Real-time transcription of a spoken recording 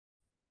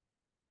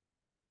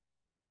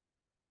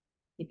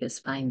Keep your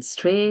spine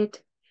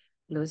straight.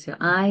 Close your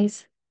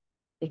eyes.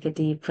 Take a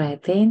deep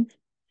breath in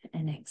and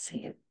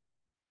exhale.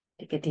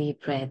 Take a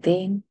deep breath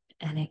in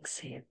and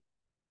exhale.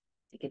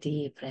 Take a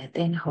deep breath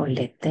in. Hold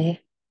it there.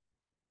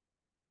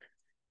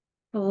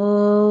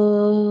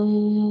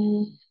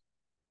 Oh.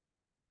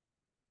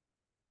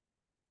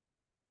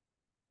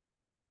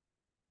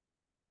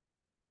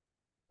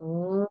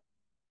 Oh.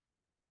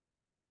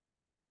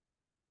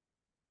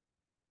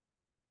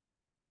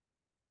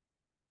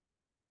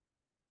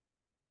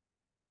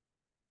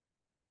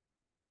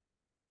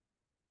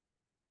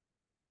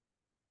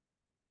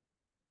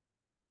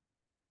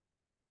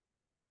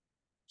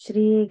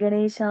 Shri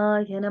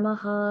गणेशाय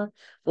नमः।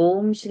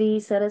 ओम श्री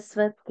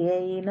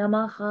सरस्वत्यै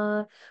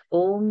नमः।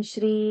 ओम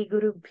श्री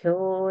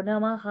गुरुभ्यो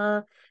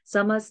नमः।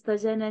 समस्त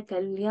जन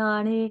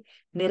कल्याणे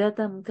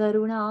निरतं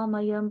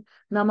करुणामयं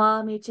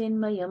नमामि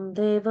चिन्मयं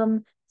देवं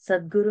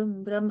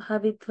सद्गुरुं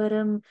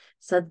ब्रह्मविद्वरं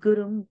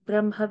सद्गुरुं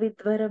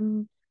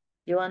ब्रह्मविद्वरम्।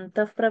 यो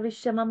अन्तः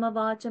प्रविश्य मम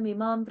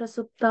वाचमिमां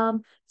प्रसुप्तां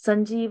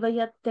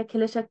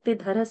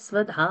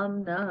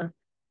सञ्जीवयत्यखिलशक्तिधरस्वधाम्ना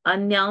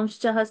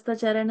अन्यांश्च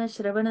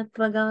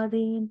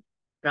हस्तचरणश्रवणत्वगादीन्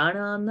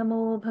प्राणान्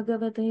नमो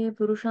भगवते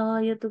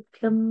पुरुषाय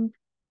तुभ्यम्।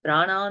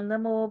 प्राणान्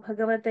नमो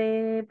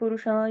भगवते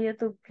पुरुषाय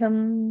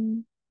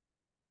तुभ्यम्।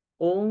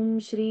 ॐ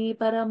श्री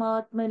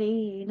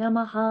परमात्मने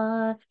नमः।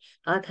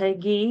 अथ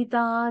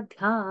गीता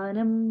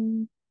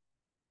ध्यानम्।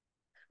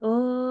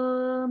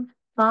 ॐ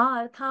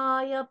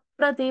पार्थाय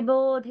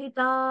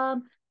प्रतिबोधिता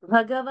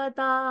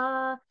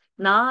भगवता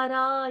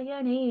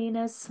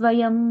नारायणेन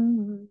स्वयं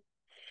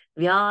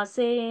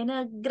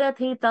व्यासेन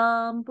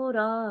ग्रथितां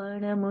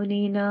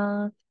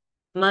पुराणमुनिना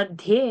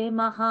मध्ये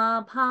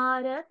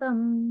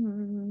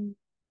महाभारतम्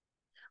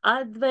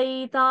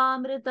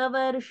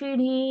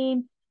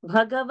अद्वैतामृतवर्षिणीं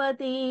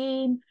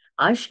भगवतीम्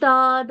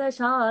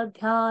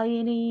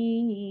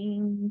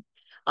अष्टादशाध्यायिनीम्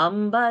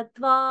अम्ब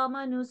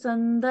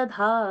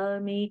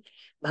त्वामनुसन्दधामि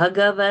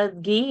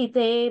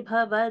भगवद्गीते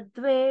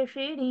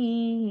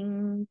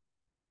भवद्वेषिणीम्।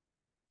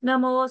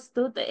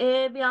 नमोऽस्तु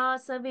ते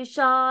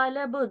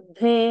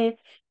व्यासविशालबुद्धे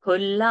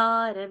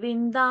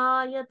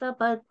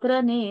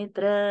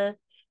फुल्लारविन्दायतपत्रनेत्र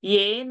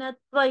येन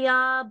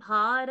त्वया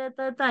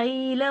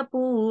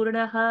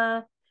भारततैलपूर्णः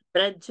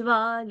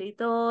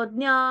प्रज्वालितो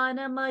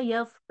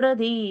ज्ञानमयः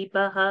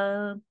प्रदीपः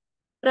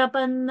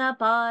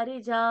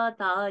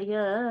प्रपन्नपारिजाताय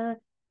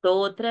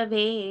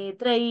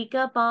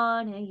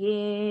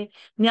स्तोत्रवेत्रैकपाणये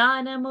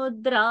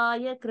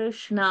ज्ञानमुद्राय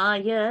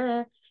कृष्णाय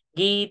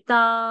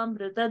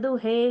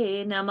गीतामृतदुहे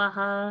नमः।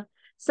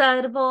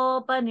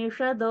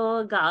 सर्वोपनिषदो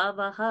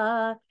गावः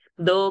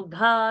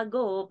दोग्धा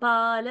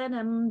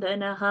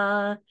गोपालनन्दनः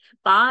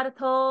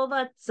पार्थो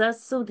वत्सः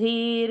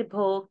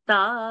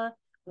सुधीर्भोक्ता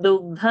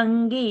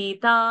दुग्धं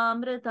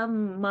गीतामृतं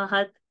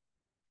महत्।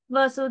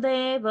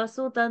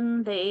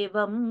 वसुदेवसुतं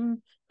देवं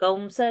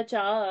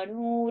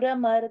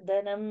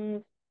कंसचाणूरमर्दनं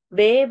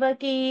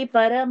देवकी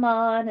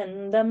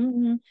परमानन्दं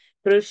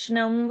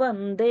कृष्णं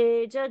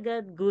वन्दे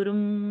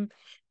जगद्गुरुं।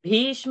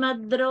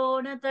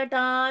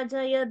 भीष्मद्रोणतटा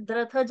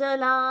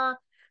जयद्रथजला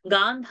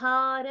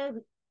गान्धार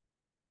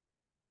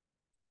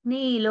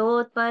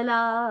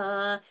नीलोत्पला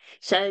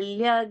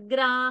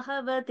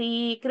शल्यग्राहवती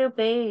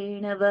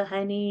कृपेण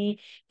वहनी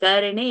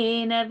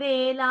कर्णेन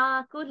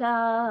वेलाकुला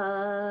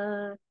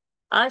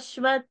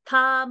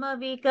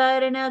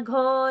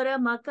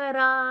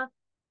अश्वत्थामविकर्णघोरमकरा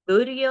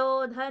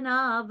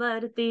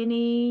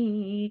दुर्योधनावर्तिनी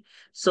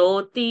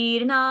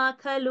सोत्तीर्णा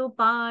खलु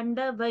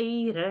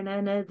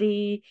पाण्डवैरणनदी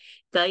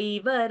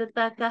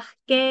कैवर्तकः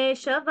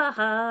केशवः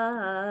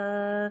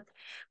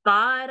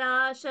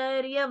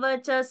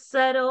पाराशर्यवचः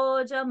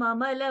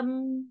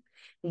सरोजममलम्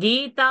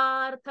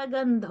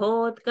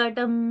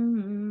गीतार्थगन्धोत्कटम्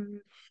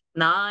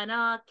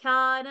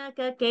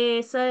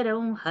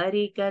नानाख्यानककेसरं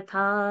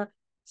हरिकथा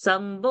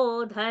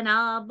सम्बोधना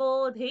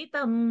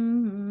बोधितम्।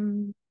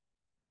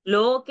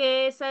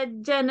 लोके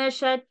सज्जन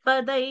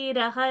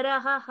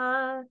षट्पदैरहरहः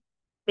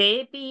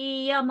ते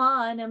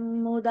पीयमानं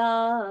मुदा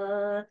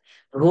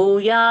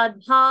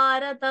भूयाद्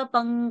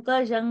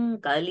पंकजं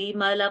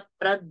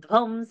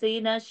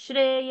कलिमलप्रध्वंसि न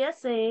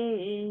श्रेयसे।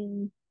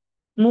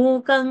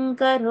 मूकं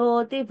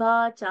करोति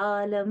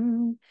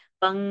वाचालं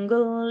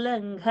पङ्गुं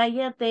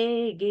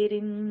लङ्घयते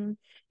गिरिं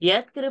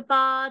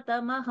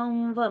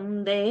यत्कृपातमहं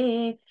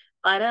वन्दे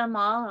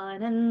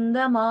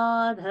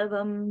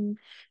परमानन्दमाधवम्।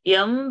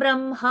 यं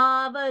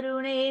ब्रह्मा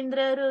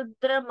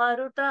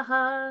वरुणेन्द्ररुद्रमरुतः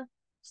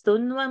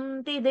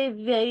स्तुन्वन्ति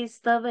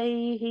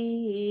दिव्यैस्तवैः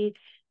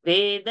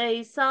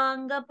वेदैः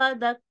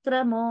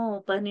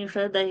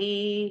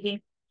साङ्गपदक्रमोपनिषदैः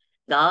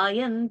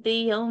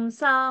गायन्ति यं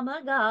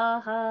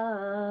सामगाः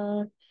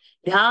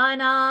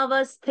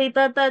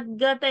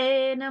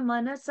ध्यानावस्थिततद्गतेन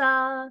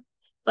मनसा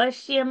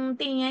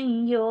पश्यन्ति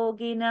यं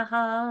योगिनः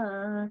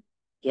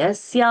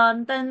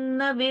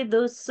यस्यान्तन्न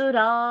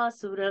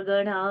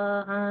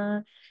विदुःसुरासुरगणाः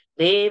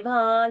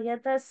देवाय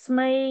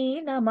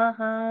तस्मै नमः।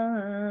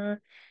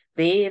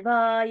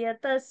 देवाय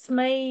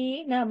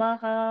तस्मै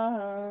नमः।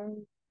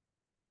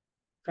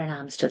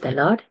 Pranams to the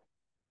Lord.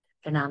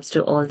 Pranams to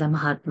all the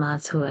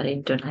Mahatmas who are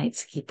in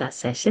tonight's Gita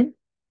session.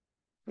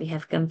 we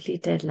have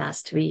completed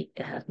last week,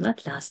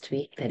 not last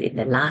week, but in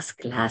the last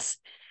class,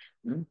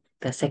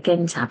 the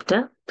second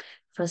chapter.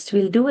 First,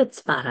 we'll do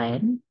its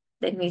parayan,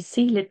 then we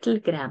see little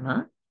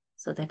grammar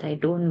so that I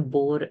don't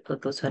bore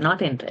those who are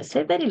not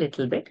interested, very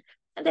little bit,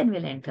 and then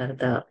we'll enter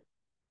the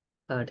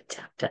third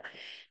chapter.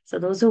 So,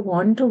 those who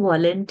want to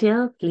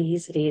volunteer,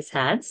 please raise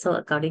hands. So,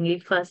 accordingly,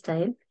 first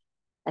I'll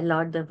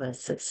allot the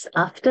verses.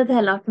 After the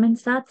allotment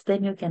starts,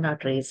 then you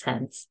cannot raise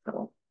hands.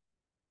 So,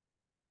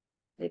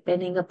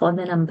 depending upon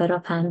the number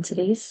of hands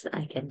raised,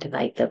 I can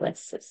divide the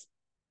verses.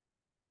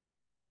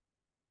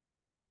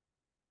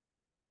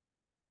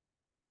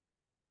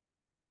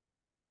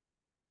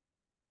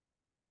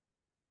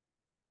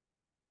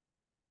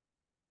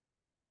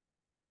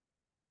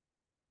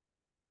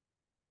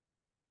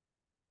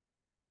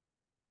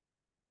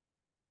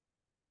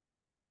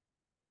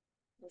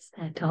 Is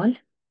that all?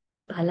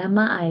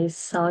 Palama, I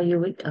saw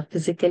you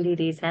physically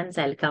raise hands.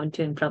 I'll count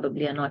you and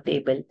probably are not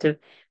able to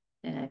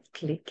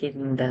click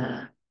in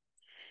the.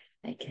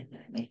 I can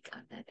make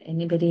out that.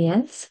 Anybody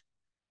else?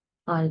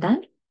 All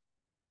done?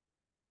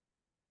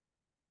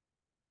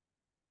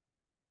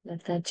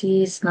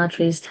 Lataji is not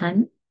raised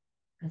hand.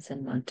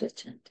 Doesn't want to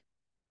chant.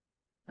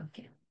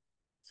 Okay.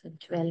 So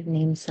 12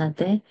 names are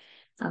there,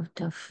 out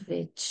of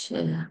which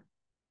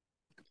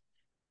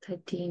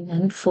 13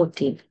 and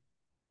 14.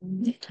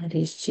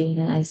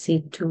 Harishji, I see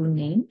 2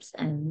 names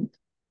and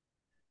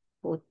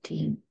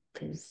 14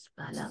 is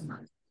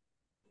Palama.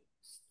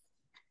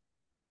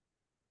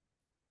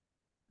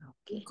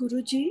 Okay.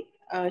 Guruji,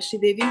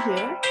 Sridevi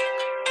here.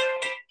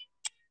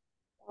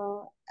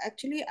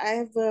 Actually, I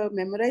have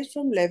memorized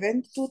from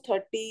 11th to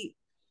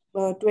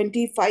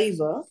 25.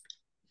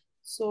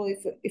 So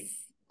if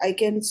I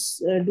can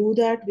do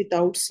that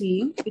without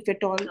seeing, if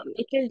at all.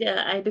 It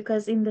will,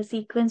 because in the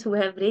sequence who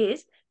have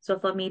raised, so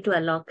for me to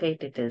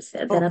allocate it is,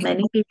 there are Okay.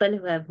 many people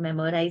who have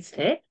memorized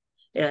it.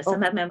 Some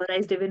Okay. have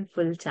memorized even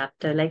full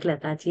chapter, like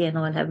Lataji and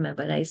all have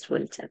memorized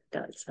full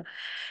chapter also.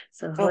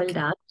 So hold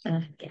Okay.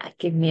 on,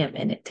 give me a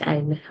minute.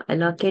 I'll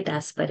allocate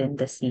as per in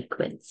the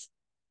sequence.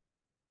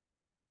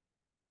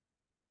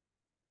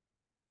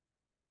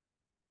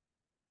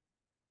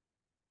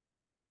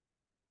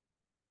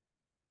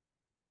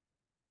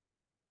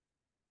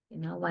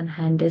 One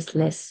hand is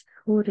less.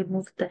 Who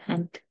removed the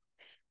hand?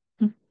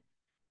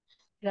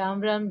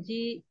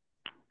 Ramji,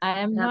 I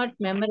am Ram. not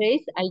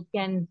memorized. I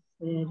can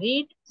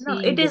read, No,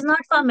 seeing it is it. not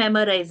for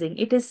memorizing.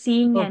 It is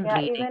seeing Okay. and Yeah,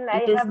 reading. even It I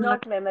is have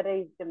not. not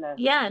memorized, ma'am.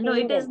 Yeah, no,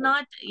 it Seeing is and reading.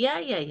 not. Yeah,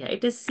 yeah, yeah.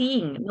 It is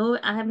seeing. No,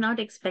 I am not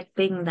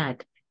expecting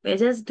that. We're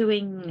just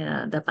doing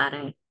the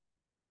parayan.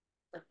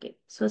 Okay,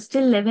 so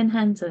still 11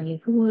 hands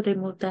only. Who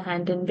removed the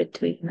hand in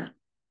between now?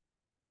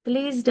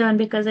 Please don't,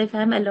 because if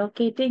I'm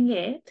allocating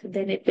it,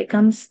 then it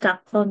becomes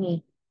stuck for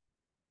me.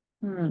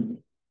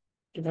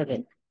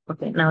 11.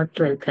 Okay, now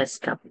 12 has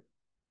come.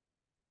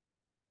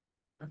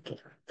 Okay,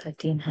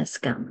 13 has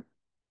come.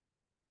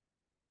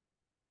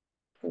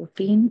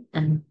 14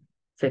 and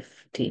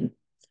 15.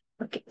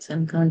 Okay, so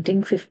I'm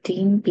counting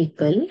 15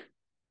 people.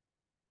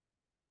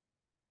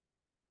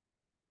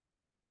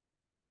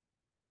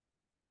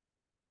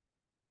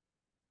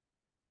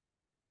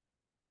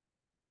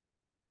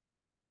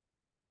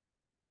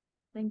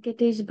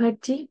 Venkatesh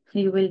Bhattji,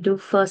 you will do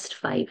first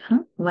 5,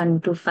 huh?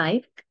 1 to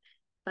 5.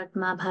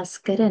 Padma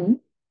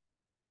Bhaskaran,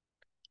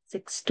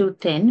 6 to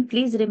 10.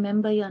 Please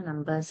remember your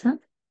numbers, huh?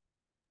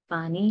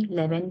 Pani,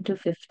 11 to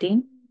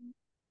 15.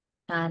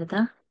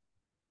 Sharda,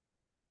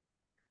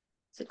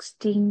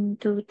 16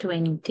 to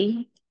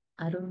 20.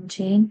 Arun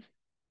Jain,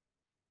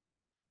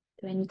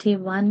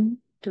 21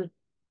 to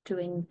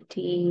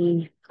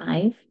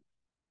 25.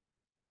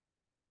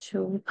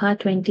 Shobha,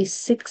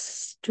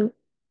 26 to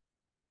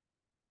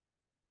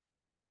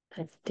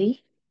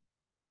 30.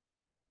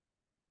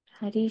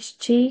 Harish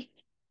Ji,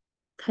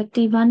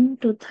 31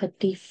 to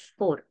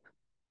 34.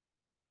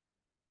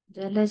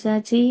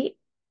 Jalaja Ji,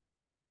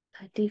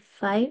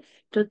 35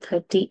 to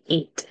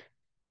 38.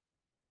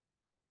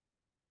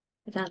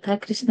 Radha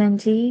Krishnan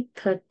Ji,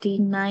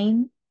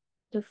 39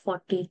 to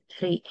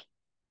 43.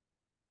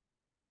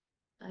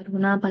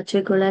 Aruna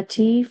Bachegola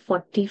Ji,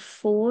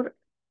 44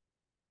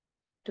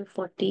 to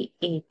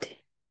 48.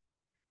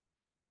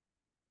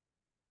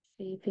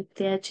 Sri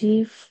Vidya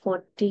Ji,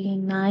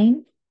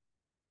 49.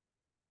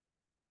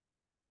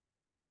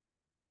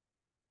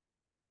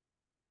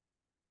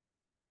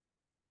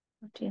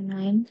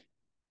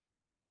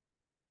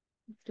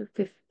 To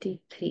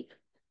 53.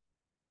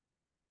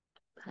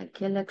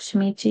 Bhagya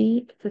Lakshmi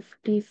Ji,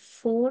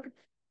 54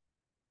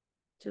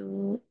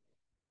 to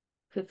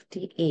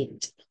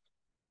 58.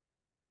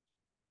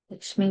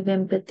 Lakshmi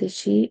Vempati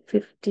Ji,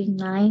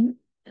 59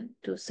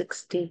 to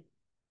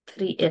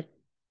 63.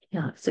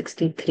 Yeah,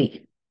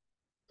 63.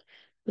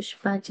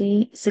 Pushpa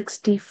Ji,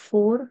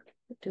 64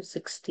 to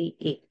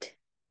 68.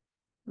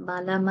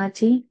 Balama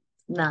Ji,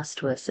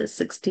 last verses,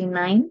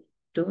 69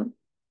 to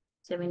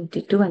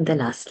 72 and the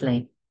last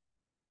line.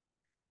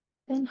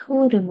 Then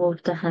who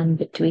removed the hand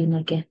between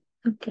again?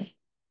 Okay,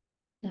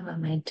 never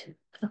mind.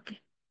 Okay,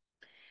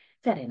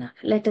 fair enough.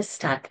 Let us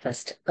start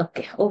first.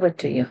 Okay, over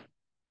to you.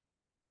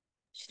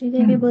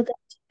 Sridevi both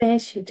where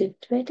she did.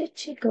 Where did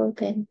she go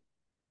then?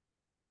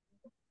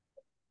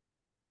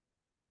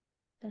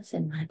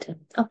 Doesn't matter.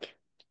 Okay.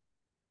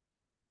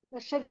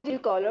 Darsha, did you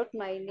call out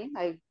my name?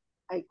 I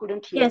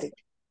couldn't hear Yes, it.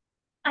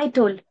 I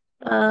told.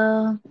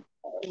 Your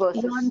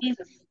Versus name.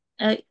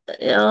 Uh,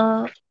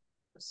 uh,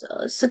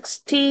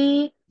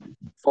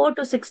 64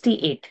 to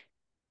 68.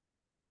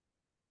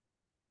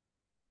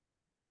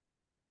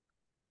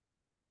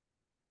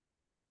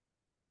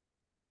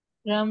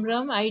 Ram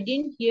Ram, I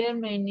didn't hear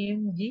my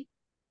name, Ji.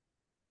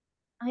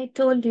 I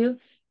told you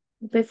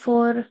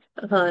before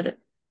her.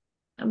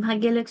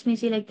 Bhagyalakshmi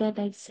ji, like that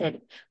I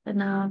said. But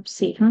now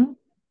see,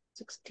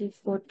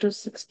 64 to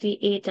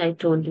 68, I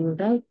told you,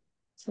 right?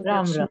 So that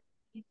Ram Ram.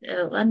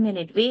 should 1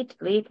 minute.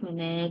 Wait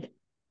minute.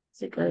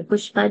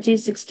 Pushpa ji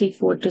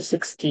 64 to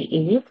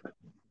 68.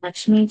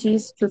 Lakshmi ji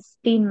is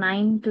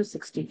 59 to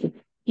 62.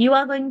 You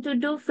are going to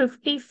do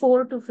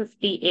 54 to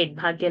 58,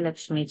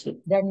 Bhagyalakshmi ji.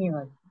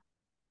 Dhanyavad.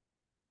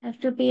 Have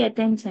to pay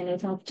attention. You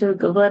have to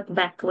work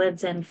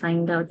backwards and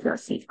find out your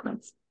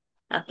sequence.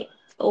 Okay,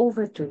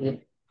 over to you.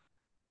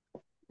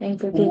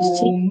 Venkatesh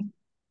ji. Om,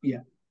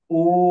 yeah.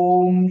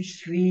 Om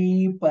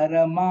Shri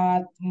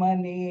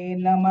Paramatmane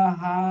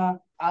Namaha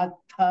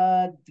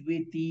Atha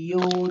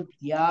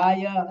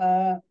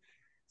Dvitiyodhyayah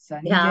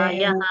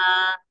Sanjaya ध्यायः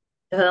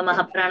धमः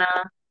प्रण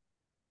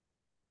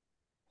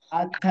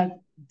अथ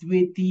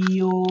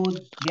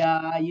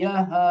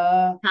द्वितीयोऽध्यायः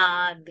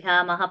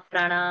ध्यामः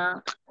प्रण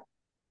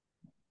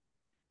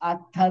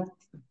अथ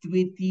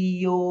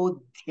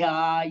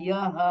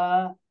द्वितीयोऽध्यायः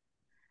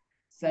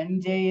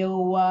सञ्जय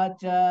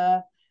उवाच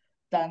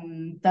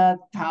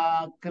तन्तथा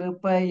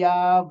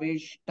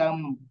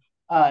कृपयाविष्टम्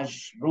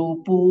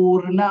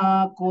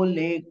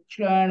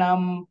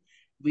अश्रुपूर्णाकुलेक्षणम्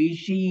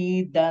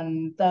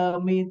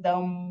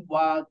विषीदन्तमिदं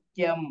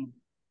वाक्यम्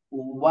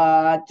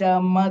उवाच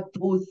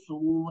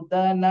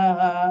मधुसूदनः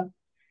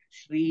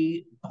श्रीभगवानुवाच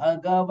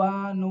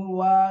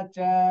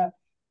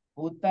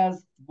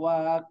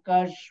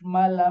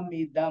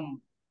कुतस्त्वाकश्मलमिदम्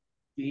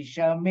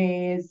विषमे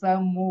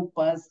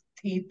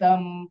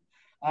समुपस्थितम्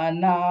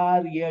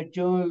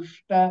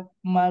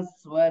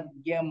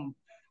अनार्यजुष्टमस्वर्ग्यम्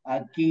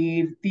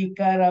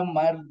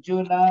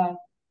अकीर्तिकरमर्जुन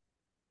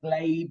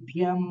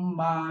क्लैभ्यं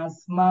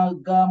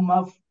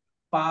मास्मगमः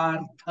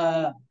पार्थ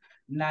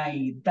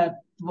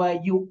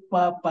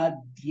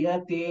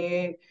नैतत्त्वयुपपद्यते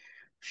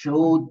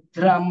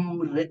शूद्रं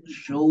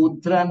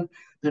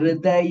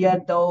हृदय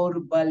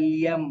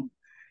दौर्बल्यं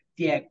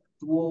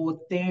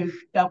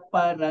त्यक्त्वोत्तिष्ठ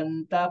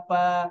परन्तप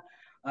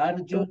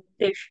अर्जुन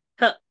उत्तिष्ठ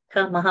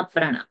धमः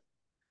प्रण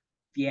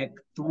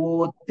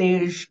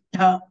त्यक्त्वोत्तिष्ठ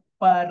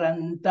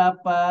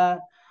परन्तप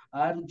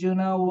अर्जुन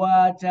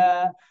उवाच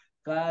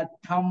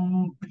कथं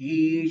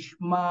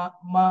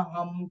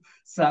भीष्ममहं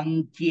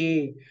सङ्ख्ये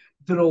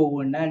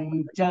द्रोणं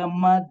च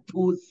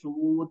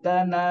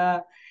मधुसूदन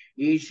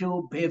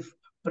इषुभिः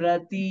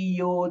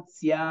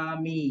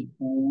प्रतियोत्स्यामि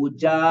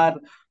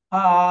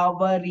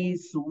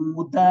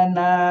पूजार्हावरिसूदन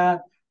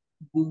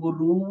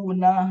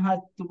गुरून्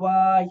हत्वा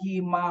हि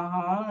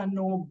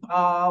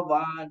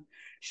महानुभावान्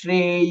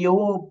श्रेयो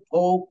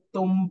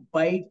भोक्तुं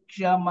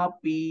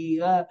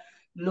भैक्षमपीह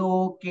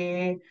लोके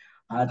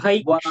हत्वा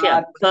भैक्ष्य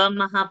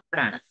धमः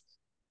प्रण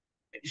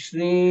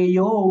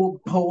श्रेयो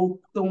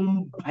भोक्तुं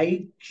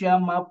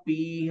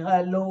भैक्षमपीह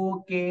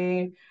लोके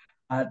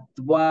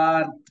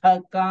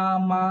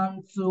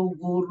हत्वार्थकामांसु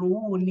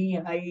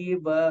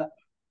गुरूनिहैव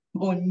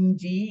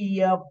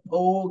भुञ्जीय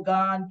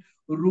भोगान्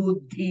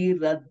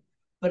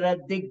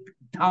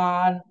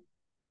रुधिरप्रदिग्धान्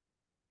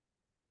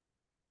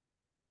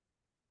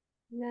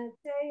न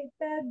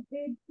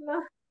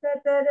चैतद्विद्मः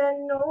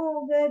कतरन्नो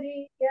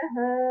गरीयः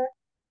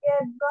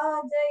यद्वा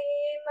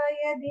जयेम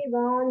यदि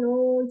वा नो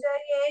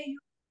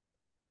जयेयुः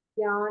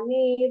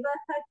यानेव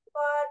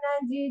हत्वा न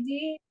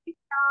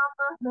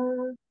जिजीविषामः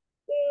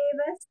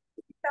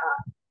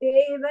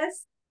एव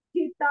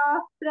स्थिताः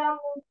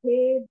प्रमुखे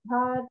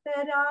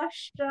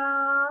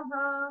धार्तराष्ट्राः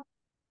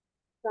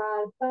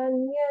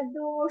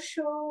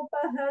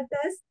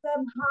कार्पण्यदोषोपहतः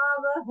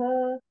स्वभावः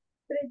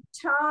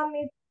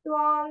पृच्छामि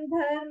त्वां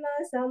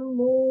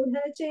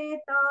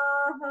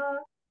धर्मसम्मूढचेताः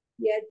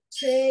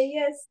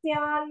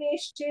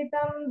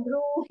यच्छ्रेयस्यान्निश्चितं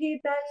ब्रूहि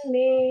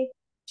तन्मे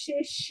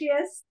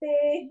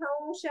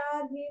शिष्यस्तेऽहं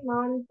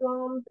शाधिमान्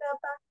त्वां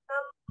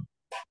प्रपन्नम्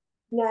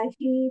न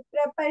हि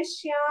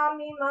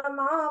प्रपश्यामि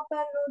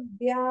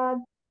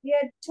ममापनुद्यात्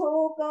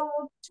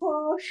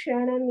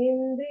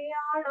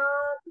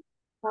यच्छोकमुच्छोषणमिन्द्रियाणाम्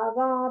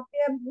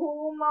अवाप्य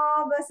भूमा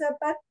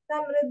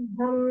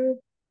वसपत्तमृद्धम्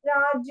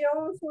राज्यं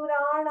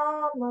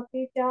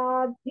सुराणामपि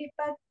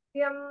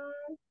चाधिपत्यम्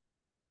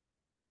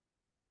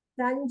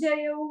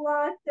सञ्जय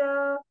उवाच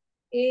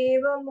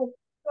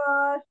एवमुक्त्वा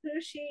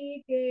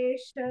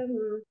ऋषिकेशं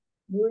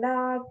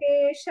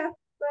गुडाकेशः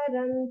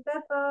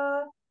परन्तप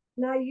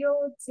न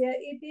योत्स्य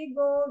इति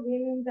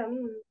गोविन्दम्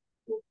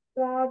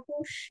उक्त्वा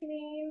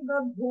तूष्णीं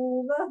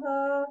बभूवः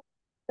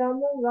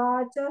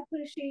तमुवाच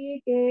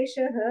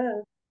ऋषिकेशः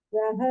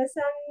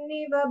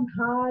रहसन्निव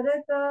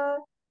भारत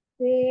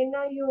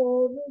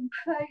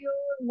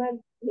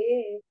सेनयोरुभयोर्मध्ये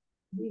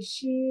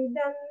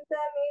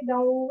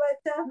विषीदन्तमिदं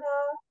वचः।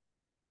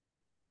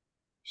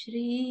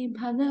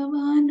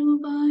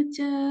 श्रीभगवानुवाच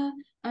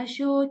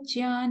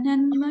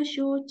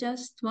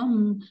अशोच्यानन्वशोचस्त्वं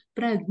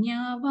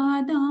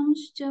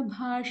प्रज्ञावादांश्च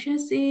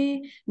भाषसे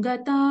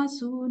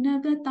गतासु न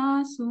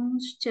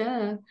गतासूंश्च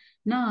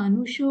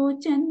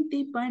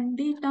नानुशोचन्ति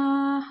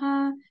पण्डिताः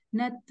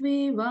न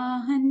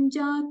त्वेवाहं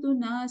जातु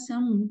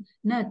नासं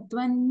न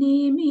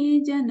त्वन्नेमे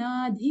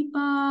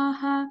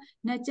जनाधिपाः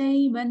न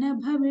चैव न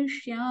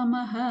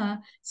भविष्यामः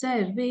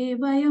सर्वे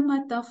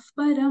वयमतः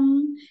परम्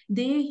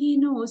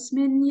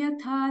देहिनोऽस्मिन्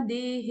यथा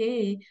देहे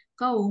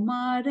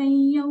कौमारं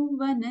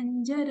यौवनं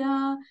जरा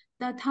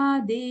तथा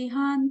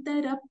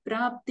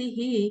देहान्तरप्राप्तिः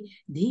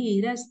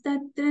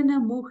धीरस्तत्र न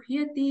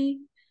मुह्यति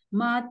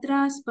मात्रा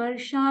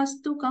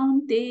स्पर्शास्तु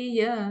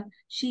कौन्तेय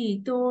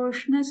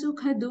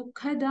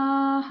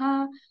शीतोष्णसुखदुःखदाः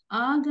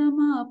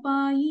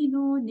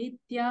आगमापायिनो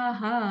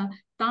नित्याः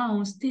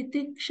तां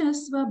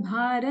स्थितिक्षस्व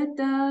भारत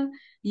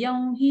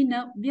यं हि न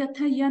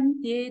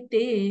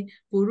व्यथयन्त्येते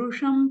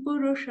पुरुषं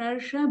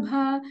पुरुषर्षभ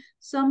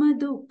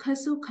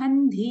समदुःखसुखं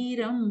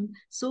धीरं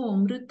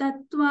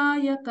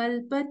सोऽमृतत्वाय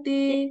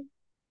कल्पते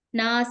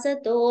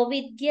नासतो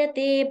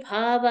विद्यते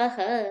भावः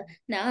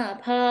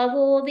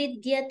नाभावो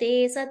विद्यते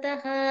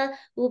सतः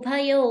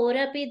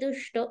उभयोरपि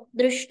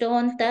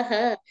दृष्टोऽन्तः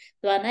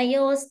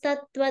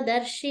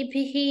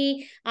त्वनयोस्तत्त्वदर्शिभिः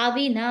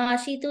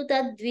अविनाशि तु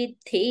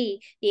तद्विद्धि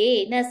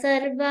येन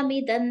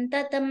सर्वमिदं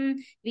ततं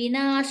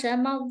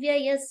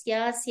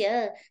विनाशमव्ययस्यास्य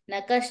न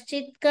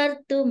कश्चित्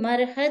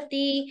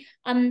कर्तुमर्हति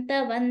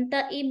अन्तवन्त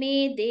इमे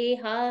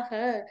देहाः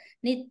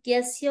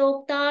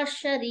नित्यस्योक्ताः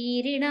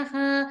शरीरिणः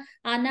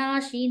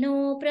अनाशिनो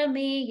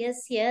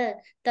प्रमेयस्य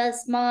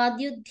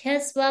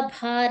तस्माद्युध्यस्व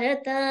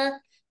भारत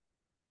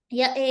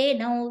य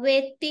एनं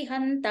वेत्ति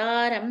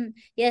हन्तारं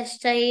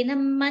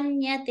यश्चैनं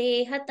मन्यते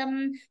हतम्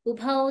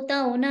उभौ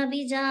तौ न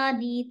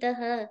विजानीतः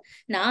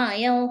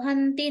नायं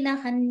हन्ति न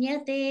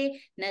हन्यते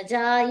न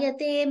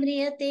जायते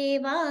म्रियते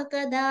वा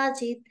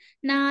कदाचित्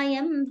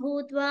नायं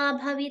भूत्वा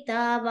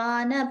भविता वा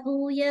न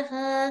भूयः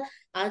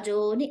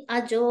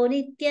अजो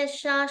नित्यः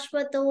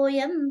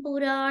शाश्वतोऽयं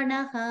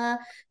पुराणः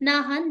न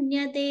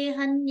हन्यते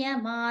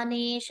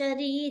हन्यमाने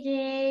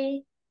शरीरे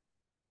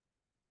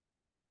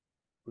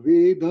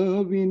वेद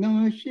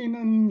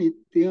विनाशिनं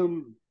नित्यं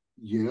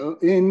य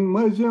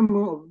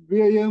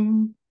एन्मजमव्ययं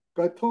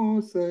कथो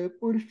स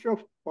पुरुषः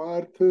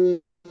पार्थ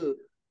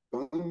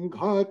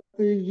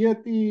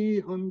संघातयति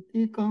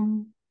हन्तिकम्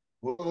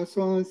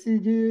वासांसि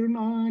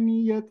जीर्णानि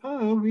यथा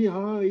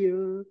विहाय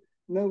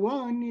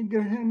नवानि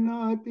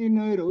गृह्णाति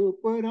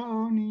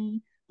नरोपराणि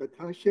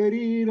तथा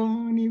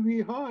शरीराणि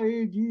विहाय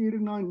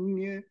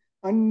जीर्णान्य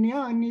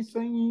अन्यानि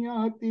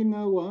संयाति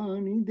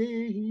नवानि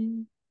देहि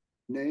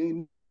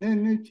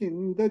नैनन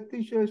छिन्दति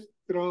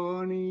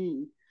शस्त्राणि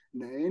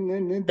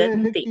नैनन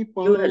दहति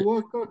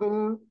पावकः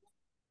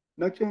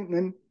न च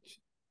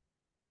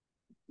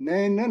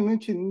नैनन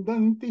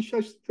छिन्दन्ति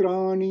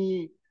शस्त्राणि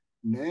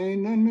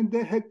नैनन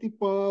दहति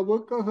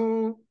पावकः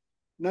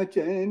न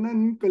चैनन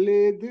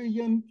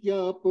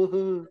क्लेदयन्त्यापः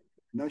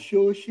न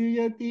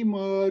शोषयति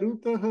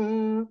मारुतः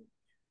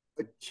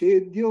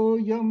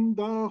अच्छेद्योऽयं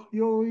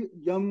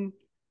दाह्योऽयम्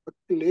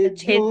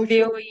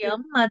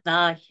अच्छेद्योऽयम्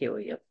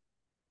अदाह्योऽयम्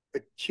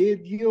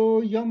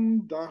अच्छेद्योऽयं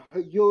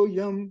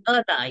दाह्योऽयम्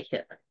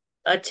अदाह्य.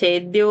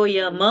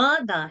 Achedyoyam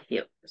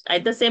adahya.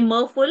 Either say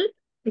mer full.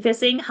 If you're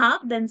saying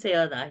half, then say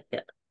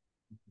adahya.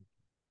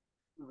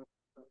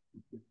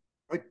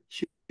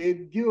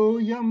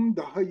 अच्छेद्योऽयं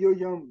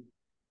दाह्योऽयम्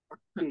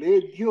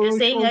अक्लेद्यो You're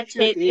saying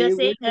शोष्य you're एव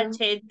saying च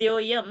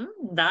achedyoyam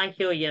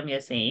dahyoyam.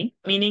 You're saying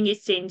meaning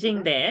is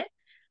changing there.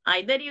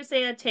 Either you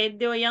say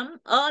achedyoyam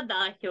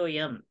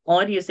adahyoyam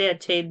or you say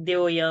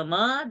achedyoyam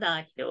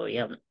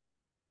adahyoyam.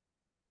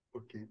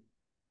 Okay.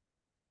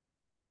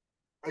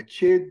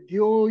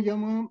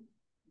 Achedyoyam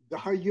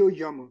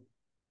dahyoyam.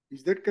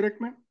 Is that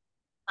correct, ma'am?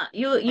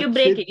 You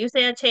break it. You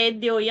say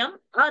achedyoyam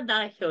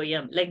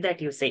adahyoyam. Like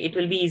that you say. It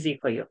will be easy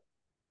for you.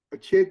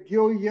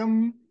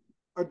 Achedyoyam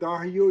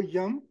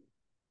adahyoyam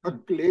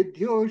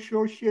akledhyo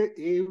shosya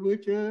ev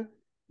cha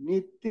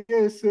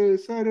nityas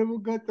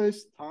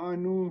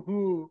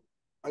sarvgatasthanuh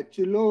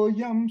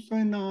achloyam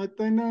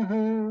sanatanah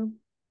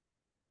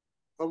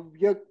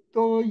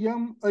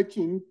avyaktoyam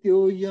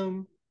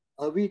achintyoyam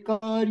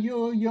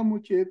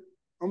avikaryoyam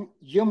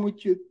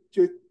yamuchit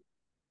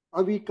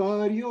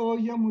अविकार्यो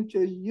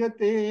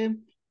यमुच्यते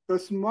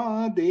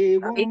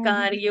तस्मादेवं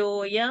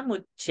Avikaryoyam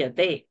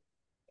uchyate.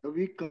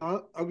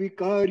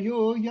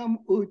 अविकार्यो यम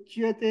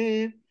उच्यते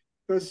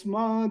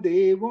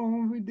तस्मादेवं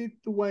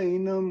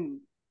विदित्वैनं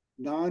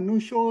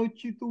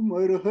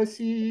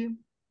नानुशोचितुमर्हसि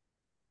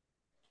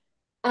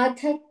अथ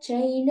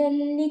चैनं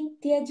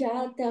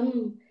नित्यजातं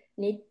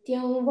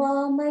नित्यं वा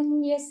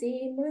मन्यसे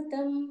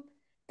मृतं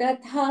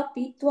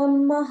तथापि त्वं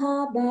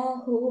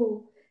महाबाहो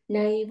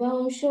नैवं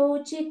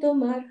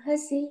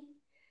शोचितुमर्हसि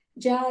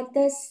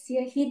जातस्य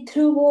हि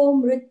ध्रुवो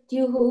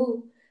मृत्युः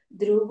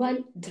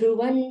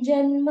ध्रुवं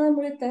जन्म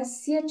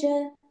मृतस्य च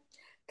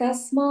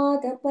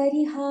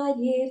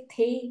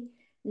तस्मादपरिहार्येऽर्थे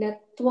न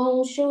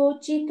त्वं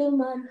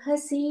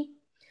शोचितुमर्हसि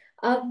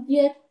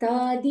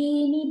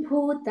अव्यक्तादीनि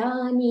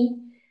भूतानि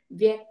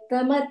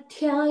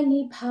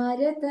व्यक्तमध्यानि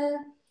भारत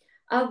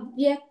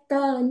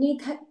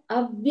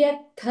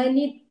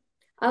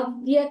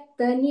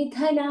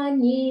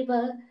अव्यक्तनिधनान्येव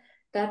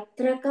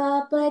तत्र का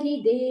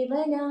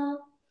परिदेवना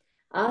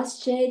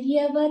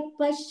आश्चर्यवत्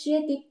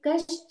पश्यति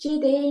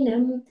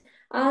कश्चिदेनम्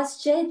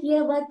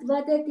आश्चर्यवत्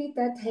वदति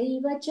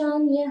तथैव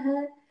चान्यः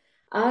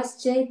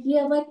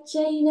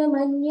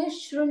आश्चर्यवच्चैनमन्यः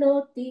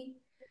शृणोति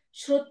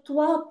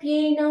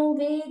श्रुत्वाप्येनं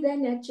वेद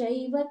न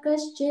चैव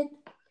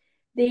कश्चित्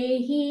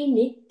देहि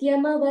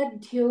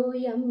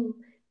नित्यमवध्योऽयं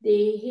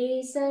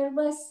देहे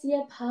सर्वस्य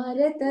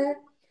भारत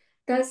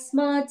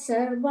तस्मात्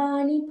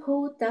सर्वाणि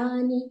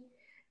भूतानि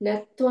न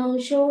त्वं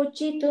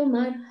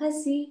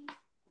शोचितुमर्हसि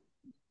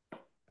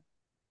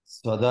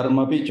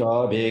स्वधर्मपि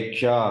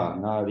चावेक्षा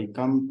न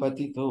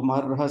विकम्पति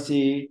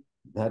तुमर्हसि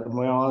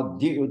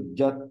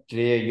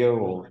धर्माद्युज्यत्रेयो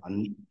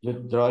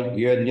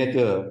अन्यत्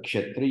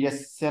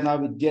क्षत्रियस्य न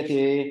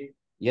विद्यते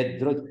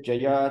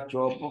यदृच्छया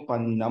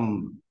चोपपन्नं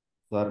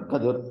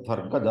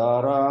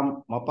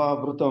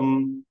स्वर्गदारामपावृतं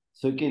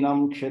सुखिनं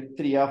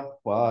क्षत्रियः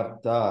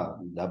पार्थ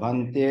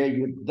लभन्ते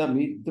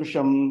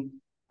युद्धमीदृशम्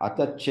अत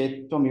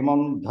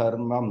चेत्त्वमिमं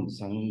धर्मं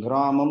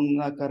संग्रामं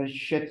न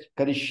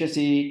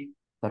करिष्यसि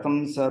ततं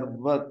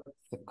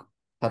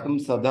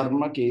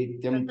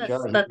सधर्मकीर्तिं च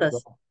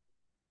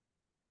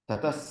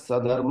ततः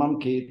सधर्मं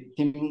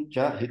कीर्तिं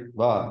च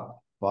हित्वा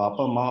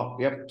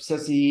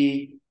पापमाप्यप्स्यसि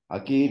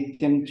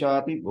अकीर्तिं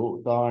चापि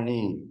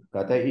भूतानि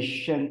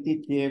कथयिष्यन्ति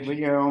ते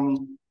वयं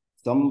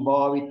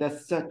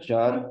संभावितस्य च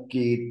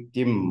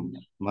कीर्तिं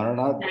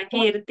मरणात्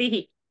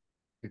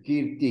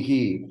कीर्तिः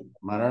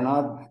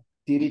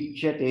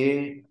मरणादतिरिच्यते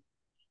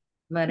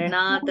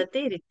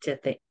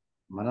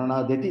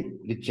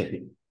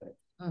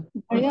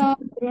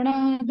भयाद्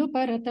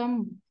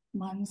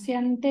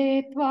मन्स्यन्ते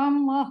त्वां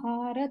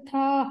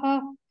महारथाः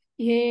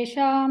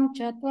येषां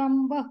च त्वं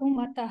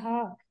बहुमतः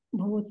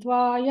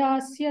भूत्वा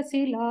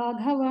यास्यसि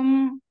लाघवम्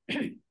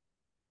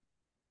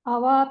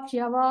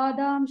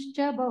अवाप्यवादांश्च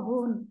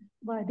बहून्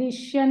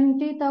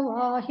वदिष्यन्ति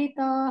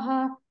तवाहिताः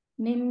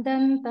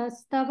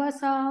निन्दन्तस्तव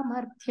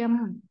सामर्थ्यं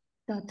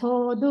ततो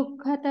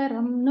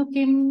दुःखतरं नु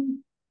किम्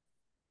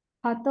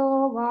हतो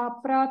वा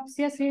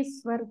प्राप्स्यसि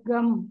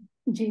स्वर्गं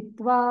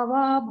जित्वा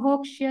वा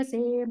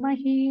भोक्ष्यसे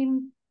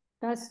महीम्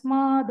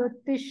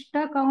तस्मादुत्तिष्ठ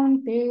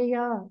कौन्तेय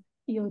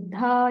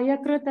युद्धाय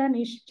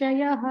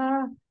कृतनिश्चयः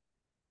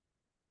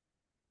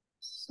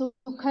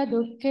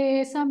सुखदुःखे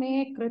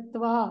समे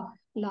कृत्वा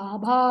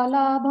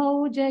लाभालाभौ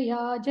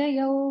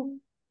जयाजयौ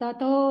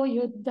ततो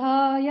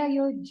युद्धाय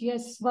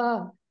युज्यस्व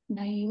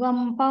नैवं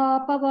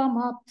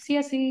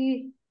पापवमाप्स्यसि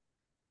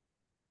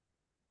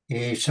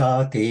एषा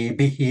ते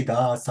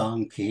विहिता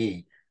साङ्ख्ये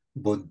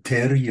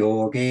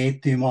बुद्धिर्योगे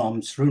त्विमां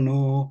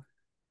शृणु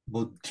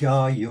बुद्ध्या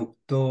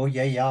युक्तो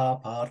यया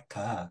पार्थ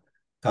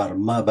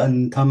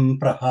कर्मबन्धं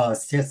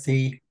प्रहास्यसि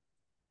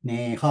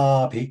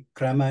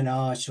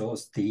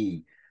नेहाभिक्रमनाशोऽस्ति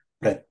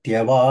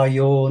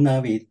प्रत्यवायो न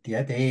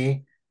विद्यते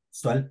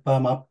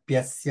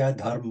स्वल्पमप्यस्य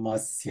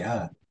धर्मस्य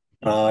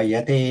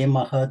त्रायते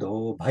महदो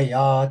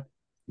भयात्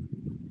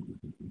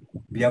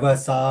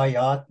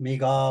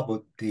व्यवसायात्मिका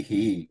बुद्धिः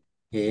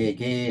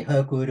एगेह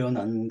कुरु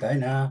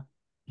नन्दन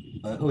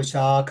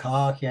बहुशाखा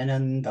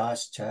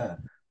ह्यनन्दाश्च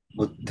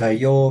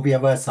बुद्धयो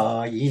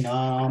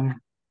व्यवसायिनाम्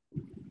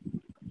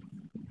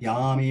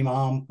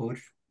यामिमां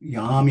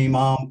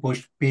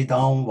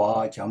पुष्पितां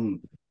वाचं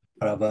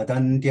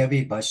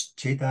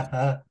प्रवदन्त्यविपश्चितः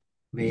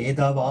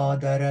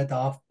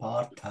वेदवादरदाः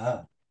पार्थ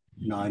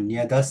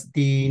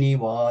नान्यदस्तीनि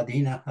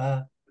वादिनः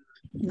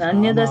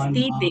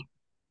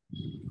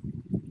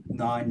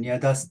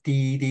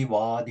नान्यदस्तीति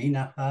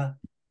वादिनः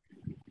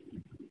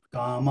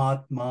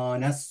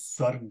कामात्मानः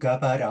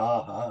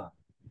स्वर्गपराः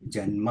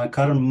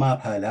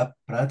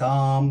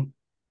जन्मकर्मफलप्रदां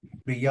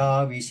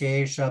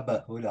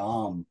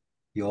क्रियाविशेषबहुलां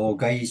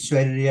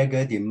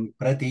योगैश्वर्यगतिं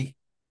प्रति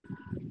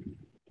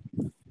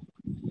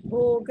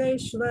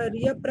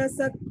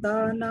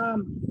भोगैश्वर्यप्रसक्तानां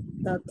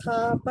तथा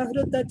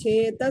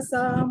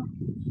पहृतचेतसां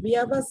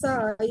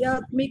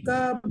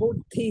व्यवसायात्मिका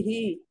बुद्धिः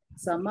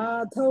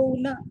समाधौ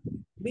न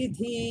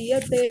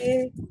विधीयते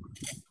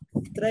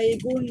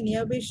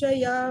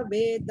त्रैगुण्यविषया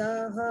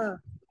वेदाः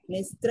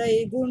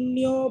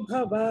निस्त्रैगुण्यो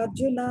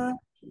भवार्जुन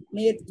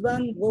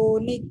निर्द्वन्द्वो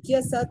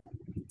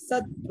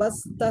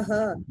नित्यसत्त्वस्थः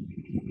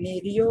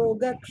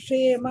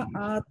निर्योगक्षेम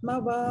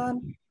आत्मवान्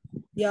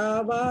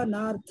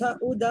यावानार्थ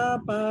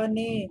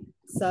उदापाने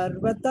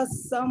सर्वतः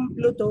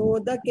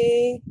सम्प्लुतोदके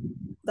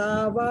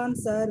तावान्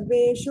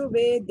सर्वेषु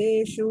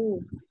वेदेषु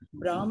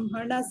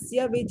ब्राह्मणस्य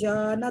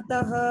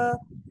विजानतः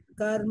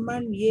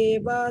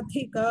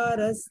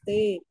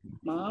कर्मण्येवाधिकारस्ते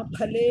मा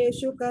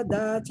फलेषु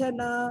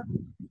कदाचन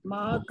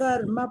मा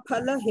कर्मफलहेतुर्भूः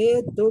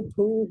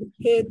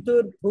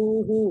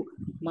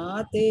मा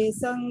ते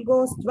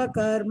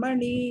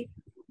सङ्गोऽस्त्वकर्मणि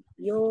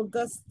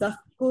योगस्थः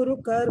कुरु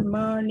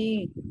कर्माणि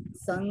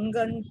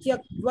सङ्गं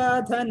त्यक्त्वा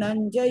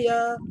धनञ्जय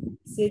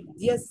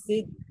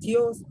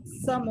सिद्ध्यसिद्ध्यो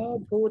समो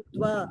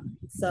भूत्वा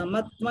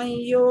समत्वं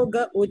योग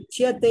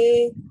उच्यते।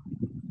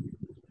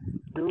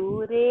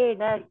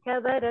 दूरेण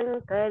ह्यवरं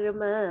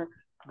कर्म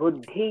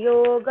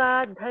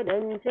बुद्धियोगात्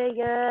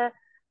धनञ्जय।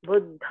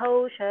 बुद्धौ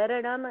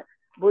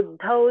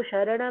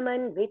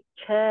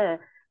शरणमन्विच्छ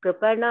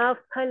कृपणाः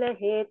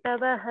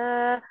फलहेतवः।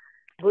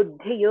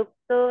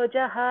 बुद्धियुक्तो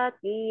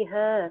जहातीह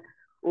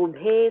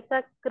उभे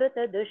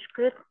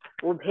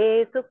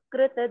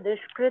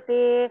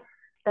सुकृतदुष्कृते।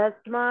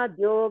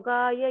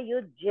 तस्माद्योगाय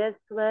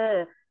युज्यस्व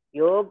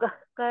योगः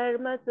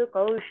कर्मसु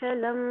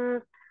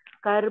कौशलम्।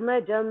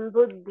 कर्मजं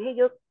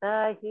बुद्धियुक्ता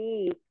हि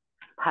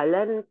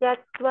फलं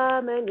त्यक्त्वा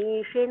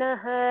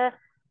मनीषिणः।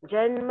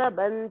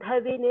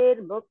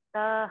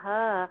 जन्मबन्धविनिर्मुक्ताः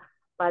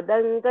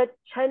पदं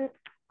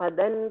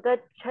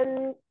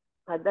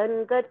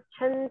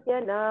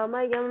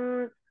गच्छन्त्यनामयम्।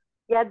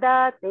 यदा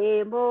ते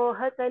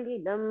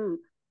मोहकलिलं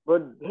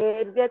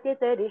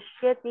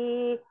बुद्धिर्व्यतितरिष्यति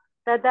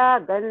तदा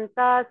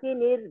गन्तासि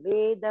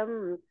निर्वेदं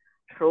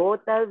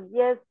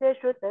श्रोतव्यस्य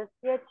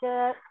श्रुतस्य च।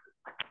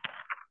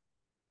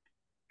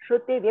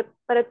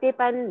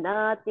 श्रुतिविप्रतिपन्ना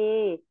ते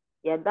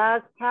यदा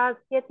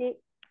ख्यास्यति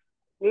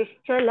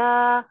निश्चला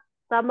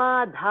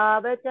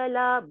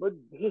समाधावचला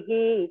बुद्धिः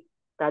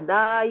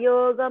तदा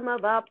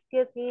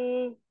योगमवाप्स्यसि।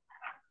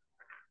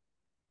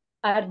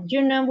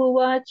 अर्जुन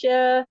उवाच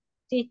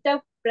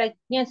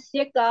स्थितप्रज्ञस्य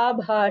का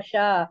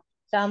भाषा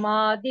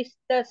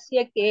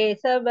समाधिस्तस्य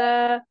केशव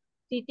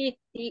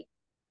स्थितिति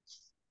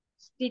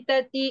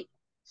स्थितति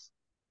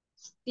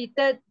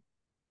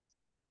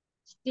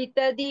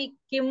स्थितदि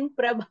किं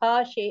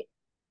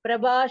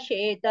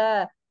प्रभाषेत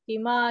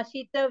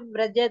किमाशित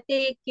व्रजते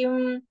किं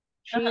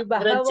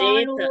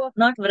व्रजेत,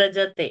 not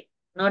vrajate,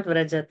 not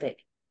vrajate.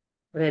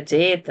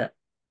 Vrajet.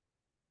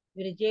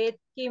 व्रजेत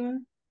किं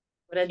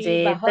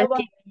Vrajet kim.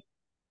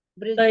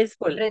 Is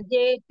full.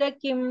 व्रजेत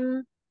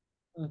किं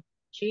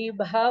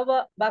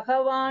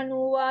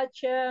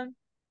भगवानुवाच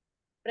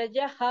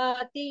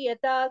प्रजहाति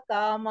यथा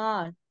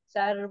कामान्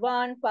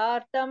सर्वान्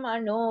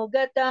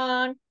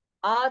पार्थमनोगतान्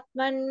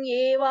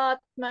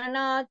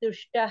आत्मन्येवात्मना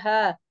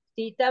तुष्टः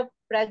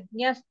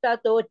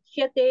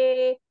स्थितप्रज्ञस्ततोच्यते।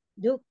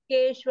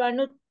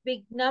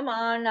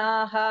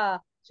 दुःखेष्वनुद्विग्नमानाः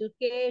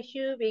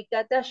सुखेषु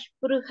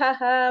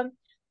विगतस्पृहः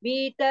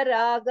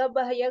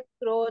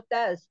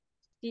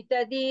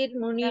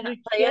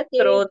वीतरागभयक्रोधस्थितधीर्मुनिरुच्यते।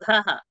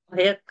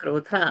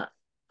 भयक्रोधः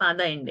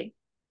pada ending.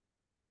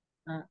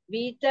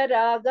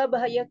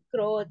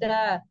 वीतरागभयक्रोध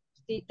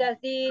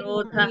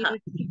क्रोधः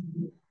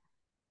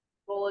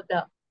क्रोध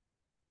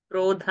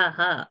क्रोधः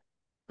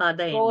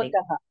pada ending.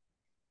 क्रोधः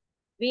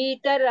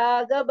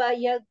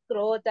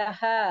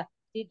वीतरागभयक्रोधः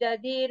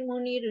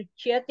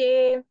स्थितधीर्मुनिरुच्यते।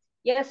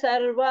 यः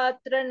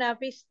सर्वत्र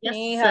नपि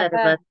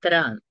स्नेहः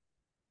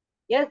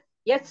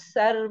यः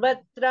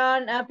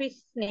सर्वत्रानपि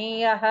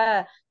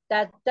स्नेहः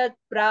तत्तत्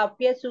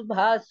प्राप्य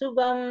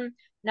शुभाशुभम् Let the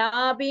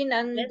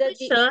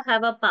नाभिनन्दति। sh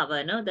have a power,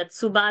 no? That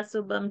subha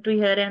subham to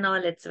hear and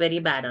all, it's very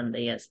bad on the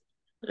ears.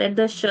 Let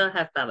the sh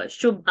have power.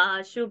 Shubha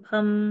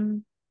shubham.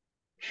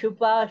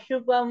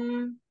 शुभाशुभम्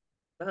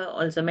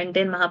Also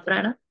maintain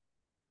Mahaprana.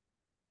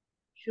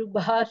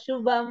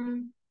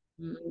 शुभाशुभम्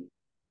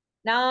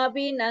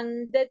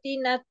नाभिनन्दति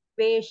न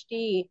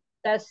त्वेष्टि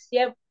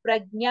तस्य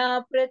प्रज्ञा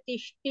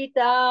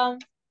प्रतिष्ठिता।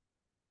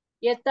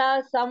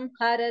 यथा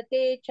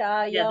संहरते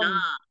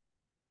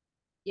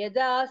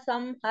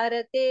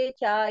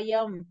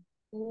चायं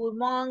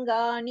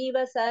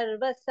कूर्माङ्गानिव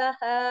सर्वसः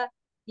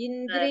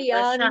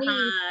इन्द्रियाणि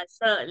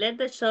Let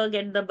the sh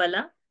get the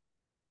bala.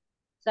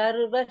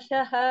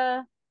 सर्वशः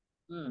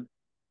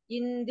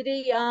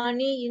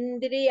इन्द्रियाणि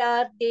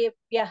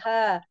इन्द्रियार्थेभ्यः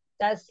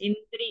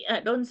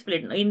Don't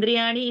split. No.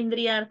 Indriyani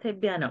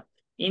indriyarthebhya no.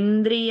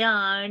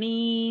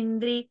 Indriyani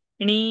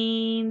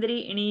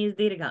ini is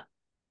dirgha.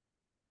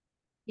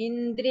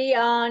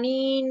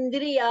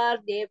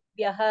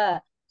 इन्द्रियाणीन्द्रियार्थेभ्यः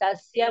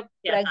तस्य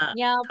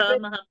प्रज्ञा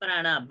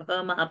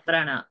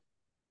Mahaprana.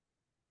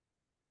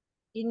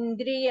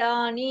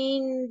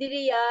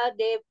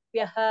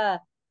 इन्द्रियाणीन्द्रियार्थेभ्यः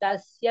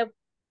तस्य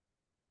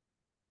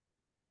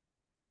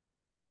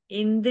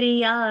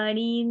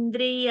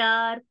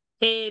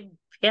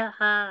इन्द्रियाणीन्द्रियार्थेभ्यः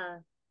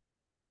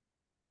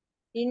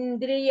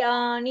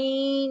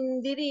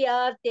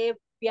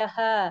इन्द्रियाणीन्द्रियार्थेभ्यः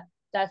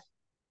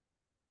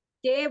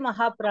ते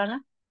महाप्राण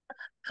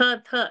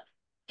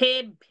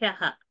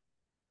थेभ्यः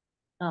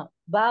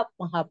बा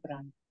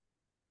महाप्राण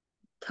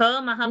थ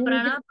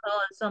महाप्राण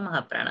also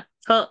महाप्राण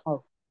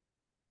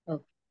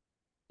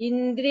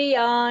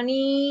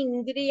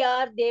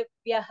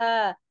इन्द्रियाणीन्द्रियार्थेभ्यः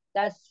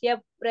तस्य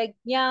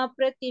प्रज्ञा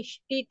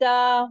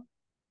प्रतिष्ठिता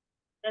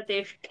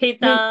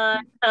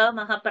प्रतिष्ठिता थ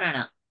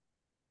महाप्राण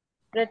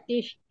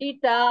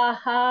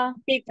प्रतिष्ठिताः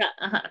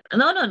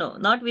no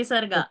not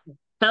visarga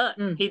th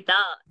hita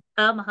th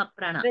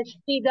महाप्राण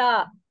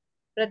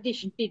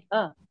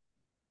प्रतिष्ठिता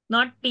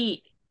not t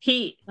he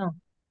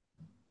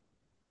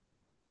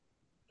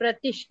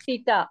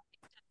प्रतिष्ठिता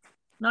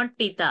not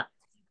tita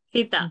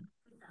hita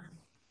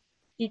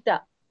हिता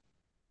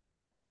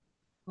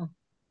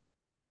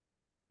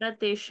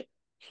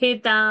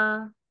प्रतिष्ठिता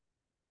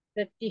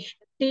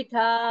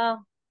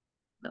Titha.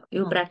 No,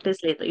 you No.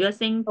 practice later. You are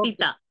saying Okay.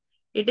 tita.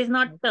 It is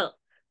not ta.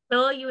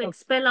 Ta you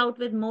expel out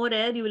with more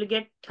air, you will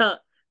get tha.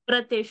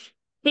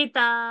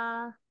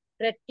 Pratishtita.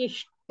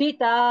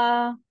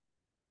 Pratishtita.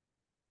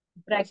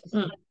 Practice.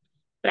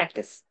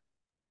 Practice.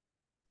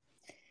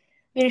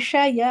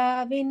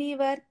 विषया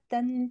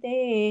विनिवर्तन्ते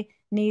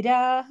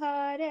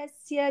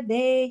निराहारस्य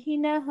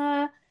देहिनः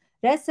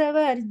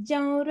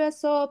रसवर्जं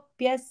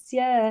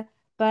रसोऽप्यस्य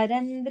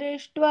परं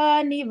दृष्ट्वा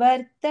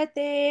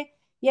निवर्तते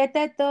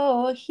यततो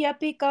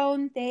ह्यपि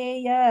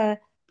कौन्तेय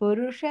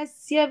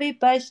पुरुषस्य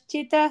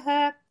विपश्चितः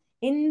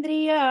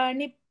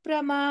इन्द्रियाणि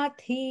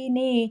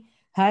प्रमाथीनि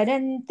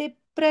हरन्ति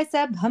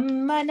प्रसभं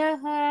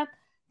मनः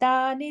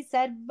तानि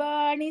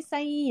सर्वाणि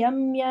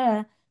संयम्य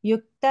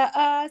युक्त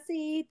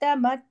आसीत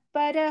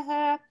मत्परः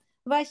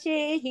वशे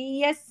हि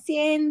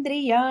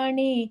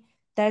यस्येन्द्रियाणि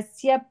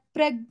तस्य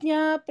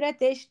प्रज्ञा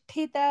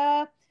प्रतिष्ठिता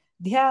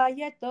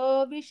ध्यायतो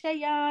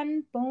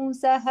विषयान्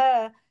पुंसः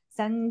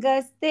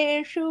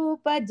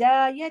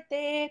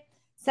सङ्गस्तेषूपजायते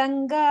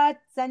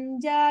सङ्गात्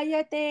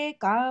सञ्जायते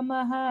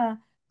कामः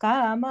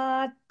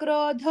कामात्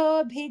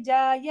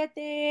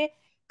क्रोधोऽभिजायते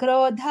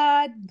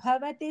क्रोधात्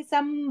भवति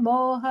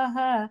सम्मोहः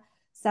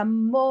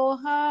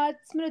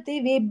सम्मोहात्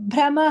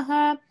स्मृतिविभ्रमः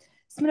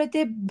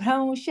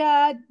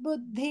स्मृतिभ्रंशात्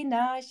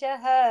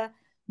बुद्धिनाशः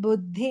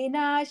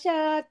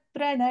बुद्धिनाशात्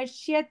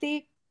प्रणश्यति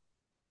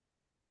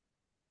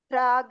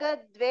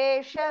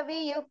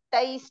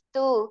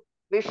रागद्वेषवियुक्तैस्तु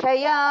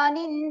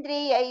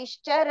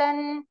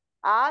विषयानिन्द्रियैश्चरन्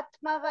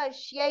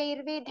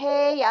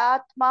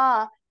आत्मवश्यैर्विधेयात्मा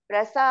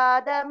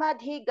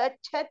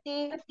प्रसादमधिगच्छति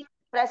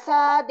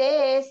प्रसादे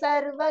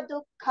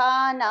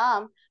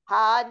सर्वदुःखानां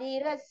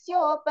हानिरस्योपजायते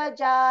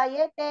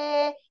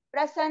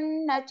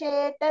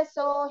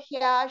प्रसन्नचेतसो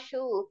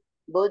ह्याशु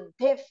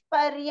बुद्धिः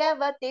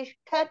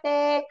पर्यवतिष्ठते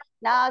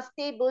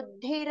नास्ति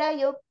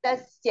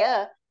बुद्धिरयुक्तस्य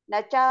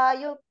न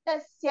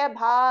चायुक्तस्य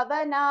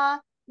भावना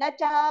न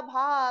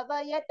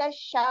चाभावयतः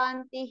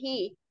शान्तिः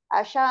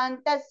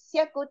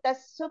अशान्तस्य कुतः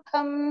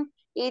सुखम्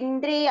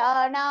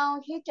इन्द्रियाणां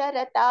हि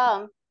चरतां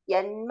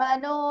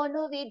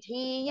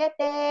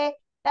यन्मनोनुविधीयते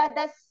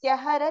तदस्य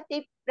हरति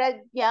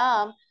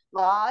प्रज्ञां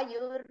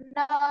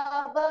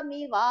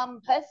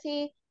वायुर्नावमिवाम्भसि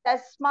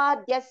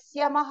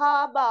तस्माद्यस्य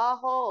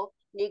महाबाहो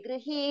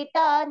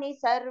निगृहीतानि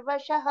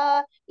सर्वशः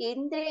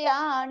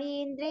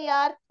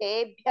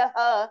इन्द्रियाणीन्द्रियार्थेभ्यः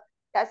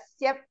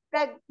तस्य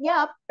प्रज्ञा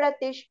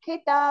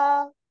प्रतिष्ठिता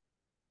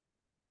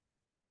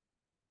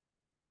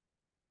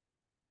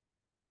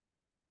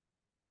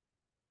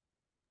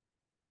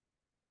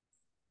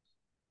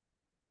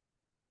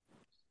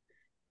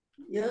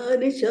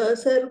यानि च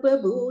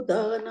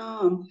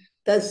सर्वभूतानां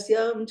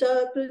तस्यां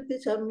जागृति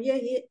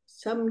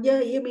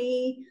संययिमी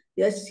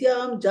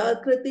यस्यां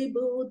जागृति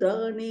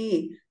भूतानि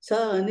सा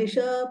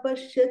निशा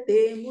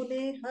पश्यते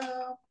मुनेः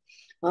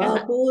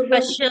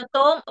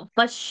आपूर्वं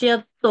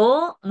पश्यतो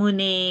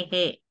मुनेः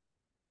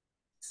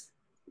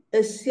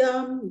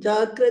यस्यां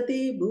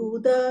जागृति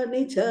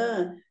भूतानि च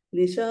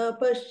निशा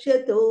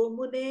पश्यतो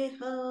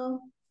मुनेः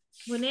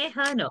मुनेः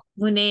no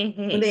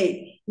मुनेः मुने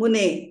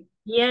मुने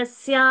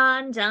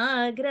यस्यां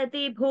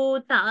जाग्रति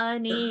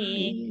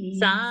भूतानि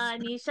सा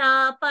निशा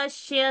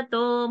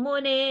पश्यतो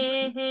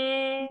मुनेः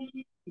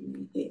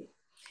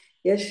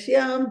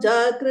यस्यां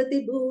जागृति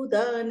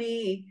भूतानि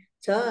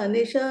सा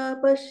निशा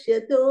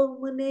पश्यतो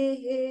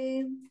मुनेः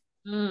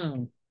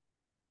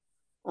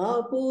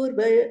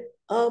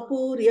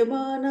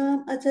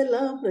आपूर्यमानाम्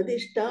अचलां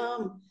प्रतिष्ठां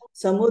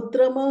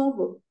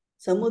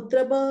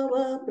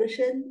समुद्रभावा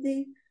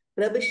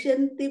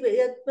प्रविशन्ति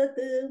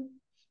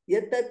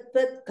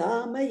यत्तत्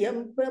कामयं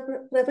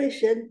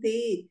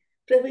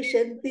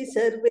प्रविशन्ति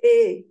सर्वे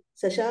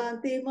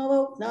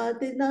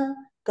सशान्तिमवाप्नोति न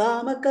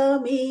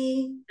कामकामी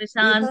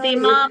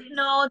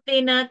शान्तिमाप्नोति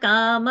न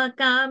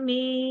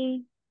कामकामी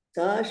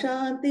सा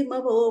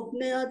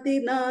शान्तिमवाप्नोति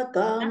न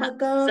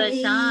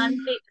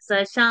कामकामी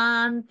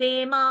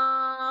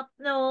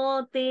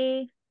सशान्तिमाप्नोति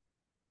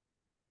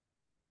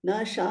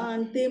न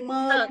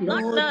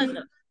शान्तिमाप्नोति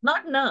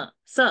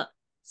स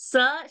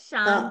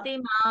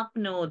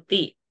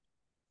शान्तिमाप्नोति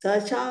स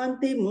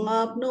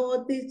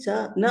शान्तिमाप्नोति च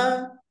न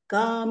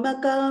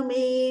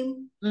कामकामीं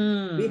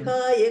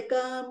विहाय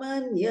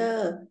कामन्य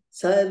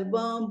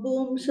सर्वान्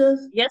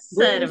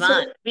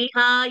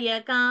विहाय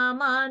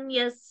कामान्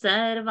यः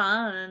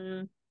सर्वान्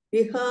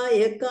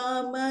विहाय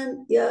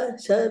कामन्य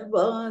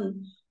सर्वान्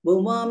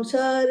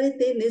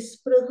भुमांसारिति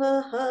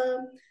निःस्पृहः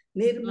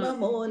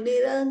निर्ममो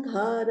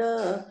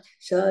निरहङ्कारः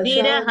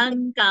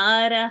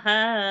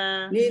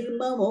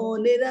निर्ममो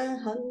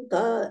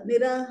निरहङ्कार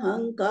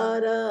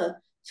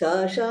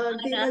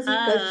शान्तिमसि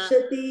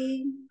गच्छति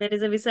there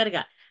is a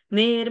visarga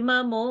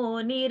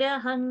निर्ममो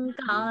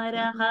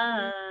निरहङ्कारः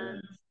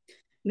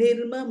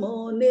निर्ममो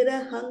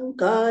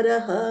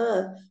निरहङ्कारः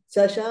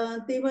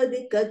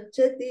शान्तिमसि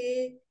गच्छति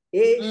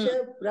एष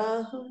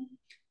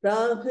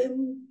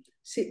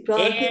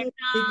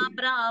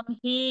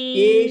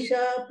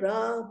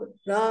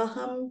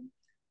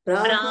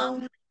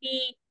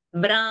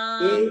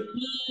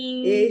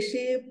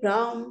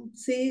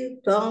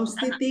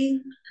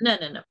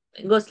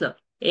Go slow.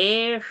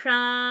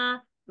 Esha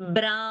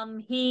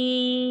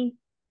Brahmi.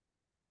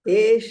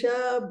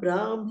 एषा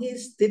ब्राह्मी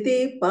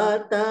स्थिति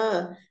पाता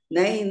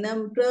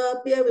नैनं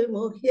प्राप्य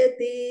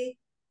विमुह्यति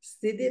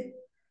स्थिति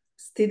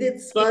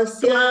Stitva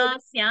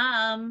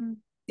Syam.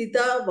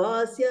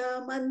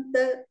 स्थितावास्यामन्त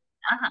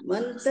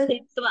month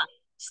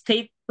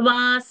Stitva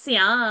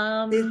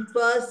Syam.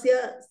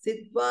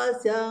 स्थित्वा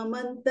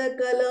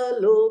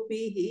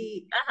स्यामन्तकललोपिः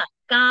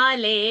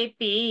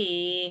Kalepi.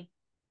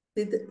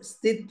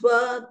 स्थित्वा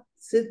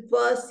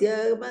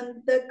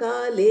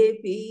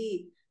स्यामन्तकालेऽपि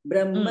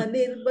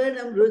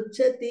ब्रह्मनिर्वाणं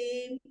रुच्छति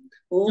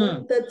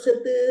ॐ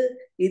तत्सत्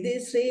इति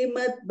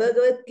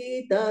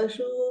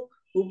श्रीमद्भगवद्गीतासु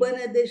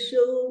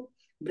उपनिषत्सु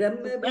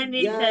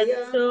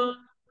ब्रह्मविद्यायां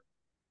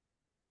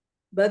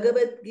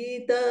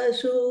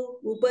भगवद्गीतासु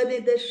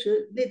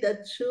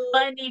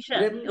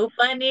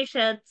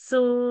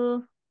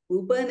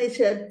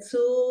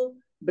उपनिषत्सु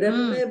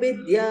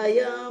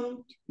ब्रह्मविद्यायां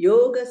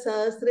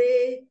योगशास्त्रे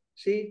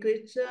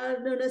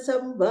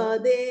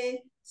श्रीकृष्णार्जुनसंवादे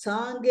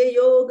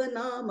सांख्ययोग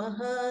नामः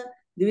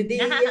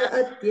द्वितीय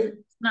अध्यायः.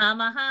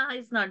 Namaha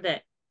is not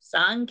there.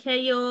 Sankhya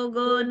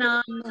Yogo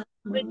Nama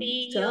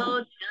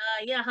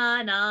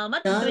Dvitiyodhyayah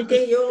Nama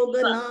Sankhya Yoga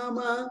नाम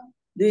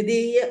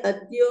द्वितीय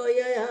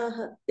अध्यायः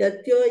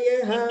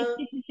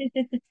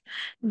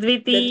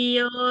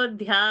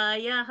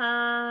Dvitiyodhyayah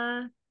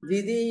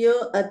द्वितीयो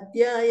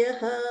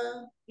अध्यायः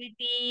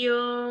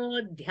द्वितीयो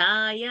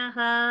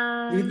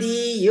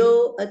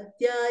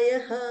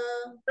अध्यायः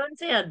Don't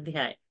say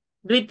Adhyay.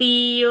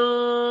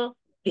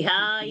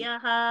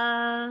 Dvitiyodhyayah.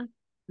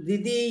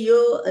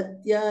 द्वितीयो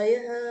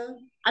अध्यायः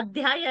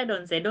Adhyaya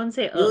don't say. Don't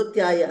say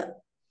योध्याय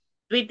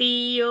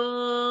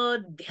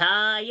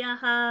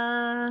Dvitiyodhyayah.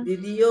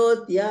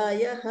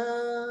 द्वितीयोऽध्यायः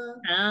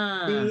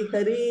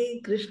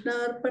Shrihari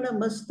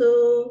कृष्णार्पणमस्तु.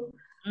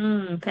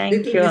 Thank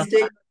Little you.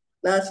 mistake.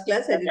 Last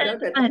class I did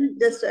not attend.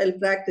 Just I'll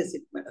practice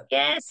it, madam.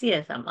 Yes,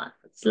 Amma.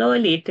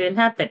 Slowly it will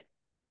happen.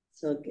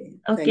 Okay.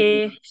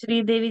 Okay, Thank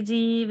Shri Devi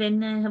ji,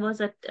 when I was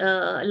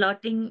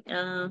allotting,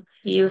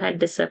 you had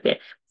disappeared.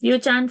 You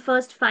chant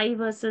first 5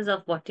 verses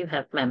of what you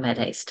have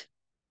memorized.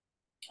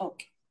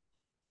 Okay.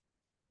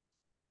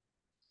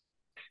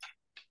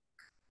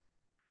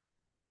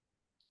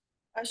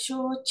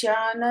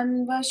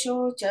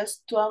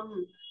 अशोच्यानन्वशोचस्त्वं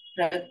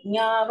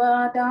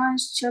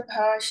प्रज्ञावादांश्च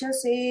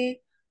भाषसे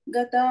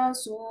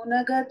गतासु न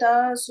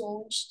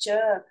गतासूंश्च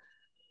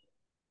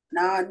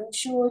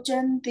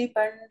नानुशोचन्ति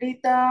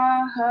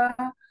पण्डिताः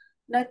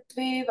न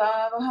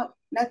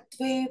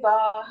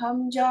त्वेवाहं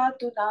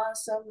जातु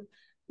नासं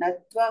न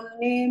त्वं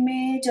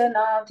नेमे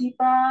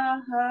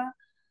जनाधिपाः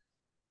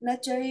न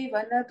चैव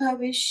न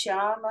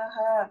भविष्यामः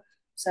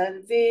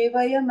सर्वे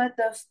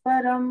वयमतः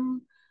परं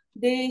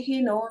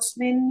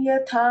देहिनोऽस्मिन्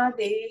यथा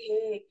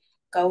देहे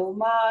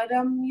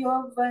कौमारं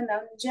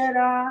यौवनं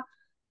जरा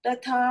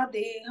तथा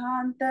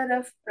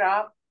देहान्तरः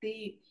प्राप्ति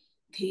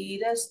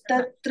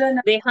धीरस्तत्र न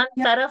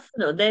Dehantaraf,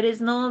 no, there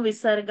is no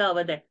visarga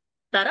over there.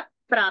 Tarap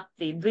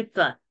prapti,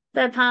 dvitva.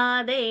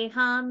 Tatha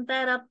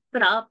dehantara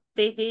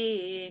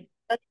prapti.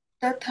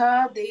 तथा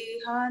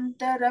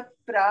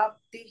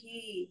देहान्तरप्राप्तिः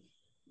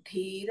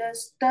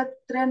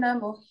धीरस्तत्र न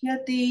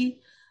मुह्यति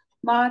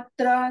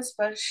मात्रा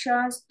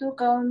स्पर्शास्तु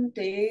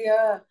कौन्तेय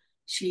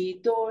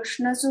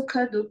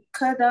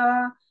शीतोष्णसुखदुःखदा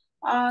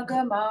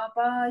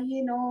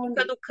आगमापायिनो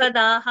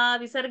Dukkadaha,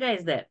 visarga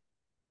is there.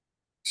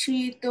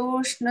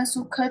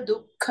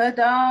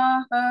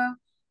 शीतोष्णसुखदुःखदाः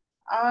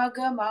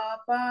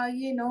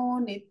आगमापायिनो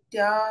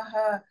नित्याः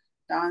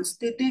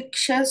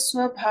तांस्तितिक्षस्व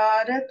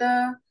भारत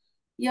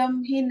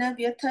यं हि न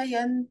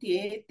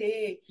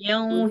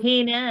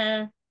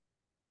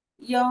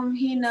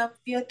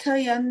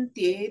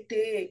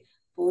व्यथयन्त्येते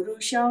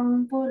पुरुषं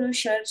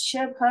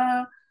पुरुषर्षभ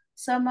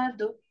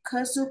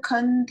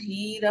समदुःखसुखं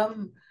धीरं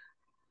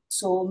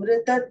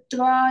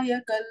सोमृतत्वाय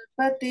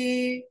कल्पते.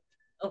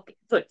 Okay,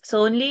 good.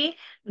 So only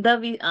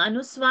the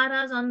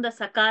anuswaras on the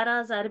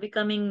sakaras are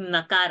becoming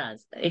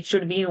nakaras. It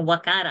should be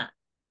vakara.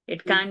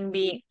 It can't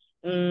be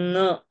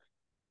no.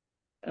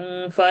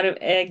 For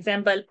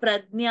example,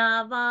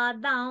 pradnya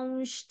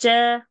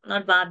vadanscha,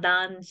 not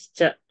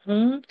vadanscha.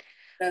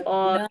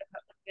 Or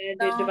where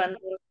did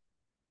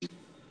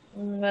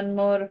one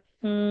more?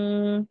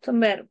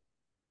 Somewhere.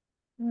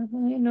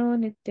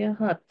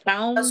 Nityaha.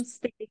 Taum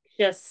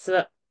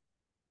stitikshasva.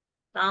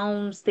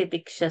 Taum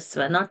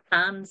stitikshasva, not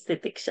tam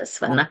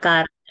stitikshasva.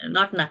 Nakara,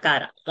 not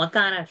nakara.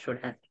 Makara should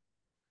have.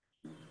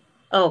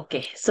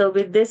 Okay, so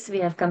with this, we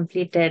have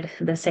completed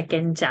the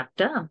second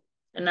chapter.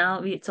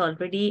 Now it's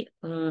already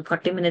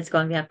 40 minutes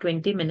gone. We have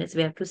 20 minutes.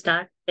 We have to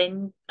start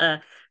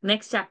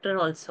next chapter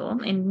also.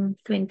 In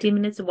 20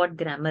 minutes, what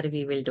grammar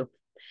we will do.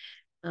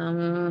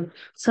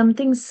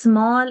 Something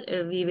small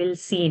we will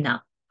see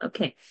now.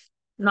 Okay,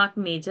 not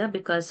major,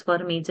 because for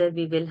major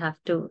we will have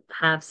to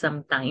have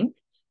some time.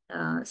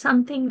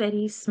 Something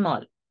very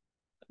small.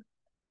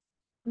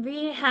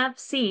 We have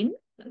seen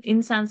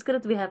in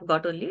Sanskrit, we have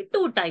got only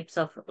 2 types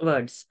of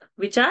words,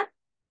 which are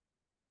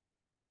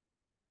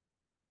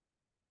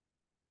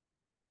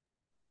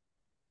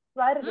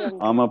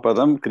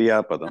Amapadam,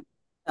 Kriyapadam.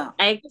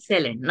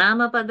 Excellent.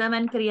 Namapadam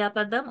and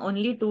Kriyapadam,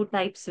 only two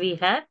types we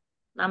have.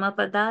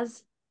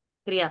 Namapadas,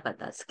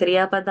 Kriyapadas.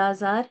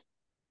 Kriyapadas are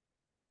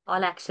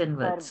all action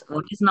words.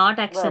 What is not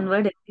action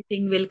word,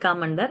 everything will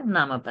come under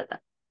Namapada.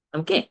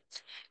 Okay.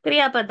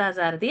 Kriyapadas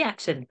are the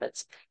action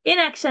words. In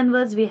action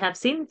words, we have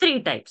seen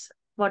three types.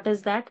 What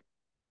is that?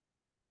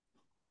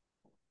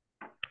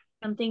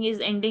 Something is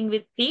ending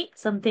with P,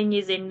 something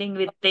is ending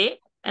with Te,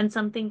 and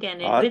something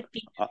can end with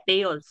P,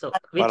 Te also.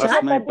 Which are?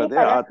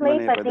 Parasmaipade,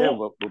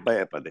 Atmanepade,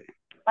 Ubhayapade.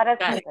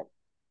 Correct.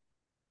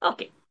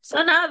 Okay.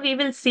 So now we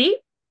will see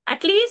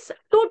at least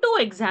two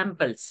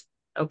examples.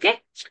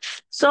 Okay.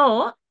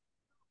 So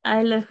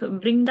I'll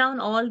bring down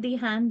all the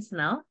hands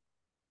now.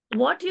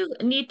 What you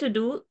need to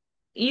do,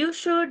 you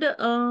should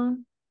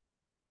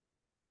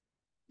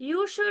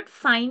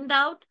find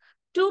out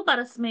two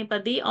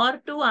Parasmepadi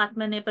or two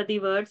Atmanepadi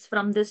words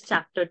from this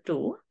chapter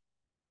 2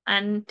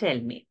 and tell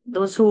me.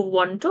 Those who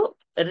want to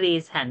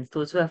raise hands,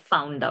 those who have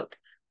found out.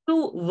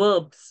 Two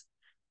verbs,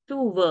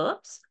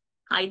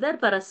 either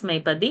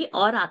Parasmepadi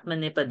or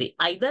Atmanepadi,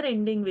 either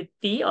ending with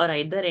T or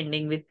either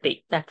ending with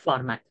Te, that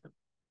format.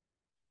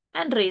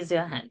 And raise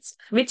your hands.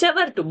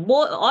 Whichever two,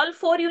 all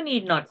four you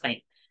need not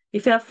find.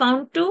 If you have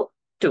found two.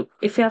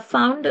 If you have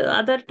found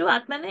other two,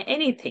 Atmane,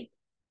 anything.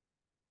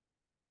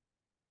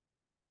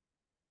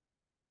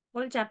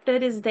 Whole chapter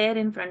is there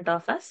in front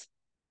of us.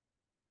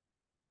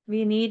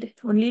 We need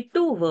only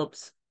two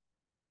verbs.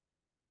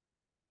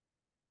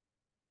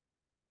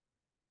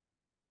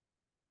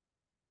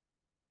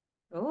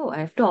 Oh, I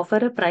have to offer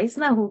a prize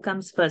now. Who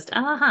comes first?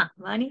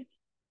 Vani.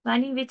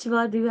 Vani, which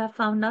word you have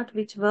found out?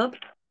 Which verb?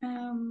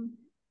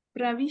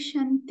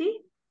 Pravishanti.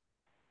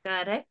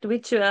 Correct.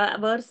 Which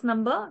verse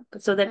number?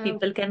 So that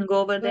people can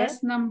go over there.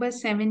 Verse number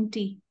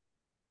 70.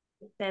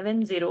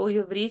 70.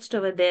 You've reached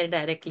over there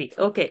directly.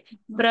 Okay.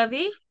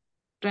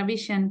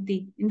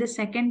 Pravishanti. In the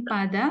second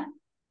pada.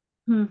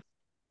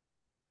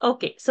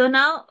 Okay. So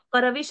now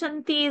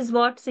Pravishanti is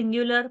what?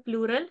 Singular,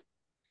 plural?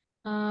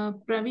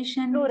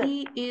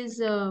 Pravishanti is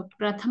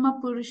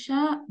Prathama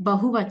Purusha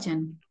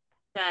Bahuvachan.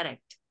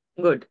 Correct.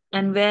 Good.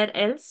 And where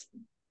else?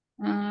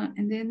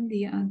 And then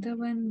the other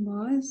one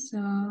was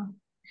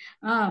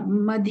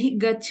Madhi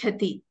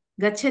Gachati.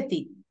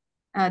 Gachati.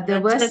 The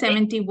verse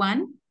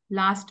 71,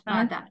 last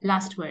pada,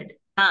 last word.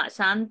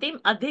 Shantim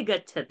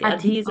Adhigachati.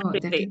 Adhi is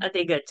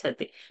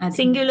Adhigachati.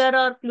 Singular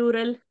or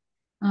plural?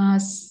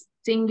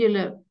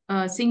 Singular.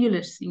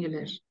 Singular.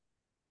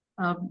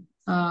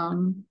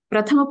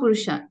 Prathama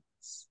Purusha.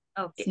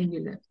 Okay.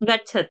 Singular.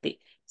 Gachati.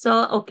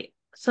 So, okay.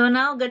 So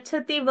now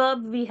Gachati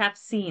verb we have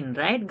seen,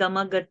 right?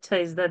 Gama Gacha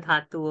is the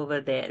dhatu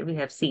over there. We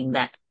have seen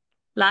that.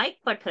 Like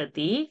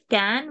Pathati,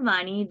 can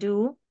Vani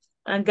do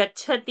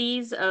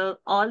Gachati's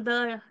all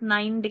the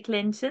 9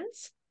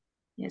 declensions?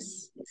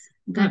 Yes.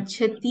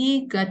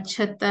 Gachati,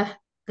 Gachatah,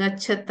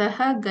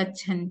 Gachatah,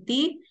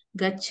 Gachanti,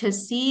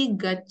 Gachasi,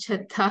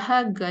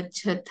 Gachatah,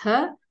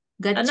 Gachatha,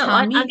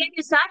 Gachami. No,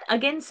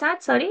 again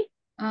start, sorry.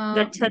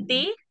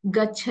 Gachati.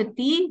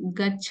 Gachati,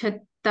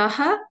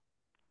 Gachatah,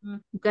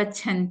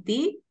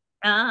 Gachanti.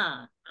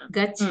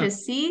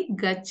 Gachasi,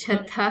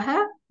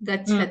 Gachatah,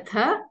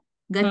 Gachatha,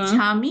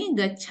 Gachami,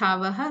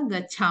 Gachavaha,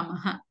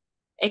 Gachamaha.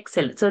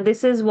 Excellent. So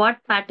this is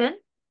what pattern?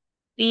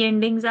 The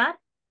endings are?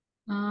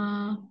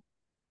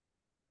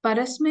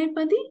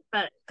 Parasmaipadi?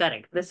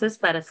 Correct. This is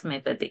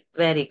Parasmaipadi.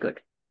 Very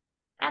good.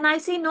 And I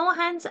see no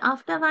hands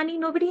after Vani.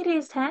 Nobody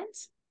raised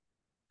hands.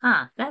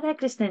 Radha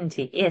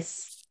Krishnanji.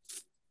 Yes.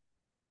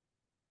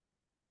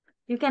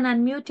 You can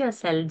unmute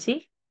yourself,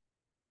 Ji.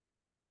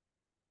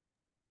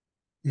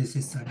 This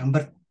is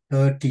number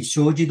 30.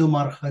 Shojidum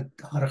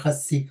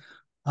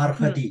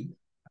arhati.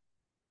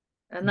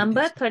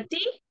 Number 30?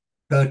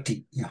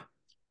 30, yeah.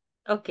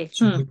 Okay.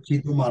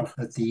 Shojidum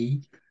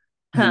arhati.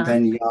 And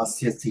then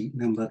yasyasi,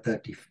 number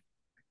 35.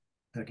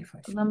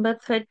 Number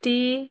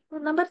 30.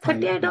 Number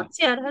 30, I don't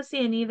see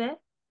arhasi anywhere.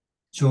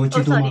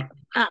 Shojidum. Sorry.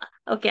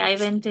 Okay, I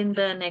went in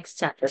the next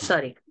chapter.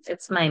 Sorry.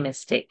 It's my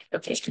mistake.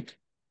 Okay.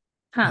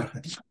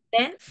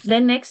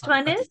 Then next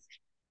one is?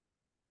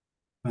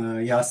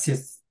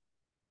 Yasyasi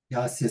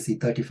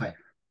 35.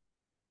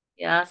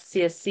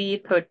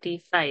 Yasyasi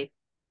 35.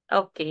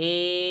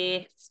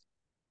 Okay.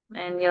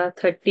 And your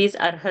 30 is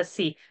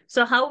arhasi.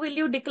 So how will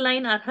you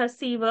decline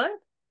arhasi word?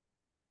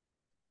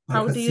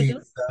 How do you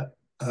do?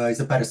 Is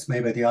a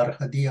parasmaipadi.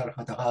 Arhati,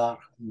 arhataha,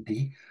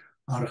 arhanti.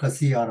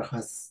 Arhasi,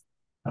 arhas,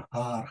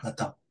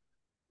 arhata.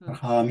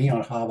 Arhami,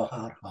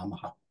 arhavaha,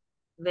 arhamaha.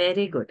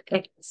 Very good.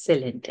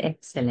 Excellent.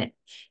 Excellent.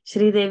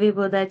 Shri Devi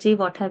Bodaji,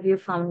 what have you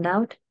found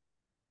out?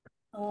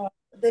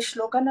 The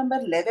shloka number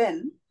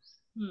 11,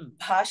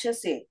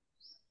 Bhashase.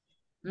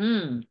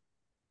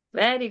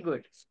 Very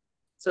good.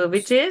 So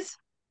which is?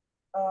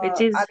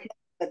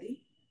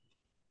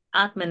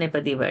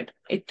 Atmanepadi word.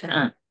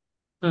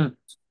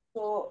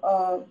 So,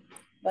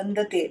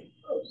 Vandate,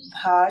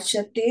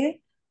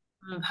 Bhashate,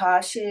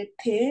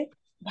 Bhashethe,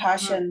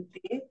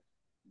 Bhashante,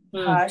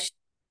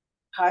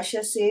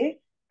 Bhashase,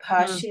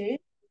 Bhashe,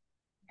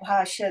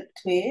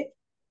 Bhashatve,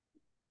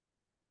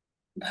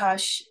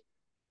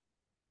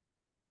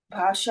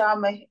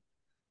 भाषामहे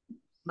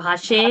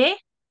Bhashe.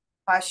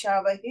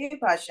 भाषावहे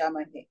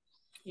भाषामहे.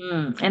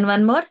 And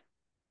one more?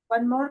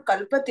 One more,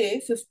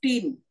 kalpate,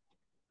 15.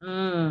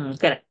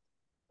 Correct.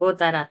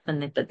 Both are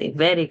Atmanepadi.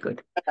 Very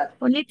good.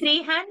 Only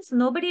 3 hands.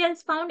 Nobody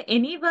else found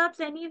any verbs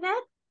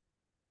anywhere?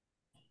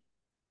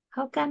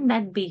 How can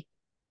that be?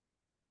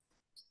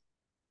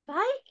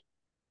 Why?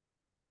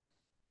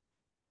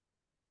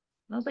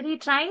 Nobody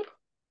tried?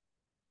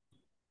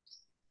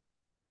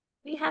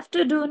 We have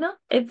to do, no?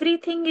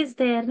 Everything is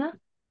there, no?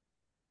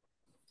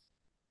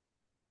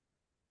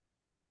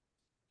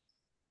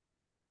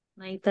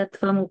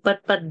 Naitatvam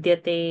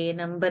upapadyate.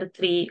 Number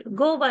 3.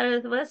 Go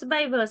verse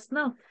by verse,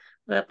 no?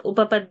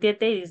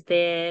 Upapadyate is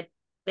there.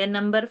 Then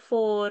number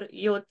 4,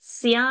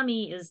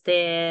 yotsyami is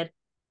there.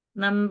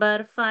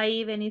 Number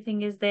 5,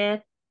 anything is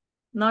there?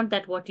 Not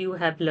that what you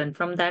have learned.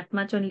 From that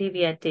much only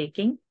we are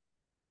taking.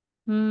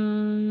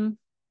 Bruhi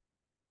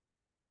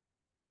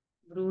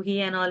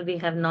and all we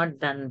have not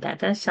done that.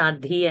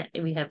 Shadhi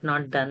we have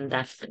not done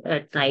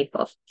that type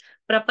of.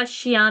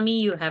 Prapashyami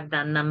you have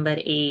done number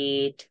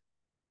 8.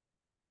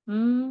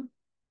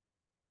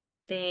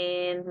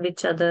 Then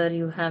which other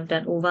you have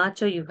done?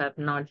 Uvacha you have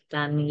not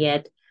done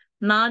yet.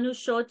 Nanu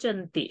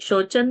Shochanti.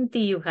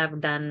 Shochanti you have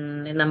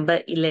done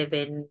number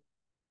 11.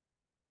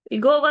 We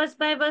go verse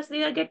by verse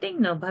we are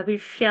getting. No.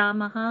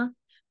 Bhavishyamaha.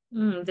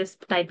 This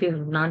type you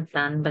have not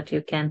done, but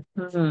you can.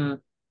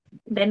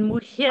 Then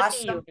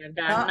Mudhyati you have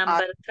done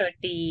number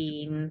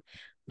 13.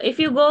 If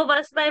you go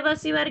verse by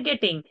verse, you are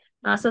getting.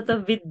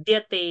 Nasata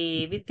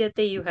Vidyate.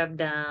 Vidyate you have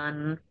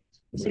done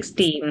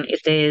 16.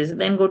 It is.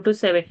 Then go to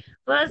 7.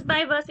 Verse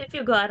by verse, if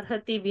you go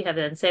Arhati, we have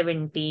done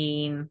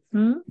 17.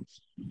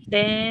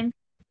 Then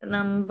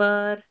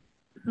number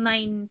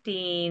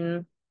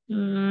 19.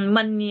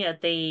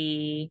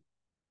 Manyate.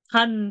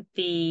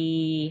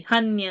 Hanti.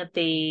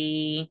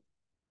 Hanyate.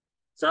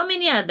 So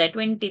many are there.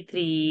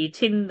 23,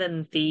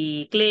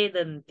 Chindanti,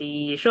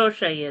 Kledanti,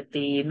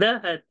 Shoshayati,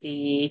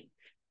 Dahati,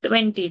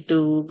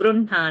 22,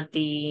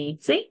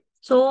 Grunhati. See,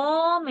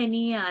 so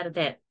many are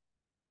there.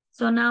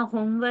 So now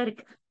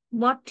homework,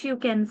 what you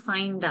can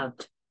find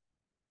out.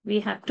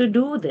 We have to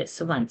do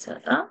this once.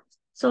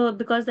 So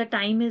because the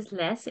time is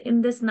less,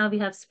 in this now we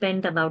have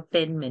spent about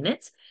 10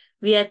 minutes.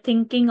 We are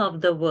thinking of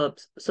the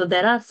verbs. So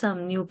there are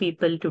some new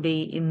people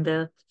today in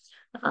the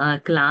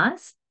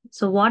class.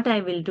 So what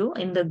I will do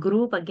in the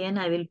group again,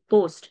 I will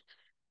post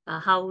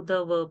how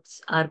the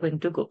verbs are going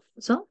to go.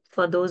 So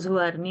for those who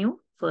are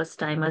new, first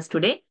timers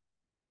today,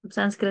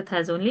 Sanskrit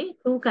has only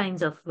 2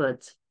 kinds of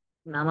words,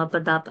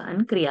 Namapada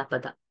and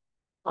Kriyapada.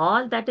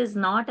 All that is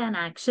not an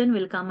action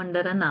will come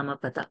under a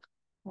Namapada.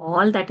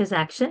 All that is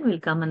action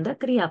will come under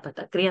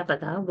Kriyapada.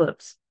 Kriyapada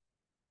verbs.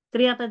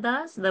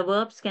 Kriyapadas, the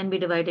verbs can be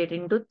divided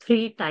into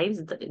 3 types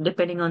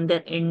depending on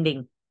their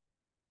ending.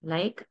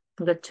 Like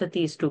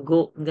Gachati is to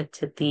go,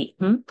 Gachati,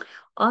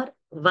 or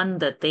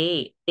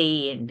Vandate,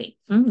 te ending,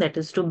 that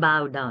is to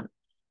bow down.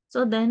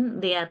 So then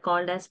they are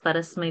called as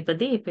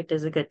Parasmaipadi if it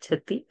is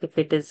Gachati, if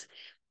it is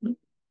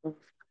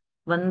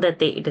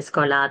Vandate, it is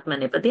called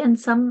Atmanepadi, and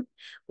some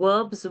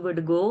verbs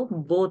would go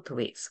both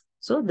ways.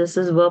 So this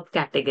is verb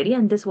category,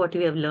 and this what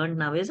we have learned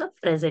now is a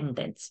present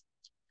tense.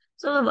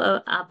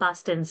 So our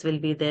past tense will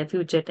be there,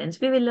 future tense.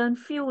 We will learn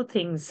few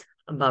things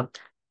about.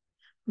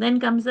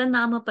 Then comes the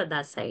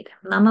Namapada side.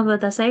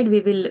 Namapada side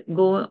we will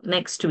go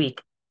next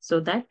week so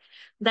that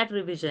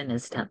revision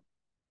is done.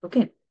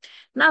 Okay.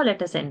 Now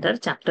let us enter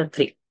chapter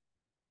 3.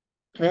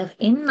 Where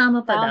in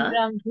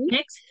Namapada,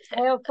 next.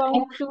 I have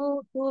found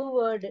two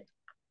words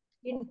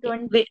in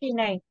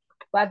 29.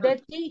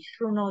 Vadati,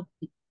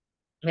 Shrunoti.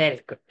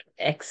 Very good.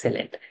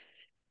 Excellent.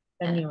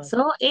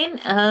 So in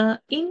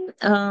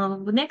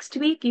next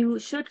week you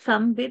should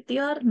come with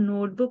your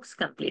notebooks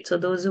complete. So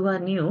those who are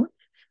new,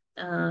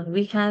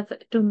 we have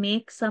to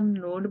make some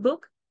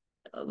notebook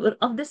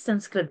of this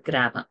Sanskrit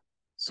grammar.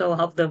 So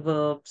of the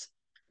verbs,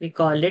 we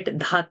call it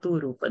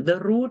dhatu rupa. The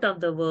root of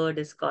the word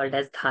is called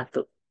as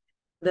dhatu.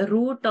 The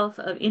root of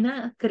in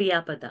a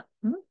kriyapada.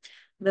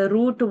 The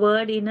root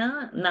word in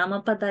a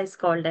namapada is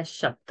called as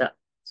shabda.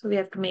 So we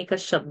have to make a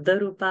shabda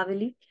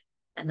rupavali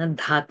and a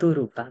dhatu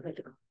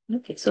rupavali.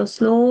 Okay, so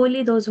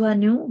slowly those who are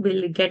new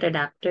will get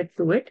adapted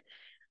to it.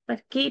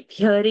 But keep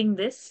hearing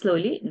this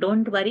slowly.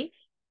 Don't worry.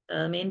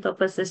 Main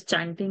purpose is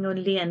chanting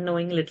only and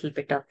knowing little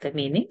bit of the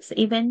meanings.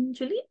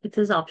 Eventually, it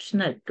is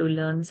optional to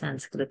learn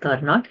Sanskrit or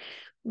not.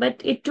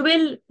 But it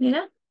will,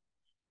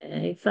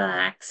 if an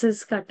axe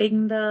is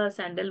cutting the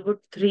sandalwood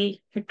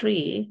tree,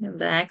 the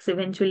axe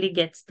eventually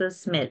gets the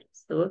smell.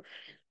 So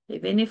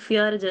even if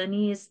your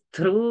journey is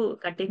through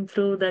cutting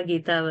through the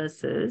Gita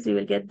verses, you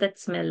will get that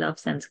smell of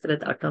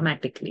Sanskrit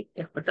automatically.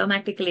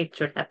 Automatically it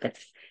should happen.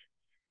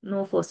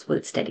 No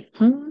forceful study.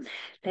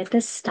 Let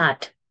us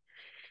start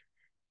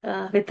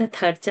with the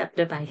 3rd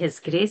chapter by His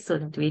grace so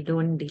that we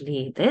don't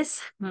delay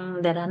this.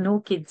 There are no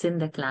kids in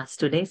the class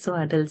today, so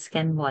adults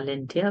can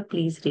volunteer.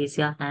 Please raise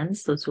your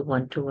hands, those who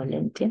want to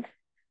volunteer.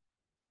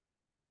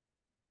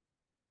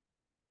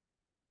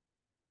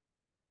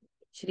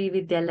 Shri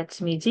Vidya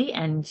Lakshmi ji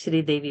and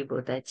Shri Devi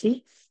Bodha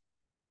ji.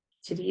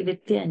 Shri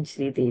Vidya and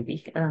Shri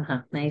Devi.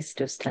 Nice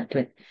to start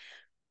with.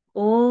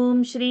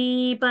 Om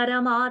Shri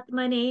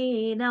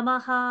Paramatmane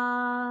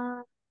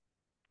Namaha.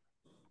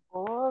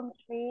 Om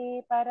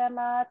Shri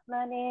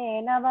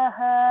Paramatmane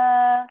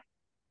Namaha.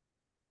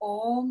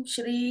 Om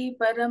Shri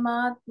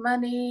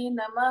Paramatmane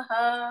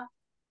Namaha.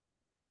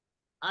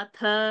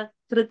 अथ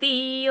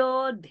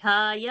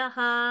तृतीयोऽध्यायः.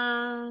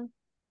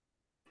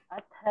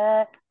 अथ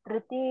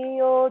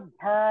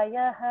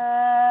तृतीयोऽध्यायः.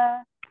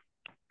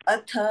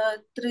 अथ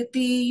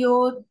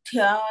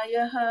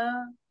तृतीयोऽध्यायः.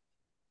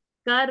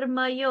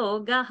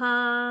 कर्मयोगः.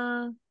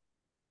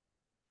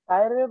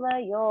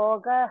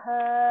 कर्मयोगः.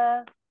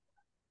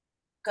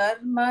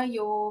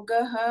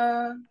 कर्मयोगः.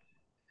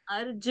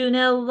 अर्जुन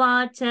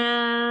उवाच.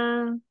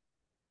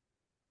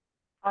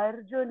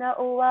 अर्जुन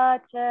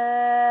उवाच.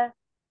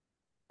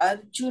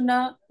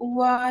 अर्जुन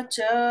उवाच.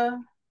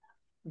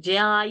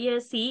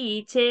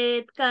 ज्यायसि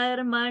चेत्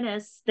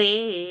कर्मणस्ते.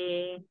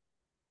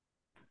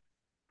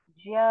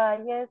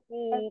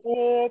 ज्यायसि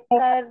चेत्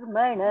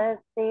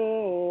कर्मणस्ते.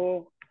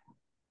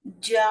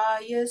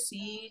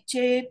 ज्यायसि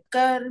चेत्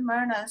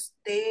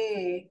कर्मणस्ते.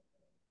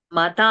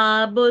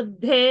 मता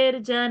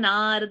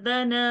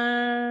बुद्धिर्जनार्दन.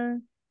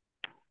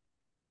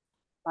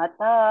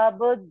 मता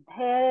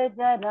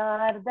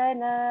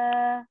बुद्धिर्जनार्दन.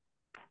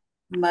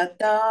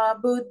 मता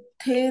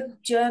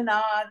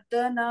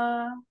बुद्धिर्जनार्दन.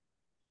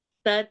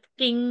 तत्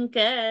किं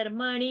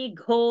कर्मणि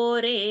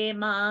घोरे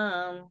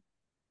माम्.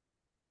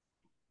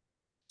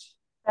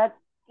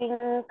 तत्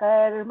किं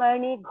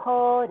कर्मणि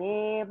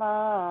घोरे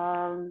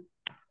माम्.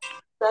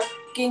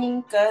 तत्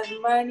किं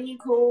कर्मणि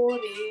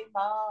घोरे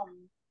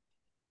माम्.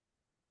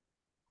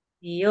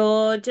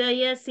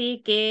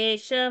 योजयसि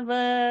केशव.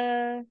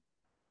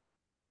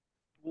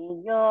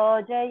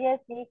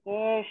 नियोजयसि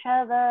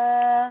केशव.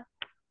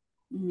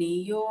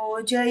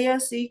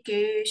 नियोजयसि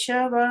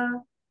केशव.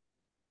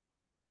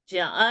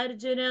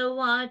 अर्जुन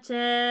उवाच.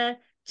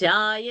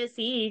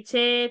 जायसि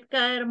चेत्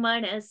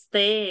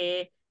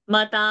कर्मणस्ते.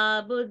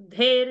 मता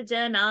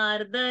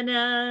बुद्धिर्जनार्दन.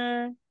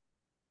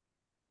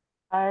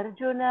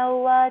 अर्जुन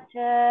उवाच.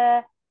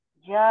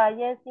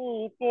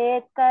 जायसि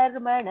चेत्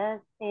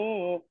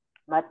कर्मणस्ते.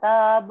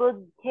 मता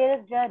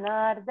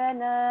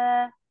बुद्धिर्जनार्दन.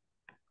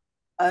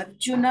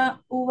 अर्जुन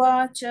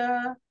उवाच.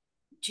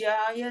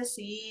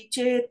 ज्यायसि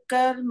चेत्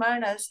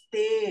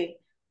कर्मणस्ते.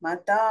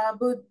 मता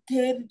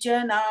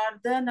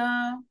बुद्धिर्जनार्दन.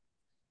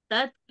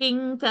 तत्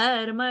किं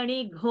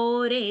कर्मणि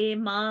घोरे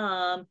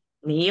माम्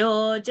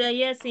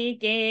नियोजयसि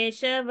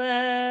केशव.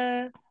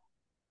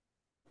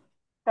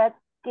 तत्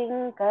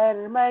किं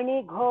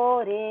कर्मणि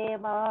घोरे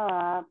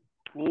माम्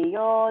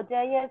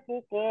नियोजयसि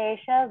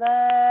केशव.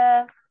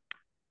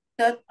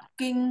 तत्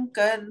किं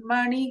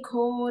कर्मणि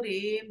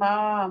घोरे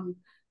माम्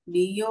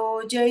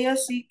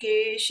नियोजयसि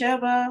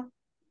केशव.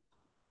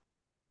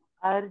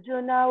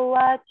 अर्जुन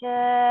उवाच.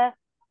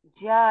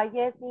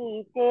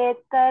 ज्यायसि चेत्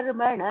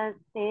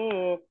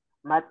कर्मणस्ते.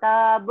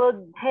 मता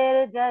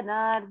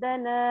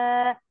बुद्धिर्जनार्दन.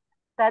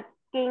 तत्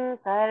किं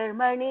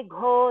कर्मणि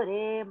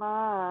घोरे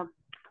माम्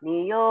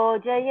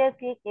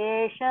नियोजयसि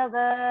केशव.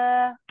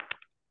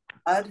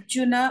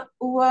 अर्जुन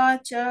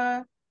उवाच.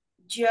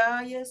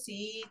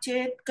 ज्यायसि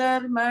चेत्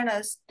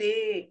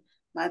कर्मणस्ते.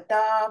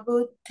 मता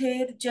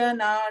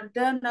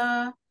बुद्धिर्जनार्दन.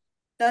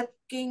 तत्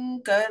किं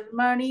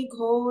कर्मणि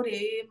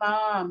घोरे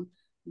माम्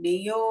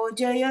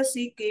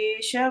नियोजयसि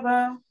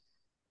Keshava.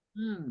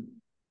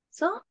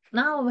 So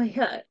now over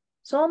here,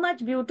 so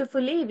much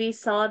beautifully we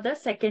saw the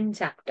second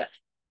chapter.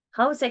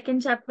 How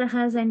second chapter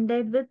has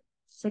ended with?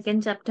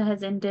 Second chapter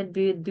has ended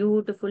with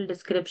beautiful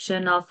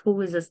description of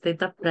who is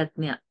Astita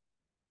Pratnya.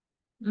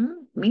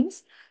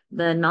 Means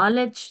the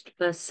knowledge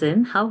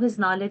person, how his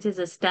knowledge is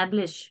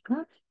established,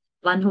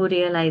 one who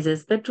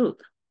realizes the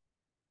truth.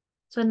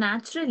 So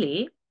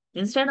naturally,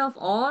 instead of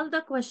all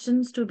the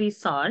questions to be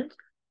solved,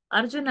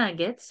 Arjuna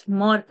gets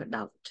more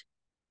doubt.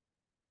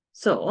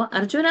 So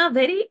Arjuna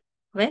very,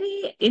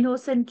 very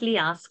innocently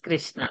asks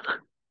Krishna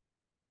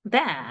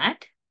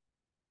that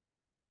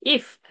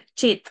if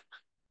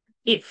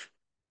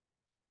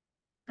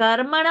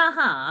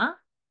karmanaha,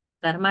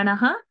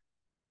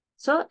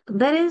 so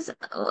there is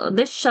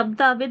this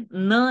shabda with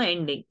na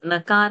ending,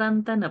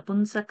 nakaranta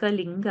napunsaka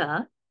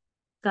linga,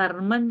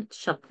 karman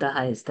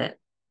shabda is there.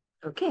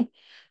 Okay.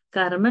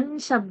 Karman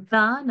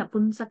shabda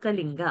napunsaka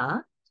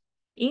linga.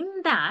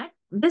 In that,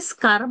 this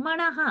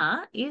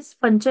karmanaha is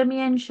panchami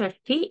and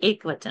shashti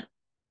ekvachan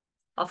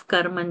of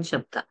karman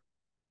shabda.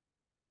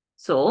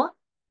 So,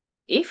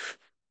 if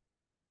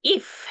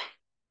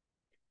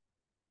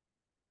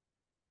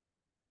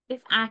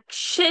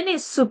action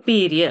is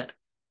superior,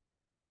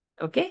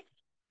 okay,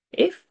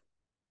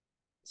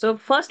 so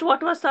first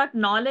what was thought?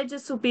 Knowledge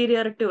is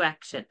superior to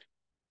action.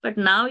 But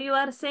now you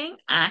are saying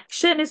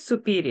action is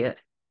superior.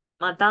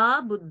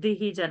 Mata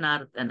buddhihi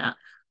janardana.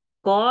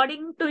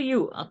 According to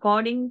you,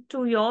 according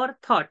to your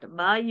thought,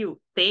 by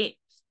you,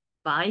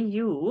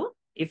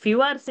 if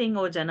you are saying,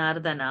 oh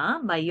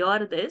Janardana, by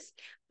your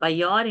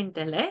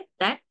intellect,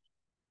 that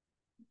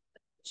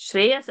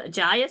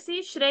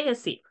Jayasi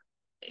Shreyasi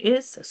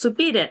is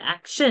superior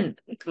action,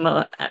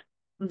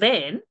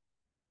 then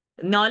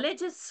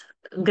knowledge is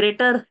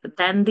greater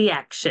than the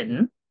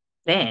action,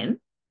 then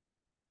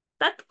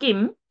tat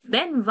kim,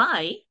 then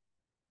why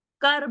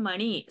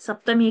karmani,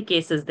 saptami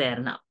case is there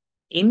now.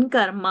 In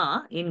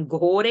karma, in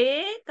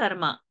ghore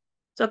karma.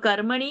 So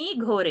karmani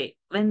ghore.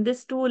 When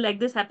this two like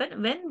this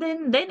happen,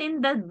 when then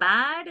in the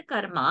bad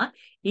karma,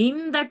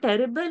 in the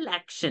terrible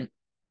action,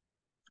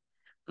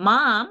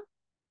 Ma'am,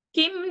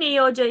 kim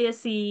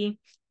niyojayasi?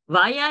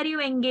 Why are you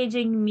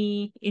engaging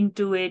me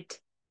into it?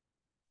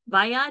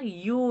 Why are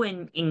you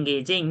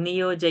engaging?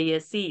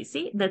 Niyojayasi.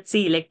 See, that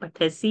see, like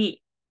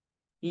patasi.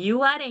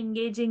 You are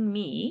engaging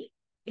me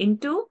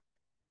into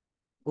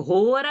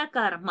ghora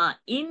karma.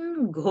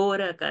 In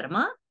ghora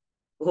karma,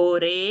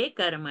 ghore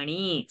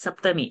karmani.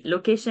 Saptami.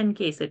 Location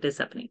case it is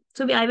happening.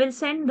 So I will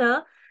send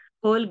the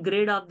whole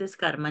grid of this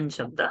karman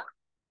shabda.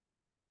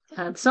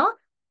 So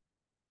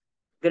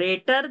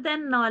greater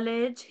than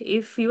knowledge,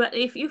 if you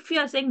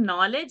are saying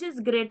knowledge is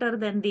greater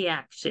than the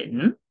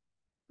action,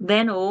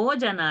 then oh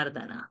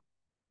Janardana,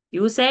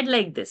 you said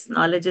like this,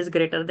 knowledge is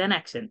greater than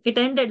action. It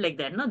ended like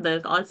that, no?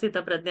 The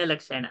Alsita Pradnya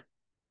Lakshana.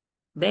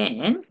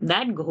 Then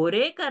that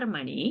ghore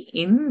karmani,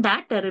 in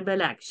that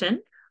terrible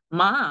action,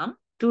 ma'am,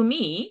 to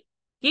me,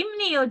 kim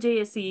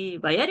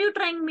niyojayasi, why are you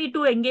trying me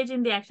to engage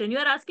in the action? You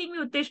are asking me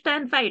uttishta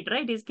and fight,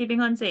 right? He's keeping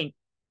on saying.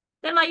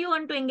 Then why you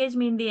want to engage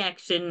me in the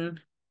action?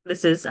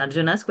 This is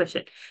Arjuna's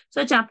question.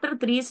 So chapter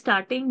 3 is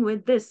starting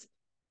with this,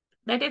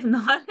 that if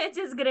knowledge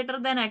is greater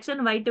than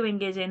action, why to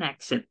engage in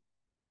action?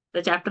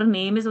 The chapter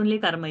name is only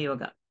Karma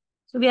Yoga.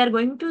 So we are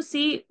going to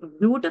see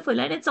beautiful,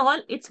 and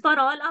it's for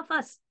all of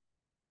us.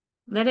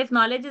 That if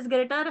knowledge is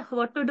greater,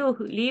 what to do?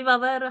 Leave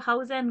our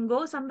house and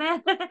go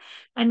somewhere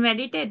and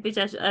meditate, which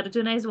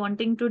Arjuna is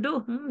wanting to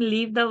do.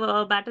 Leave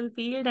the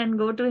battlefield and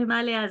go to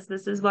Himalayas.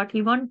 This is what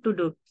he wants to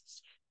do.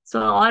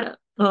 So, or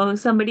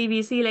somebody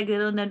we see like,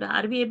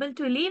 are we able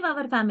to leave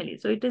our family?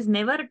 So it is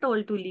never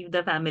told to leave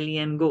the family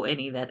and go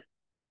anywhere.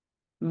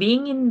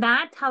 Being in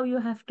that, how you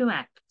have to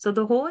act. So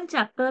the whole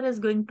chapter is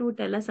going to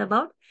tell us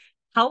about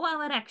how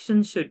our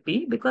actions should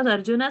be, because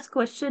Arjuna's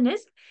question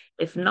is,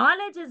 if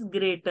knowledge is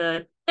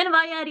greater, then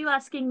why are you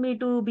asking me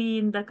to be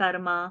in the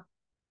karma?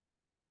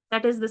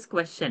 That is this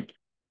question.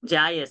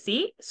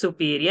 Jayasi,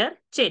 superior,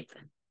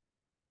 Chetan.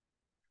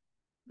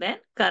 Then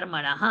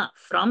karmanaha,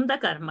 from the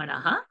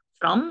karmanaha,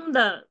 from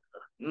the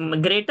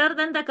greater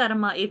than the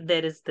karma, if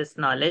there is this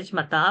knowledge,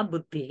 mata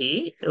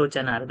buddhi,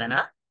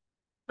 Janardana,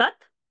 but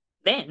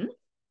then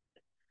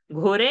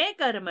ghore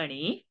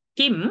karmani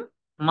kim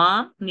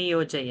mam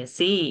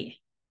niyojayasi.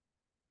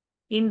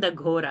 In the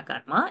ghora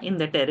karma, in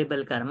the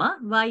terrible karma,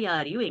 why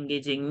are you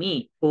engaging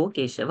me, O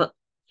Keshava?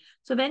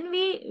 So when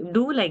we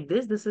do like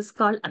this is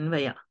called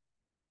Anvaya.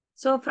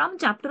 So from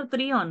chapter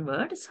 3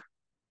 onwards,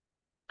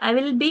 I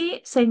will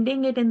be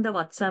sending it in the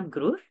WhatsApp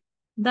group,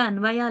 the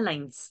Anvaya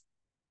lines.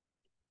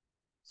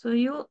 So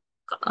you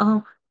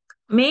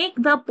make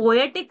the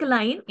poetic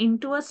line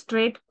into a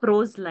straight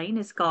prose line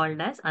is called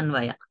as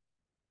Anvaya.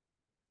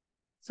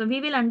 So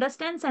we will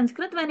understand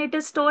Sanskrit when it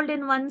is told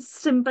in one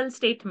simple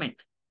statement.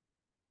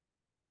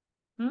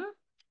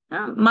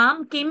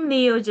 Mam kim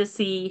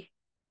niyojasi?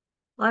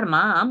 Or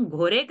Mam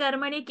ghore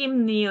karmani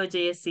kim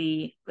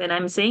niyojayasi? When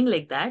I'm saying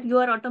like that, you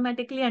are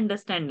automatically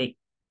understanding.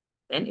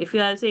 Then if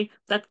you are saying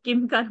tat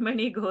kim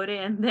karmani ghore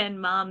and then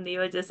Mam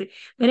niyojasi,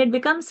 when it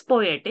becomes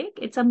poetic,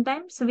 it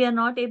sometimes we are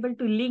not able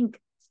to link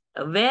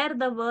where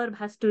the verb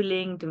has to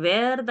link,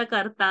 where the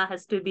karta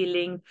has to be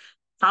linked,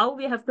 how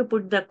we have to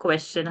put the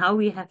question, how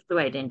we have to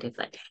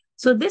identify.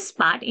 So this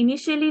part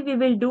initially we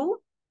will do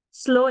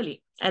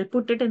slowly. I'll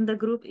put it in the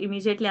group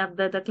immediately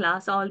after the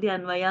class, all the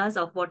anvayas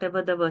of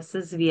whatever the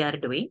verses we are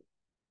doing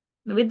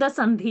with the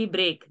sandhi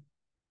break.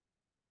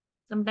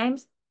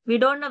 Sometimes we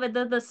don't know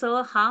whether the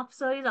half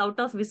sir is out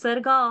of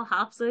visarga or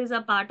half sir is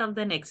a part of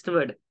the next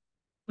word.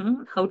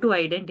 How to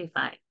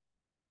identify.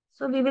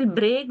 So we will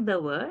break the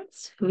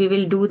words, we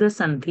will do the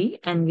sandhi,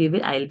 and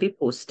I'll be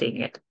posting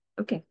it.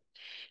 Okay.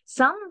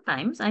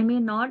 Sometimes I may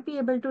not be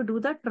able to do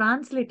the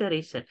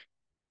transliteration.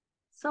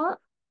 So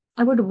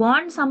I would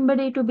want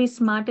somebody to be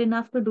smart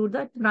enough to do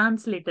the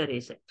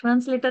transliteration.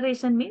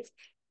 Transliteration means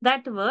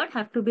that word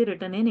have to be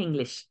written in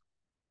English.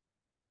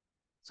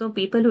 So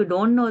people who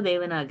don't know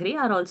Devanagari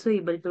are also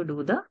able to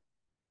do the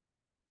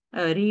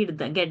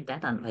get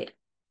that anvaya.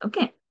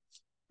 Okay,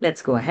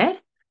 let's go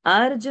ahead.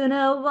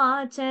 Arjuna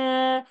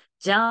vacha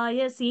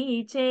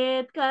jayasi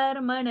chet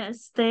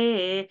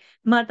karmanaste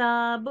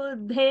mata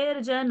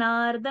buddhir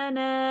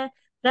janardana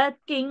tat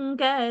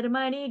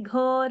karmani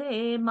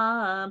ghore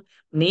mam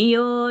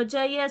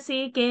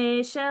niyojayasi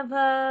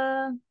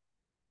keshava.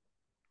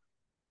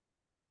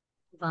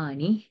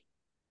 Vani,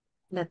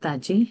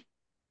 Lataji.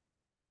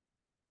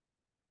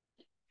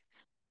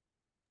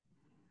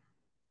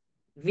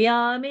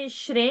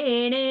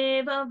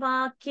 व्यामिश्रेणेव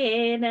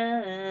वाक्येन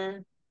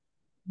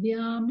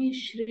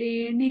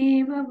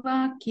व्यामिश्रेणेव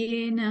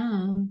वाक्येन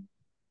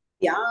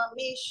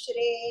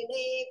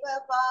व्यामिश्रेणेव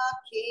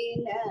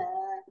वाक्येन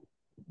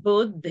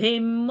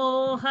बुद्धिं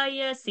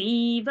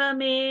मोहयसीव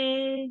मे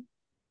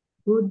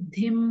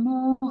बुद्धिं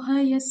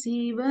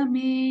मोहयसीव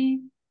मे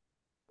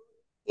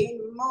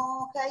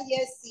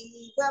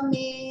मोहयसीव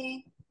मे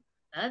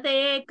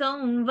तदेकं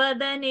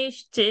वद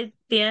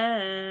निश्चित्य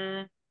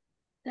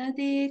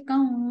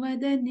तदेकं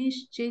वद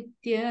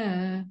निश्चित्य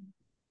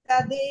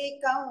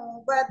तदेकं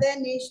वद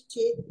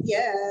निश्चित्य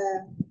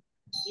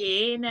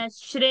येन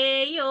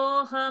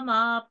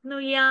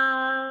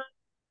श्रेयोऽहमाप्नुयाम्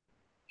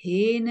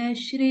येन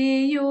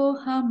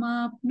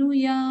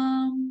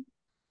श्रेयोऽहमाप्नुयाम्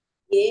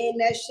येन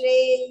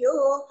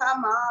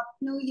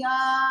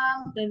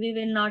श्रेयोऽहमाप्नुयाम्. So we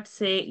will not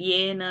say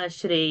yena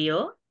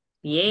shreyo.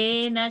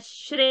 Yena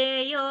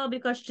shreyo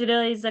because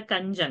shreyo is a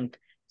conjunct.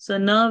 So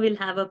na will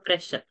have a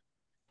pressure.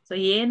 So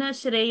yena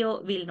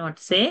shreyo will not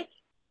say.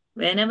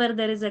 Whenever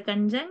there is a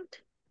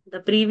conjunct, the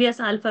previous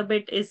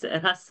alphabet is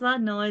rasva,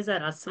 no is a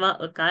rasva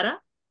akara.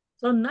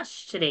 So na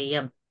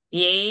shreyam.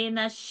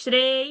 Yena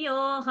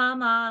shreyo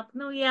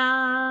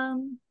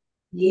hamapnuyam.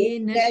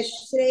 येन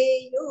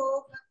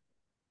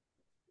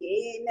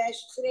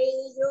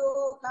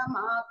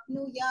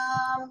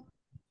श्रेयोऽहमाप्नुयाम्.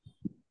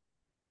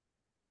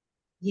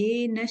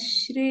 येन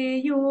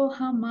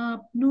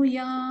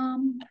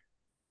श्रेयोऽहमाप्नुयाम्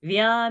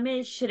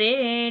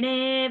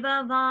व्यामिश्रेणेव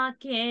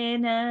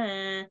वाक्येन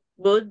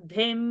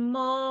बुद्धिं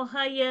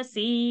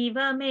मोहयसीव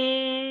मे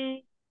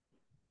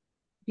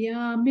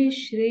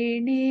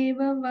व्यामिश्रेणेव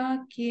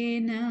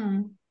वाक्येन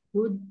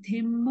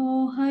बुद्धिं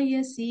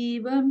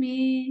मोहयसीव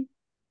मे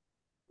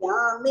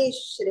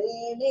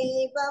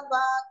व्यामिश्रेणेव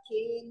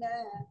वाक्येन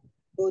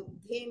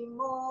बुद्धिं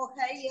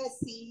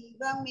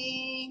मोहयसीव मे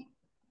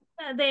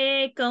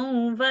तदेकं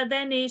वद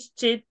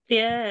निश्चित्य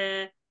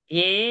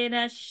येन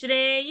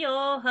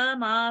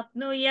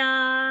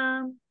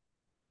श्रेयोऽहमाप्नुयाम्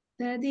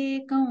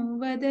तदेकं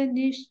वद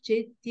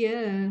निश्चित्य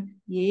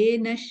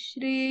येन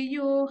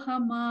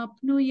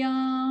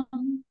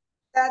श्रेयोऽहमाप्नुयाम्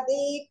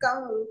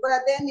तदेकं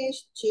वद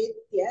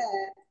निश्चित्य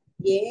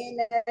येन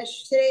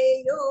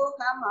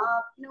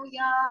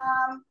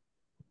श्रेयोऽहमाप्नुयाम्.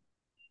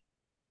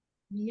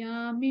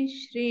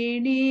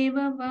 व्यामिश्रेणेव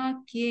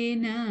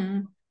वाक्येन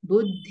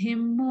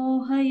बुद्धिं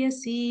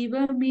मोहयसीव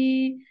मे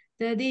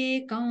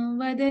तदेकं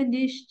वद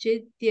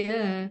निश्चित्य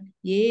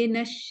येन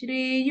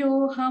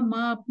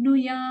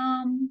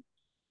श्रेयोऽहमाप्नुयाम्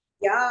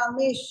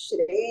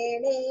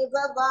व्यामिश्रेणेव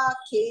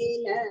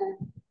वाक्येन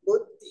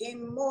बुद्धिं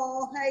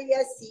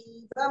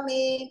मोहयसीव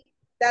मे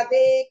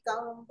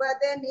तदेकं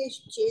वद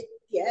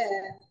निश्चित्य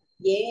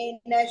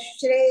येन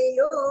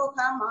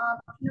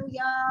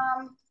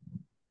श्रेयोऽहमाप्नुयाम्.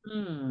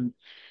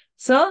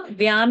 So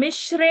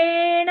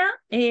vyamishrena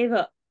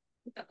eva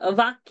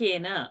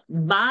vakyena,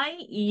 by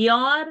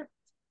your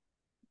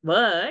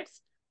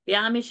words,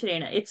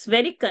 vyamishrena, it's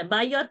very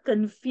by your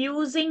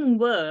confusing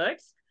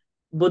words,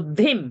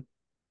 buddhim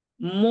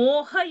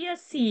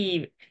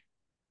mohayasi,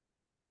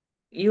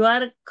 you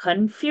are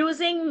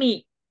confusing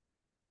me.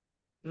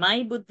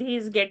 My buddhi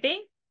is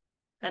getting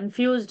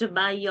confused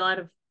by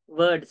your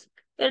words.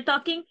 You're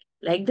talking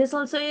like this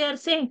also, you are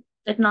saying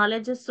that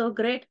knowledge is so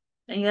great,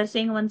 and you are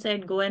saying one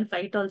side go and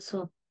fight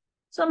also.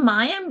 So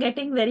I am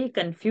getting very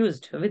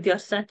confused with your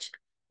such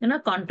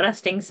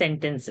contrasting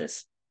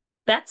sentences.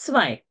 That's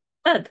why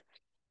tad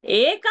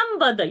ekam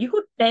vada, you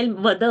could tell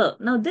vada.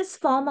 Now this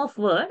form of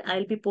word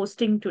I'll be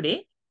posting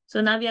today.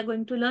 So now we are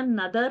going to learn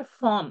another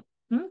form.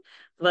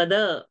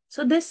 Vada.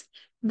 So this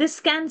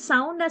can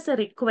sound as a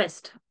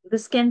request,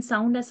 this can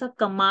sound as a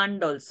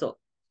command also.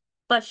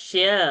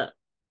 Pashya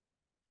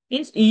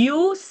means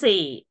you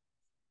say.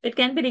 It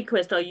can be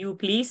request or you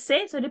please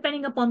say. So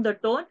depending upon the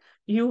tone,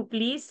 you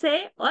please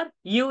say or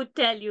you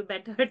tell, you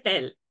better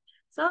tell.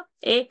 So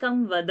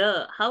ekam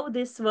vada, how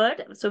this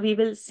word, so we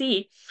will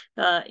see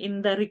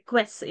in the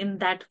requests in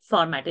that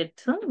format.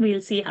 We'll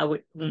see how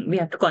we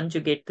have to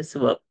conjugate this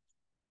verb.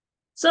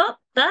 So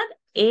that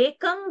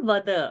ekam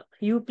vada,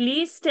 you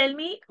please tell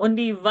me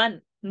only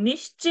one.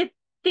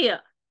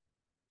 Nishchitya,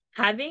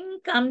 having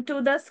come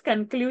to this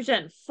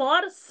conclusion,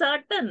 for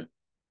certain,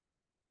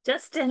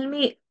 just tell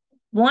me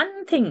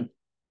one thing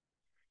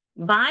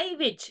by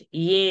which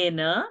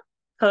yena,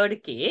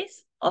 third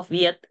case of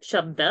yat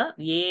shabda,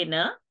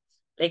 yena,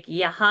 like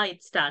yaha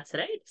it starts,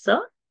 right?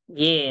 So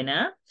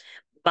yena,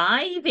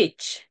 by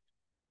which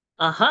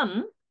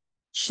aham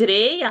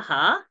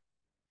shreyaha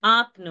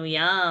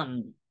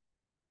apnuyam.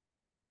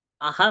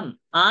 Aham,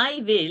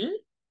 I will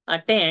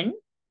attend,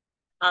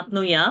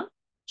 apnuyam,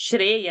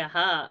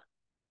 shreyaha,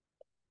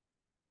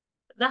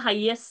 the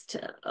highest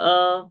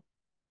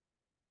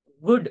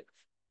good.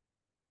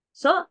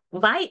 So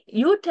why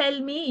you tell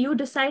me, you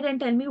decide and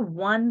tell me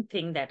one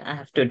thing that I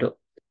have to do.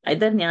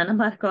 Either jnana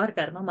marga or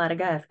karma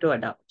marga I have to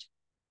adopt.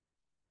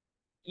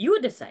 You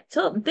decide.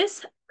 So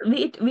this,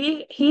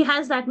 he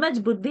has that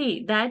much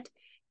buddhi that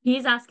he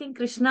is asking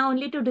Krishna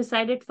only to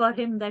decide it for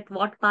him, that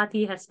what path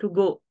he has to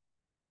go.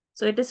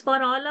 So it is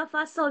for all of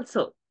us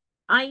also.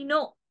 I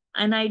know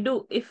and I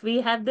do. If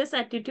we have this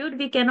attitude,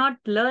 we cannot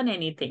learn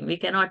anything. We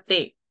cannot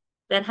take.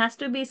 There has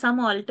to be some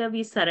altar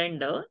we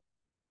surrender.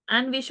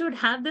 And we should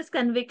have this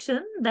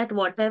conviction that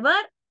whatever,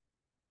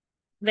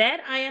 where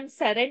I am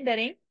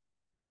surrendering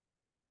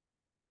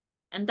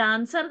and the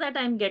answer that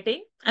I'm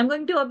getting, I'm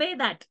going to obey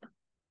that.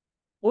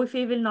 Oh, if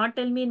he will not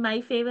tell me in my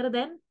favor,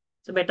 then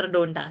So better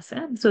don't ask.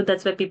 So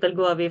that's why people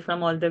go away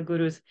from all the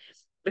gurus,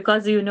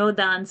 because you know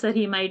the answer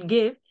he might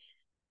give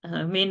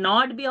may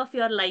not be of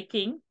your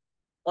liking,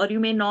 or you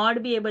may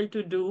not be able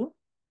to do.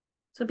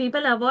 So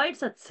people avoid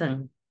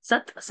satsang,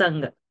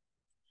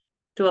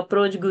 to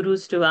approach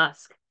gurus to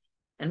ask.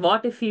 And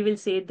what if he will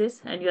say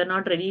this and you are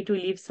not ready to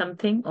leave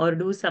something or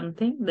do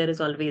something? There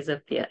is always a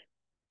fear.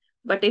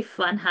 But if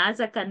one has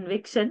a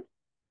conviction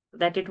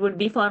that it would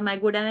be for my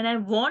good and I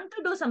want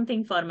to do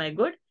something for my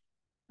good,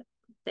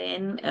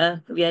 then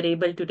we are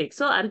able to take.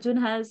 So Arjun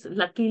has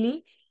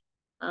luckily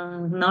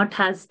not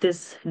has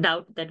this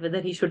doubt that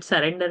whether he should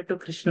surrender to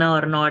Krishna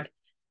or not,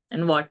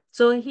 and what.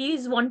 So he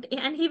is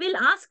and he will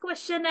ask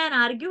question and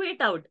argue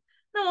it out.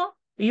 No,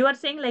 you are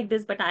saying like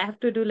this, but I have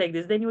to do like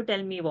this. Then you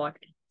tell me what.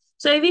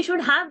 So we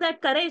should have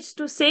that courage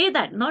to say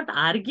that, not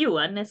argue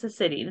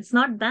unnecessary. It's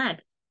not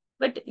that,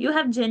 but you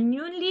have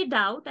genuinely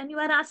doubt and you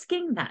are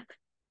asking that.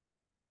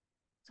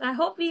 So I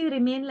hope we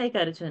remain like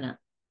Arjuna,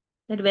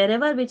 that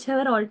wherever,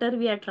 whichever altar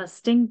we are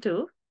trusting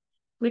to,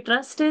 we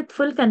trust with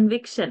full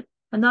conviction,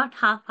 not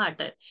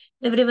half-hearted.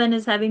 Everyone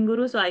is having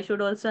guru, so I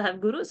should also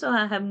have guru, so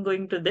I am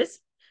going to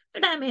this.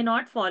 But I may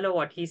not follow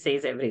what he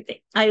says everything.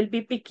 I will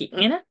be picky,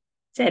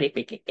 cherry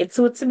picking. It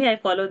suits me, I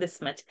follow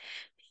this much.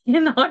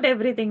 Not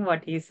everything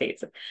what he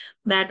says.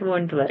 That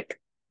won't work.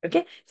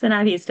 Okay, so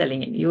now he's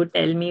telling him, you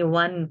tell me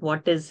one,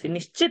 what is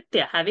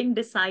nishchitya, having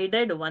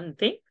decided one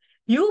thing,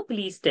 you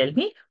please tell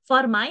me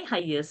for my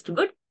highest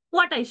good,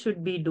 what I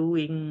should be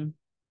doing.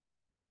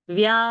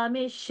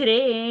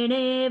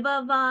 व्यामिश्रेणेव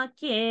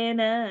वाक्येन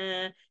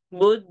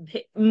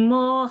बुद्धि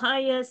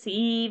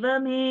मोहयसीव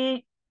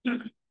मे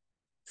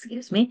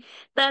excuse me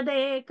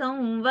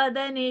तदेकं वद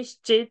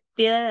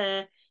निश्चित्य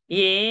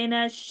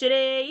येन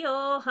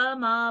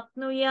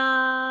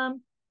श्रेयोऽहमाप्नुयाम्.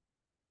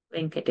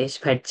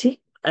 वेंकटेश भट्ट जी,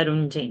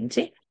 अरुण जैन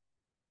जी.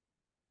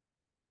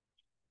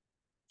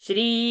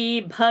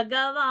 श्रीभगवानुवाच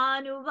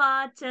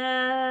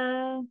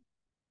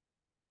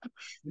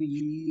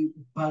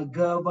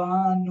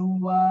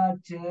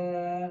श्रीभगवानुवाच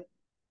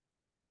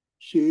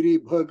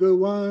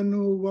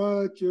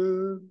श्रीभगवानुवाच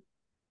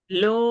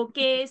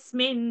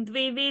लोकेऽस्मिन्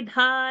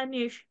द्विविधा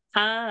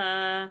निष्ठा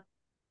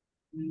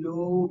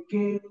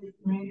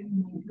लोकेऽस्मिन्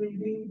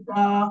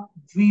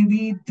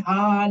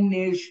द्विविधा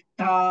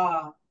निष्ठा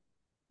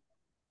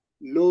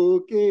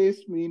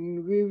लोकेऽस्मिन्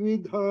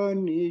विविधा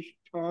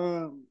निष्ठा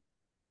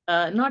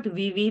not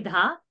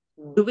vividha,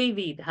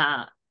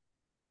 dvividha.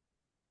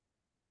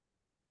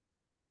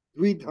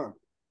 द्विधा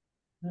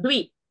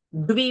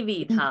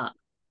Dvividha.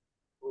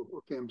 Oh,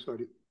 okay, I'm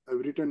sorry. I've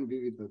written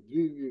vividha.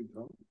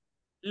 Dvividha.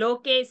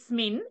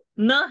 Lokesmin,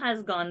 na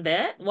has gone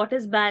there. What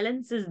is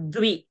balance is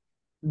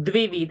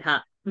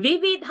dvividha.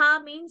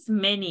 Vividha means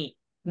many.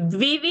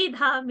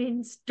 Dvividha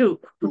means two.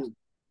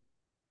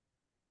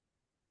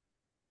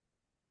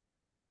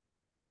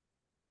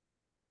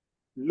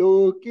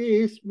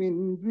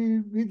 लोकेऽस्मिन्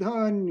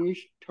विविधा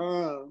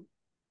निष्ठा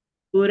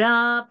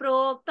Pura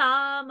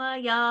prokta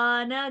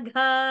maya nagh.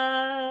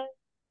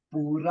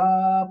 पुरा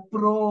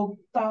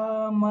प्रोक्ता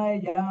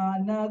मया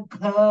नघ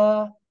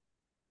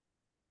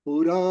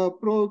पुरा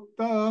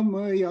प्रोक्ता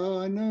मया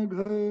नघ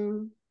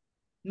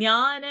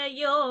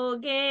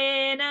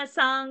ज्ञानयोगेन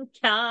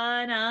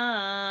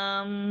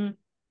साङ्ख्यानाम्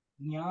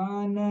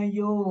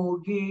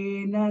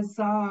ज्ञानयोगेन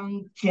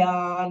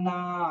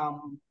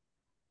साङ्ख्यानाम्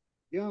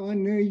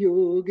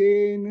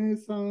ज्ञानयोगेन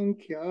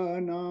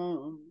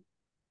साङ्ख्यानाम्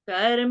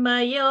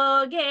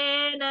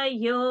कर्मयोगेन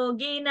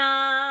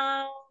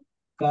योगिनाम्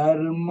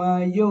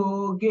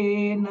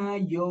कर्मयोगेन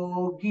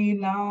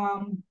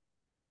योगिनाम्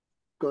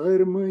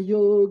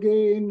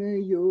कर्मयोगेन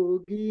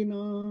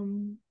योगिनाम्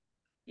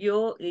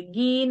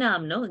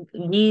yoginam, no?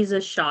 Gi is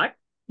a short.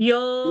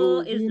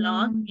 Yo is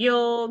long.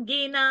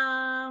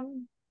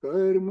 Yoginam.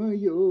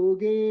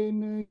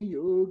 कर्मयोगेन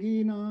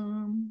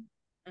योगिनाम्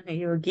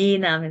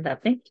योगिनाम is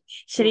happening.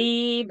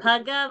 Shri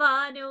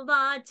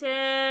Bhagavanuvach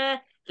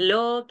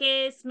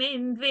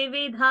Lokesmin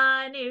dvividha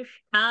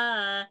nishtha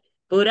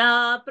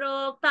Pura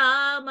prokta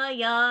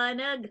maya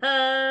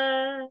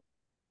nagha.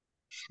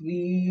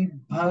 Shri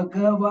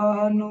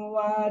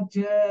भगवानुवाच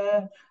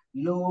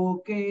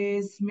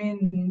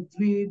लोकेऽस्मिन्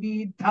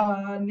द्विविधा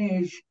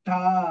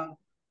निष्ठा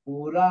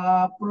पुरा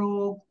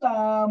प्रोक्ता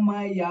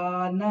मया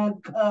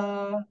नघ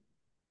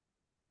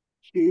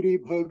श्री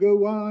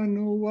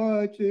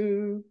भगवानुवाच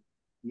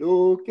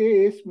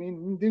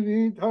लोकेऽस्मिन्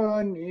द्विविधा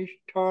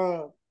निष्ठा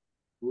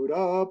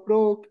पुरा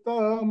प्रोक्ता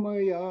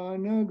मया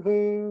नघ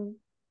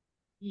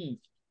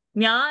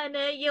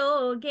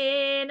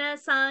ज्ञानयोगेन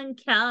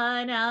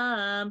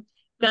साङ्ख्यानाम्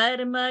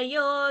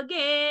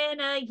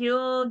कर्मयोगेन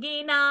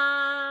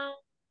योगिनाम्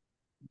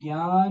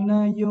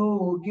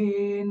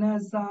ज्ञानयोगेन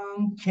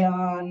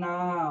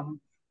साङ्ख्यानाम्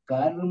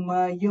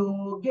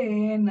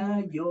कर्मयोगेन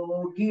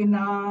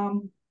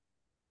योगिनाम्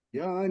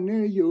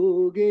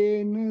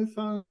ज्ञानयोगेन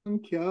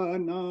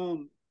साङ्ख्यानां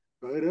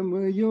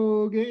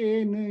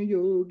कर्मयोगेन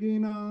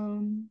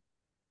योगिनाम्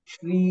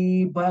श्री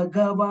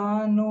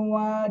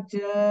भगवानुवाच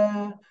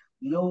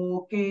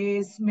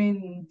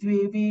लोकेऽस्मिन्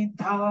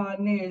द्विविधा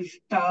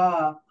निष्ठा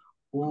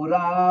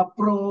पुरा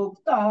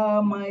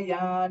प्रोक्ता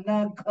मया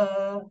नघ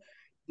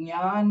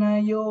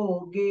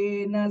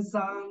ज्ञानयोगेन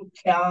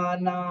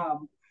साङ्ख्यानां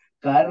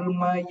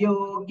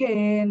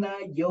कर्मयोगेन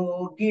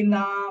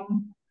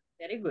योगिनाम्.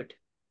 Very good.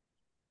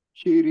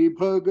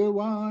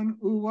 श्रीभगवान्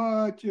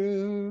उवाच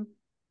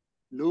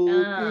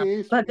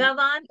लोकेऽस्मिन्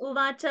Bhagavan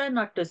uvacha,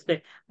 not to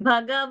split.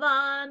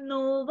 Bhagavan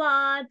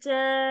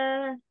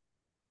uvacha.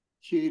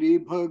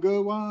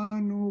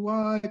 श्रीभगवान्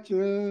उवाच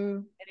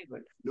Very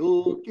good.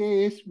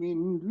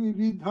 लोकेऽस्मिन्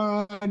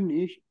द्विविधा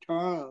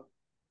निष्ठा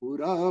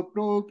पुरा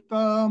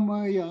प्रोक्ता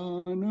मया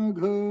नघ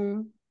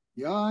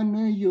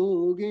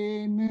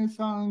ज्ञानयोगेन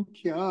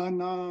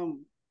साङ्ख्यानां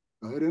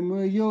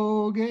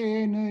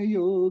कर्मयोगेन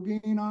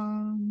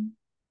योगिनाम्.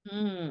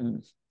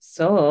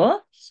 So,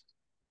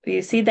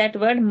 we see that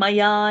word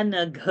maya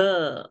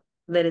nagha.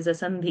 There is a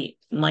sandhi.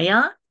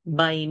 Maya,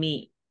 by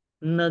me.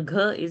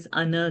 Nagha is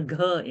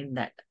anagha in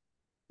that.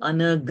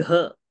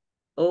 Anagha.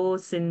 Oh,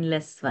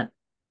 sinless one.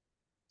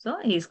 So,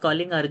 he is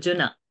calling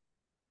Arjuna.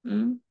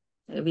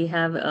 We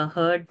have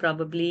heard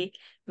probably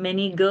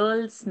many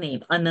girls'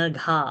 name.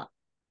 Anagha.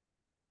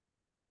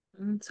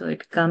 So,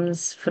 it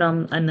comes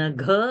from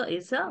anagha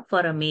is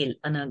for a male.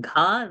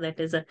 Anagha, that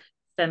is a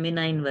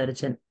feminine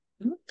version.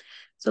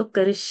 So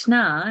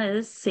Krishna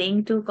is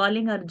saying to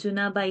calling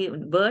Arjuna by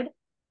word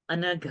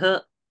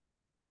anagha.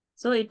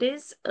 So it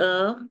is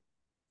a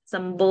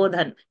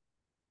sambodhan.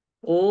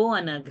 O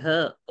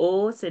anagha,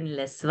 O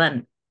sinless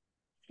one.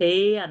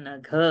 Hey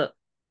anagha.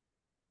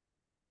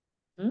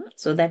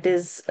 So that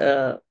is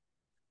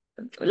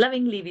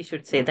lovingly we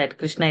should say that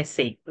Krishna is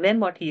saying. Then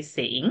what he is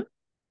saying?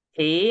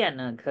 Hey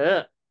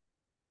anagha.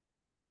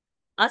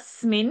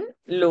 Asmin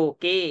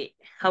loke.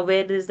 How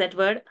where is that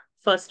word?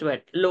 First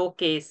word.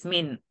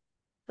 Lokesmin.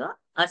 So,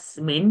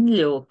 asmin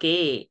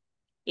loke.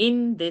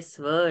 In this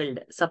world.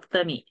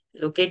 Saptami.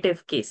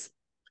 Locative case.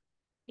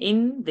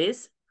 In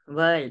this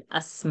world.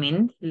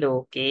 Asmin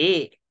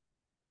loke.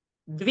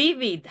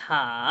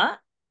 Dvividha.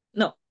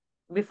 No.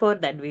 Before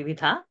that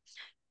dvividha.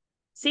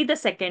 See the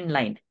second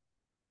line.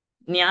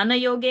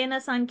 Jnana yogena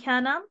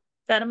sankhyanam.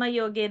 Karma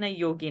yogena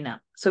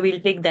yogina. So,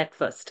 we'll take that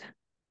first.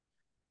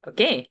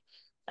 Okay.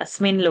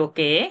 Asmin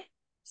loke.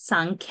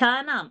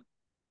 Sankhyanam.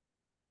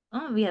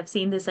 We have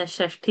seen this as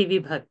Shashti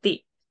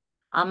Vibhakti.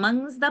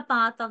 Amongst the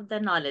path of the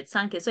knowledge,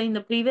 Sankhya. So in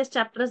the previous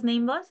chapter's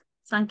name was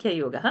Sankhya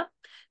Yoga.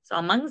 So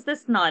amongst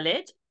this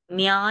knowledge,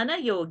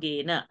 Jnana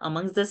Yogena,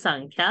 amongst the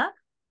Sankhya,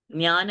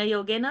 Jnana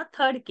Yogena,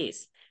 third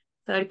case.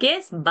 Third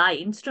case, by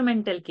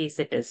instrumental case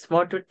it is.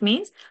 What it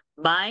means?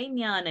 By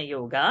Jnana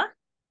Yoga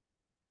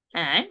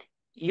and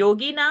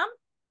Yoginam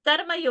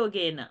Karma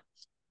Yogena.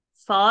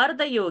 For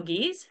the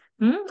yogis,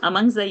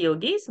 amongst the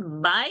yogis,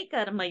 by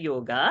Karma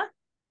Yoga,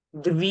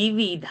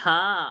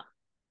 Dvividha,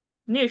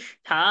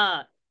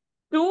 Nishtha,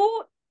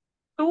 two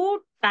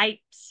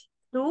types.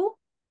 Two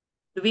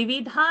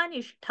Dvividha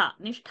Nishtha.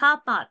 Nishtha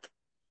path.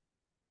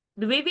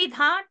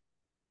 Dvividha,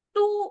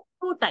 two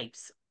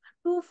types.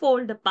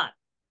 Twofold path.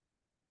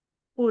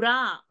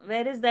 Pura.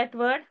 Where is that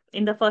word?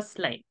 In the first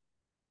line.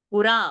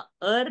 Pura.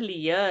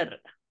 Earlier.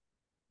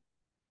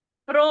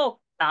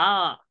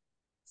 Prokta.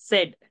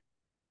 Said.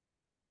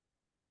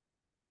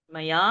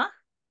 Maya.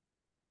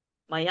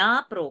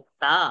 Maya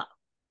prokta.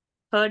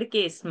 Third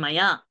case.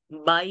 Maya.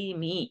 By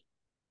me.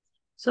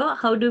 So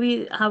how do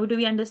we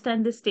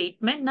understand this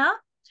statement now?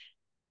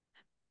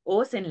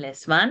 O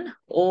sinless one,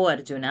 O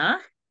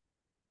Arjuna.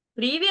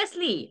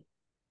 Previously,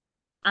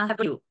 I have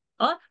you.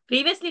 Or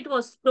previously it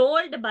was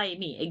told by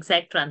me.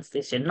 Exact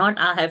translation. Not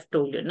I have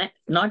told you.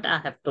 Not I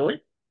have told.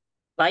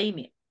 By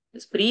me.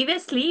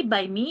 Previously,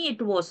 by me,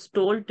 it was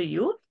told to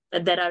you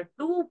that there are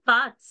two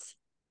paths.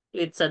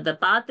 The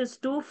path is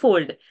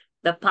twofold.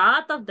 The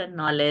path of the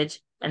knowledge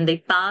and the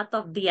path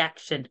of the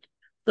action.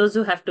 Those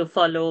who have to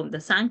follow the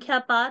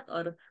Sankhya path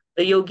or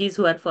the yogis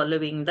who are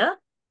following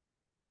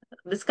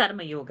this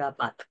Karma Yoga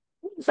path.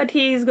 But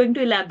he is going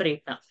to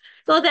elaborate now.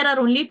 So there are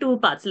only two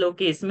paths.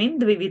 Lokesmin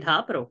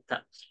dvividha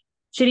prokta.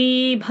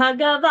 Shri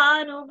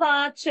Bhagavan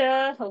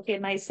Uvacha. Okay,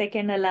 my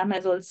second alarm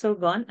has also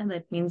gone, and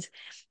that means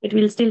it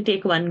will still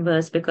take one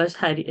verse because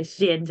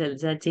Shri and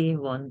Jaljaji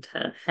won't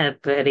have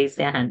raised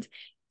their hands.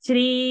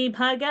 Shri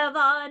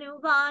Bhagavan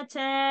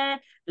Uvacha.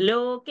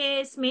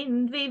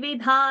 Lokesmin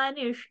dvividha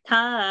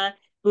nishtha.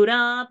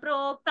 Pura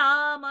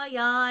prokta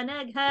maya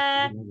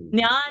nagha.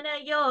 Jnana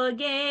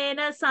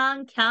yogena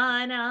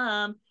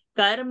sankhyanam.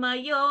 Karma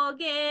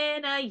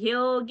yogena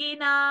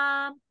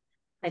yoginam.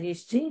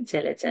 Harishji,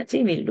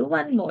 Jalachachi, we'll do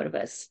one more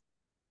verse.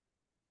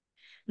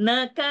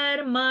 Na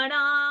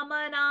karmana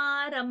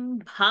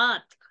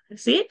manarambhat.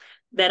 See,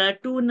 there are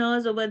two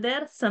nas over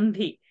there,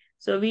 sandhi.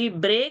 So we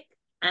break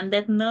and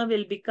that na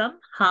will become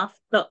half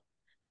the.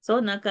 So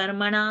na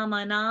karmana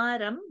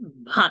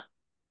manarambhat.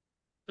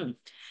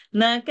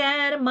 Na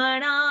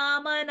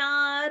karmana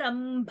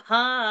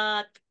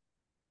manarambhat.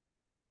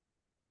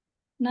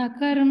 न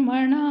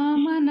कर्मणा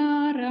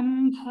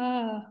मनारम्भा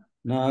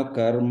न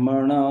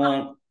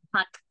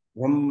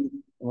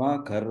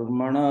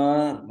कर्मणा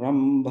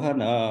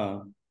रम्भना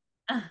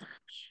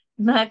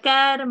न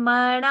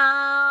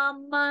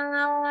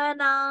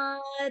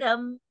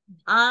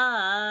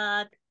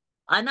कर्मणामनारम्भात्.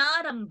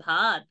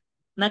 अनारम्भात्.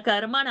 न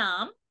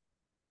कर्मणाम्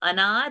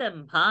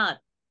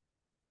अनारम्भात्.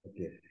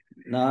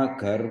 न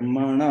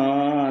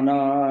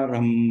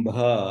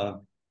कर्मणानारम्भा.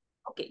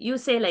 Okay, you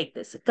say like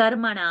this.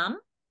 Karmanam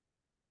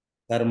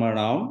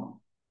कर्मणाम्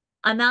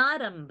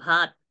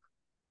anarambhat.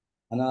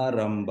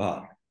 अनारम्भा.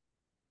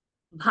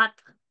 Bhat.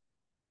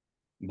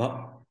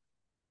 Bhat.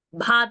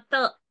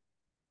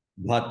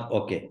 Bhat.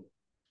 Okay.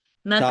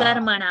 न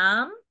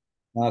कर्मणाम्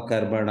न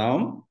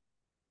कर्मणाम्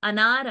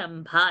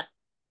anarambhat.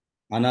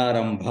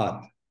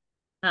 अनारम्भात्.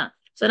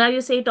 So now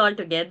you say it all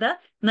together.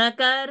 Na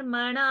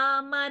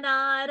karmanam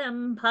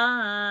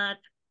anarambhat.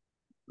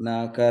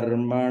 न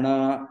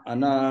कर्मणा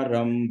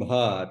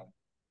अनारम्भात्.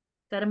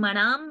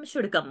 Karmanam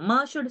should come.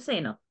 Ma should say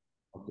no.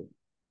 Okay.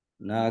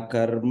 न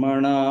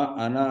कर्मणा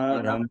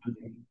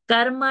अनारम्भात्.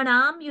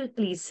 Karmanam you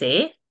please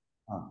say.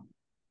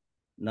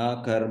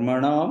 न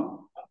कर्मणाम्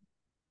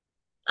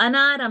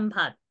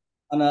Anarambhat.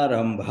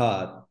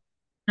 अनारम्भात्.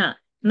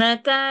 न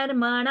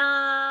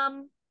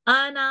कर्मणाम्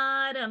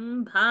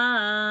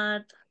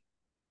anarambhat.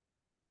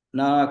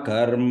 न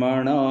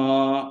कर्मणा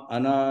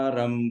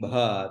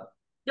अनारम्भात्.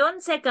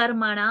 Don't say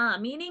karmana.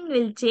 Meaning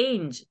will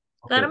change.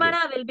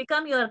 Karmana will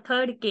become your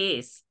third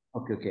case.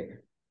 Okay, okay.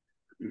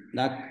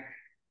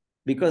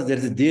 Because there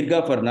is a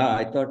dirgha for na,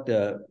 I thought.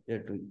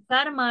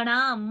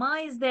 Karmana, ma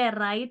is there,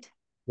 right?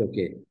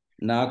 Okay.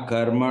 Na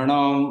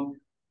karmanam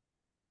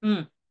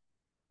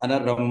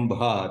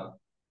anarambhat.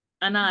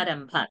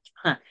 Anarambhat.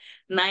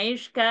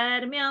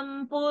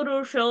 Naishkarmyam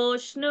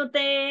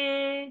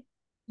purushošnute.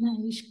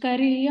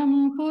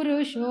 Naishkaryam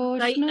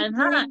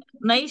purushošnute.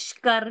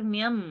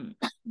 Naishkarmyam.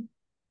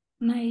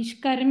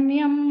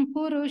 Naishkarmyam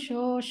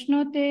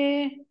purushošnute.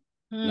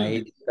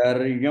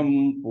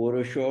 Naishkaryam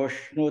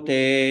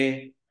purushošnute.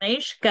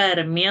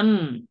 Naishkarmyam.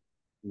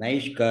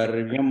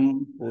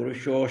 Naishkaryam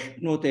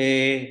purushošnute.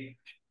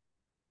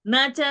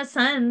 Nacha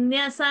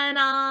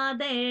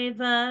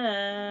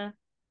sanyasanadeva.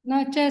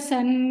 Nacha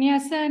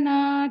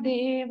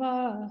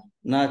sanyasanadeva.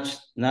 Na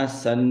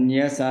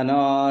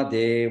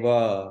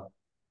sanyasanadeva.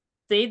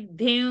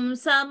 Siddhim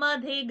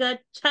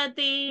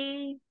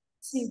samadhigacchati.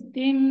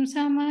 Siddhim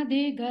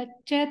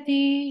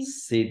samadhigacchati.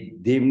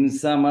 Siddhim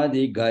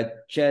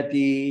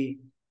samadhigacchati.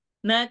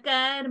 Na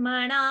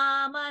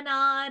karmanam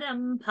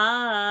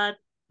anarambhat.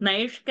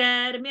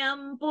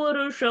 Naishkarmyam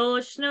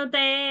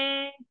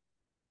purushošnute.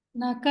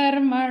 Na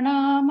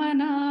karmanam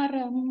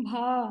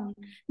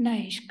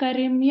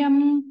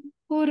naishkarmyam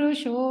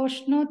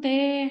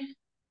purushošnute.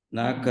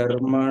 Na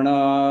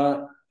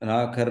karmanam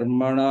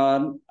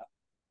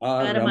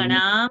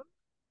arambhat.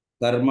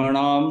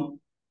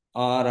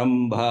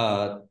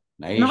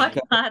 Not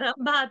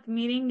arambhat,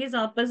 meaning is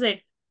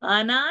opposite.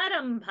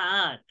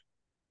 Anarambhat.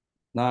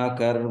 Na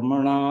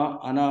karmana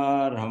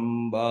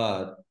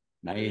anarambhat.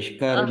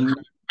 Naishkarmya.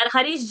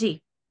 Harish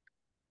ji,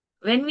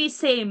 when we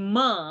say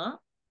ma,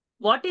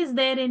 what is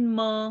there in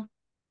ma?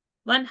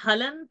 One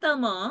halanta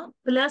ma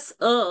plus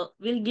a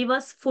will give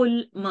us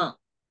full ma.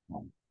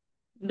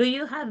 Do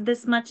you have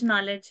this much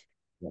knowledge?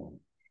 Yeah.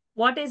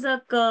 What is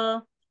a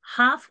ka?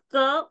 Half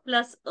ka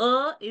plus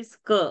a is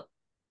ka.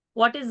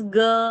 What is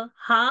ga?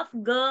 Half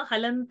ga,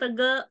 halanta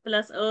ga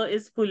plus a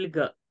is full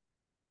ga.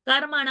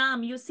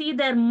 Karmanam, you see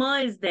there ma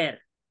is there.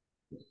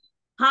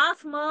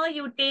 Half ma,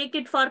 you take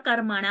it for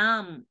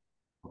karmanam.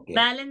 Okay.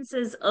 Balance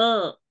is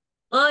a.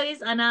 A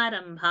is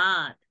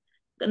anarambhat.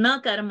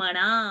 Na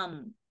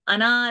karmanam.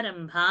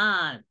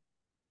 Anarambhat.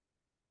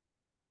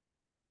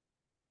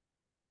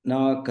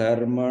 Na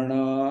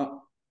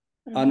karmana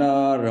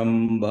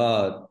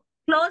anarambhat.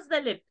 Close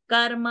the lip.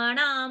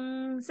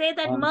 Karmanam. Say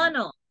that ma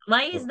no.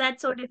 Why is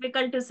that so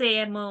difficult to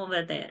say ma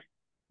over there?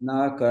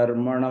 Na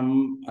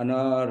karmanam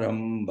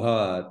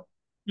anarambhat.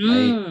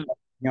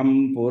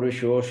 Naishkarmyam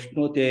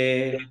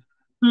purushošnute.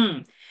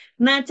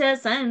 Na cha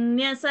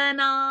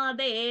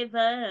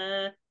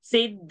sanyasanadeva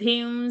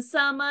siddhim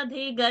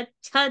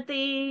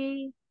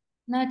samadhigacchati.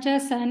 Na cha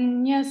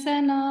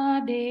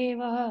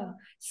sanyasanadeva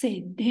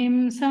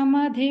siddhim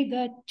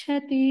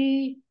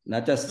samadhigacchati.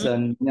 Na cha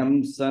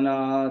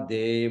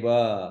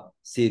sanyasanadeva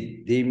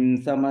siddhim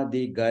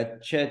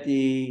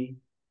samadhigacchati.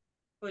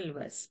 Full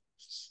verse.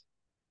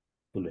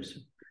 Full verse.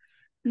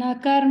 Na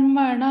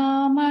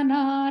karmanam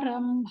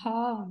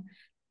anarambha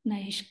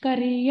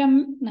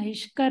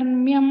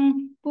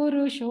naishkarmyam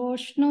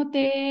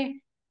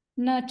purushošnute.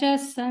 Na cha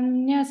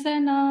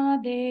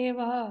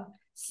sanyasanadeva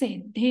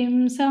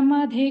siddhim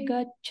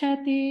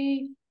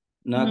samadhigacchati.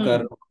 Na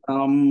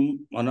karmanam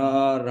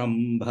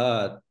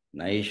anarambhat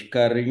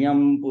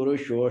naishkaryam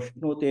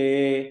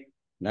purushošnute.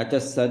 Na cha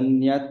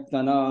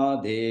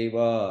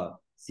sanyasanadeva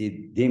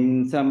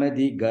siddhim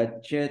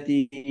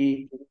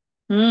samadhigacchati.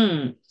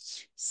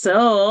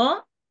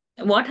 So,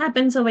 what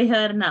happens over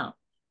here now?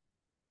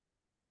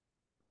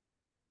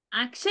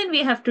 Action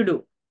we have to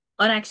do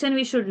or action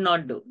we should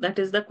not do. That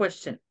is the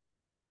question.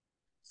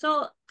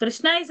 So,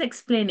 Krishna is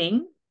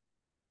explaining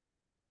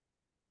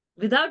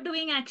without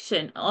doing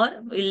action,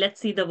 or let's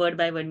see the word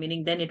by word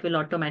meaning, then it will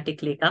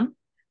automatically come.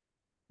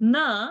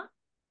 Na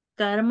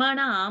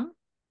karmanam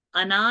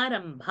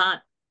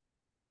anarambhat.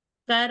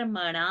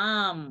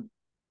 Karmanam.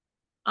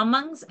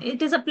 Amongst,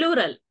 it is a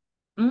plural.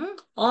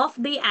 Of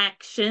the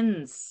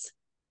actions.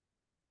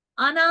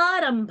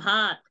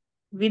 Anarambhat.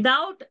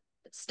 Without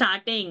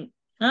starting.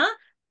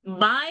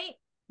 By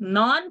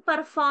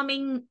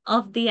non-performing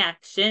of the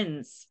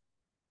actions.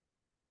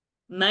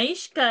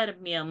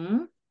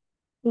 Naishkarmyam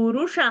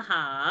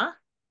purushaha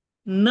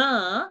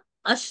na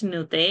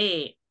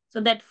ashnute.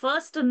 So that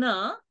first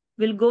na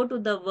will go to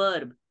the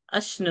verb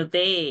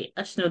ashnute.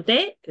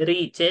 Ashnute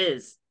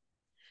reaches.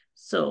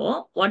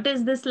 So what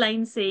is this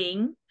line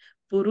saying?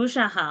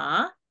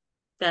 Purushaha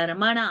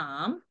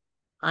karmanam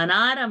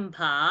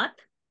anarambhat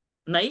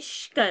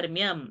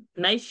naishkarmyam.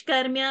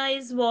 Naishkarmya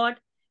is what?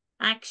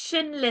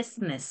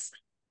 Actionlessness.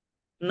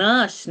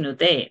 Na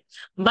ashnute.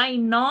 By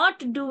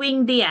not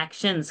doing the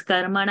actions,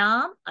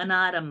 karmanam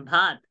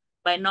anarambhat,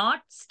 by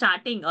not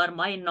starting or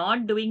by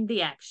not doing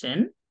the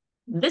action,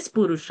 this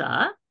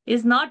purusha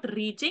is not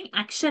reaching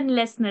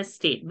actionlessness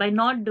state by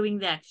not doing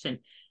the action.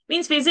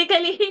 Means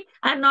physically,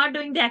 I'm not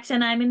doing the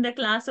action. I'm in the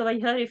class over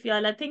here. If you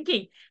all are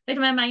thinking that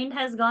my mind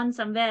has gone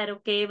somewhere,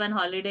 okay, one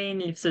holiday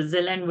in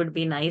Switzerland would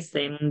be nice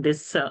in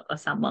this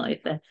summer.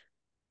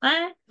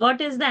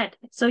 What is that?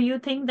 So you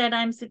think that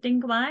I'm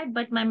sitting quiet,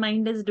 but my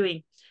mind is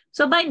doing.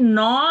 So by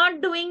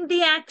not doing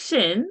the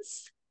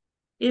actions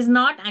is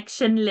not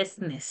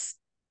actionlessness.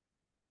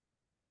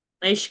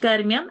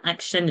 Naishkarmyam,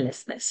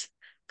 actionlessness.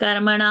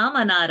 Karmanam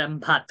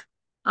anarambhat.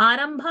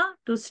 Arambha,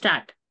 to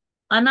start.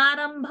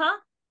 Anarambha,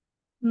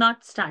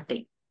 not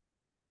starting.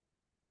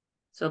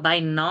 So by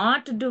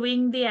not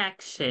doing the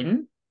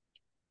action,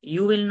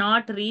 you will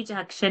not reach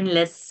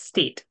actionless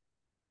state.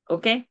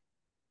 Okay?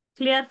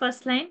 Clear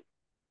first line?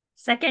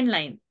 Second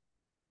line.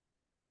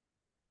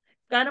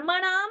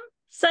 Karmanam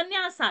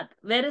sanyasat.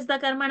 Where is the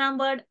karmanam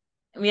word?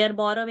 We are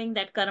borrowing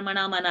that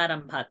karmanam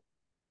anarambhat.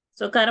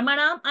 So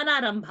karmanam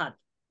anarambhat.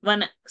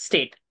 One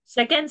state.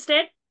 Second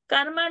state,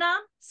 karmanam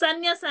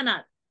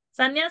sanyasanat.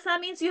 Sanyasa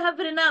means you have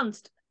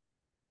renounced.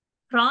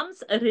 From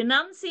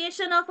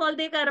renunciation of all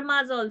the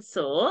karmas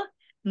also,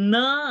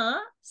 na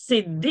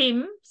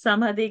siddhim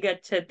samadhi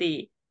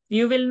gacchati.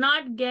 You will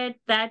not get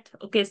that,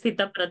 okay,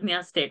 sthita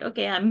prajna state.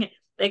 Okay,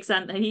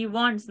 he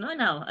wants, no,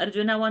 now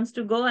Arjuna wants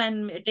to go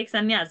and take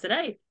sannyas,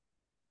 right?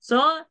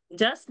 So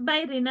just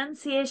by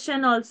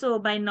renunciation also,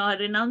 by not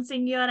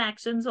renouncing your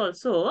actions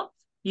also,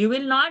 you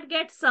will not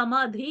get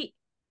samadhi.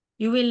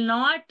 You will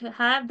not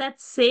have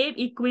that same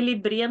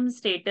equilibrium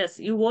status.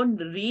 You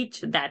won't reach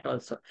that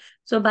also.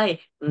 So by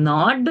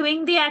not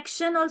doing the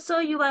action also,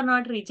 you are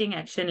not reaching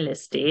actionless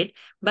state.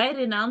 By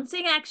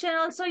renouncing action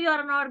also, you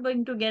are not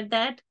going to get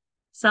that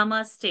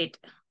sama state.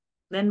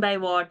 Then by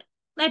what?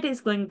 That is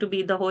going to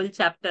be the whole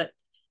chapter.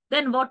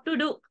 Then what to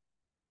do?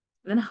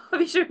 Then how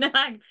we should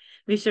act?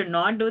 We should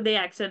not do the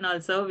action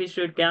also. We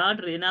should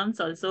not renounce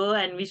also.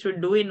 And we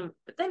should do in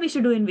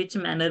which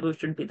manner we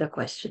should be the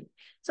question.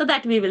 So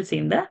that we will see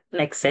in the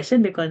next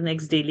session, because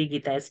next daily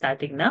Gita is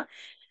starting now.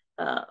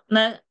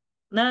 Na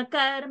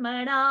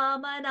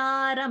karmana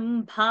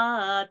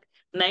manarambhat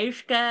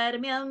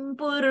naishkarmyam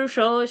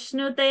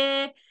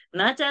purushoshnute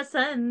na cha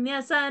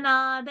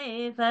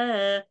sanyasanadev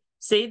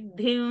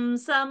siddhim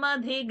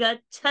samadhi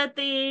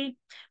gacchati.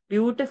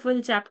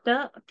 Beautiful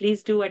chapter.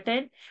 Please do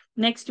attend.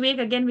 Next week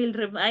again we'll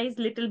revise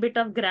little bit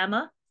of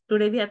grammar.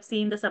 Today we have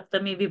seen the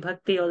Saptami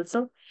Vibhakti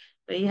also.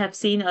 We have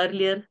seen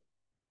earlier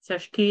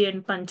Shashti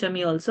and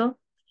Panchami also.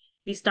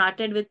 We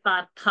started with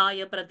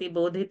Parthaya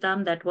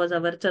Pratibodhitam. That was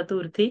our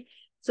Chaturthi.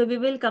 So we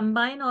will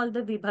combine all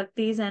the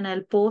Vibhaktis and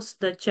I'll post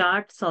the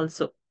charts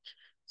also.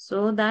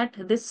 So that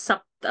this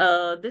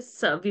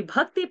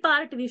Vibhakti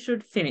part we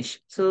should finish.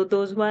 So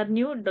those who are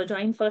new,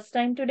 join first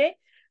time today.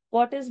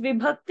 What is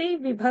Vibhakti?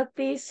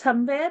 Vibhakti is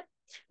somewhere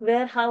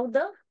where how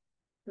the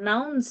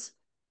nouns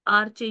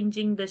are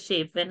changing the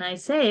shape. When I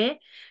say,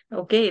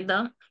 okay,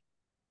 the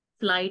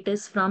flight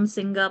is from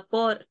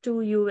Singapore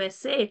to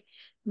USA,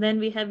 then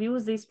we have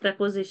used these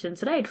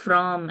prepositions, right?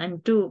 From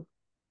and to.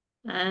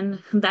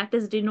 And that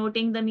is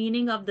denoting the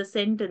meaning of the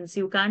sentence.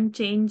 You can't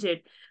change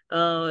it.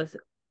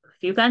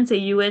 You can't say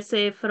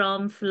USA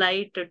from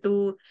flight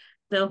to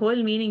the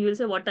whole meaning. You'll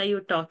say, what are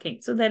you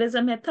talking? So there is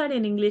a method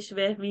in English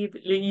where we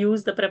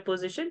use the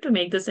preposition to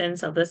make the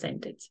sense of the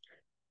sentence.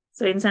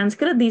 So in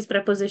Sanskrit, these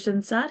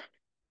prepositions are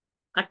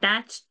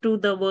attached to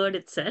the word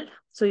itself.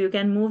 So you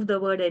can move the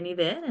word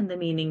anywhere and the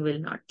meaning will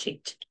not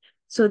change.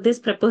 So this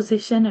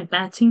preposition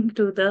attaching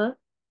to the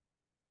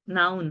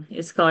noun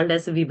is called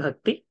as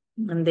vibhakti.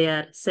 And they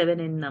are 7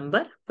 in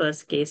number.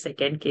 First case,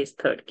 second case,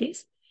 third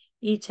case.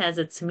 Each has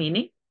its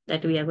meaning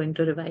that we are going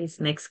to revise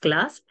next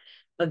class.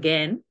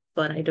 Again,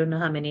 for I don't know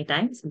how many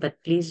times,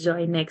 but please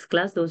join next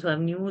class. Those who are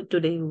new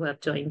today, who have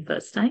joined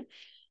first time,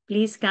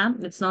 please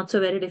come. It's not so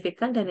very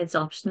difficult and it's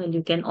optional.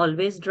 You can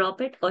always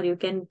drop it or you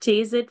can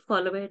chase it,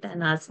 follow it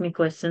and ask me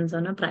questions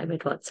on a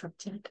private WhatsApp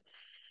chat.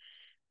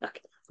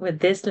 Okay. With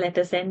this, let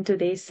us end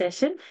today's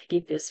session.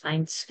 Keep your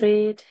spine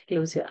straight.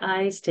 Close your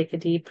eyes. Take a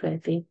deep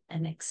breath in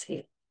and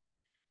exhale.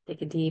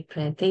 Take a deep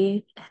breath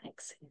in and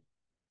exhale.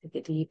 Take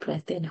a deep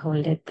breath in,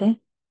 hold it there.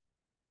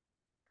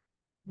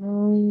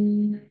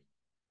 Om.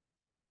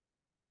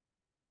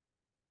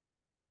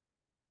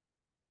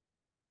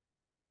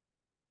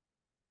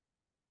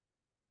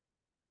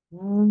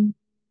 Om.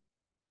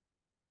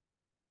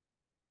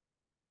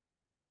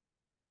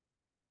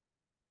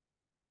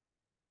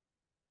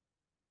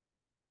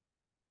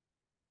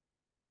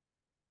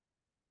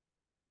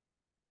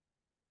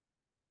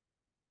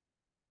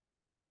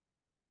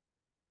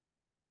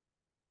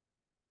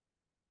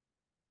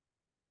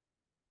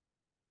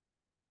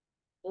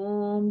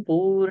 Om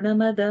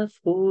Purnamadah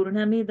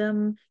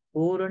Purnamidam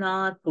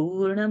Purnat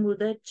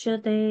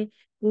Purnamudachyate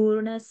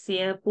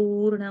Purnasya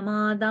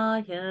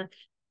Purnamadaya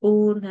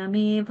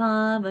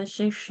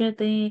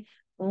Purnamevavashishyate.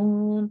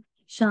 Om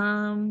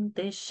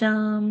Shanti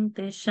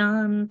Shanti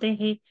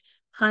Shanti.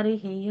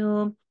 Harihi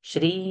Om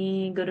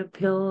Shri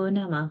Gurubhyo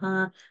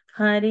Namaha.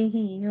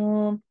 Harihi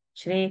Om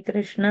Shri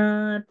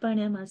Krishna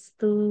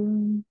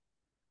Arpanamastu.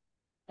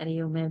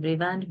 Hari Om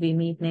everyone. We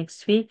meet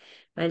next week.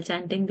 While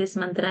chanting this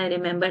mantra, I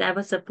remembered I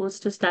was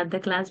supposed to start the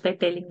class by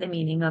telling the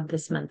meaning of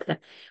this mantra.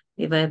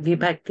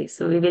 Vibhakti.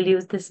 So we will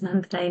use this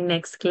mantra in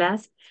next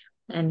class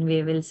and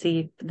we will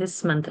see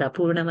this mantra,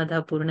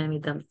 Purnamada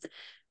Purnamidam,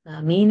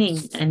 meaning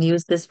and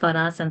use this for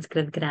our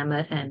Sanskrit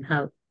grammar and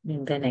how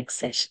in the next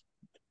session.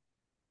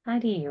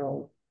 Hari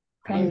Om.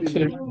 Thank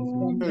you.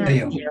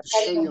 Hari Om.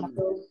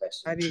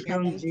 Hari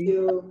Om ji.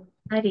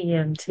 Hari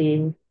Om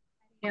ji.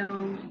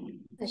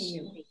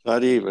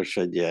 Sorry,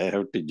 Varshaji, I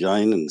have to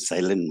join in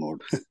silent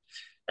mode.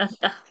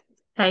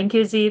 Thank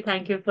you, Ji.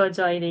 Thank you for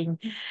joining.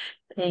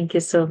 Thank you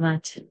so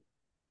much.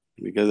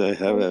 Because I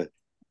have a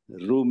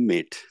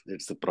roommate.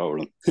 That's the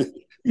problem.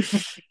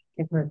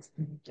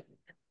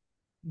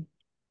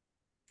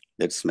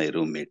 That's my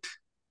roommate.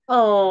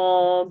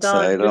 Oh, God So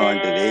I don't bless.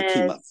 want to wake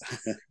him up.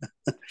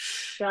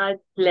 God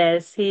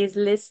bless. He's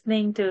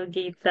listening to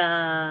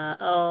Gita.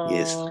 Oh.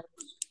 Yes.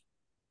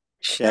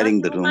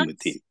 Sharing the room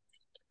with him.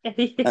 Yes.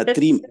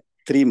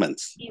 3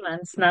 months. 3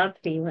 months now,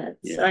 3 months.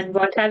 Yeah. And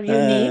what have you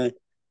named?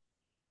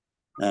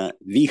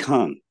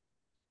 Vihan.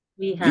 Vihan.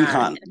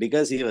 Vihan,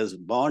 because he was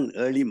born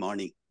early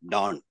morning,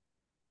 dawn.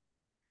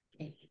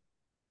 Okay.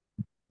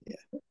 Yeah.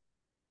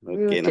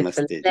 Okay, Beautiful.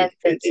 namaste ji.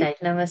 Blessed child.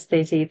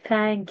 Namaste ji.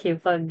 Thank you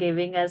for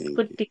giving us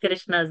Putti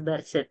Krishna's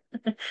darshan.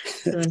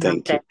 Soon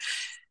Thank after.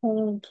 you.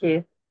 Thank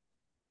you.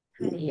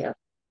 Hari Om.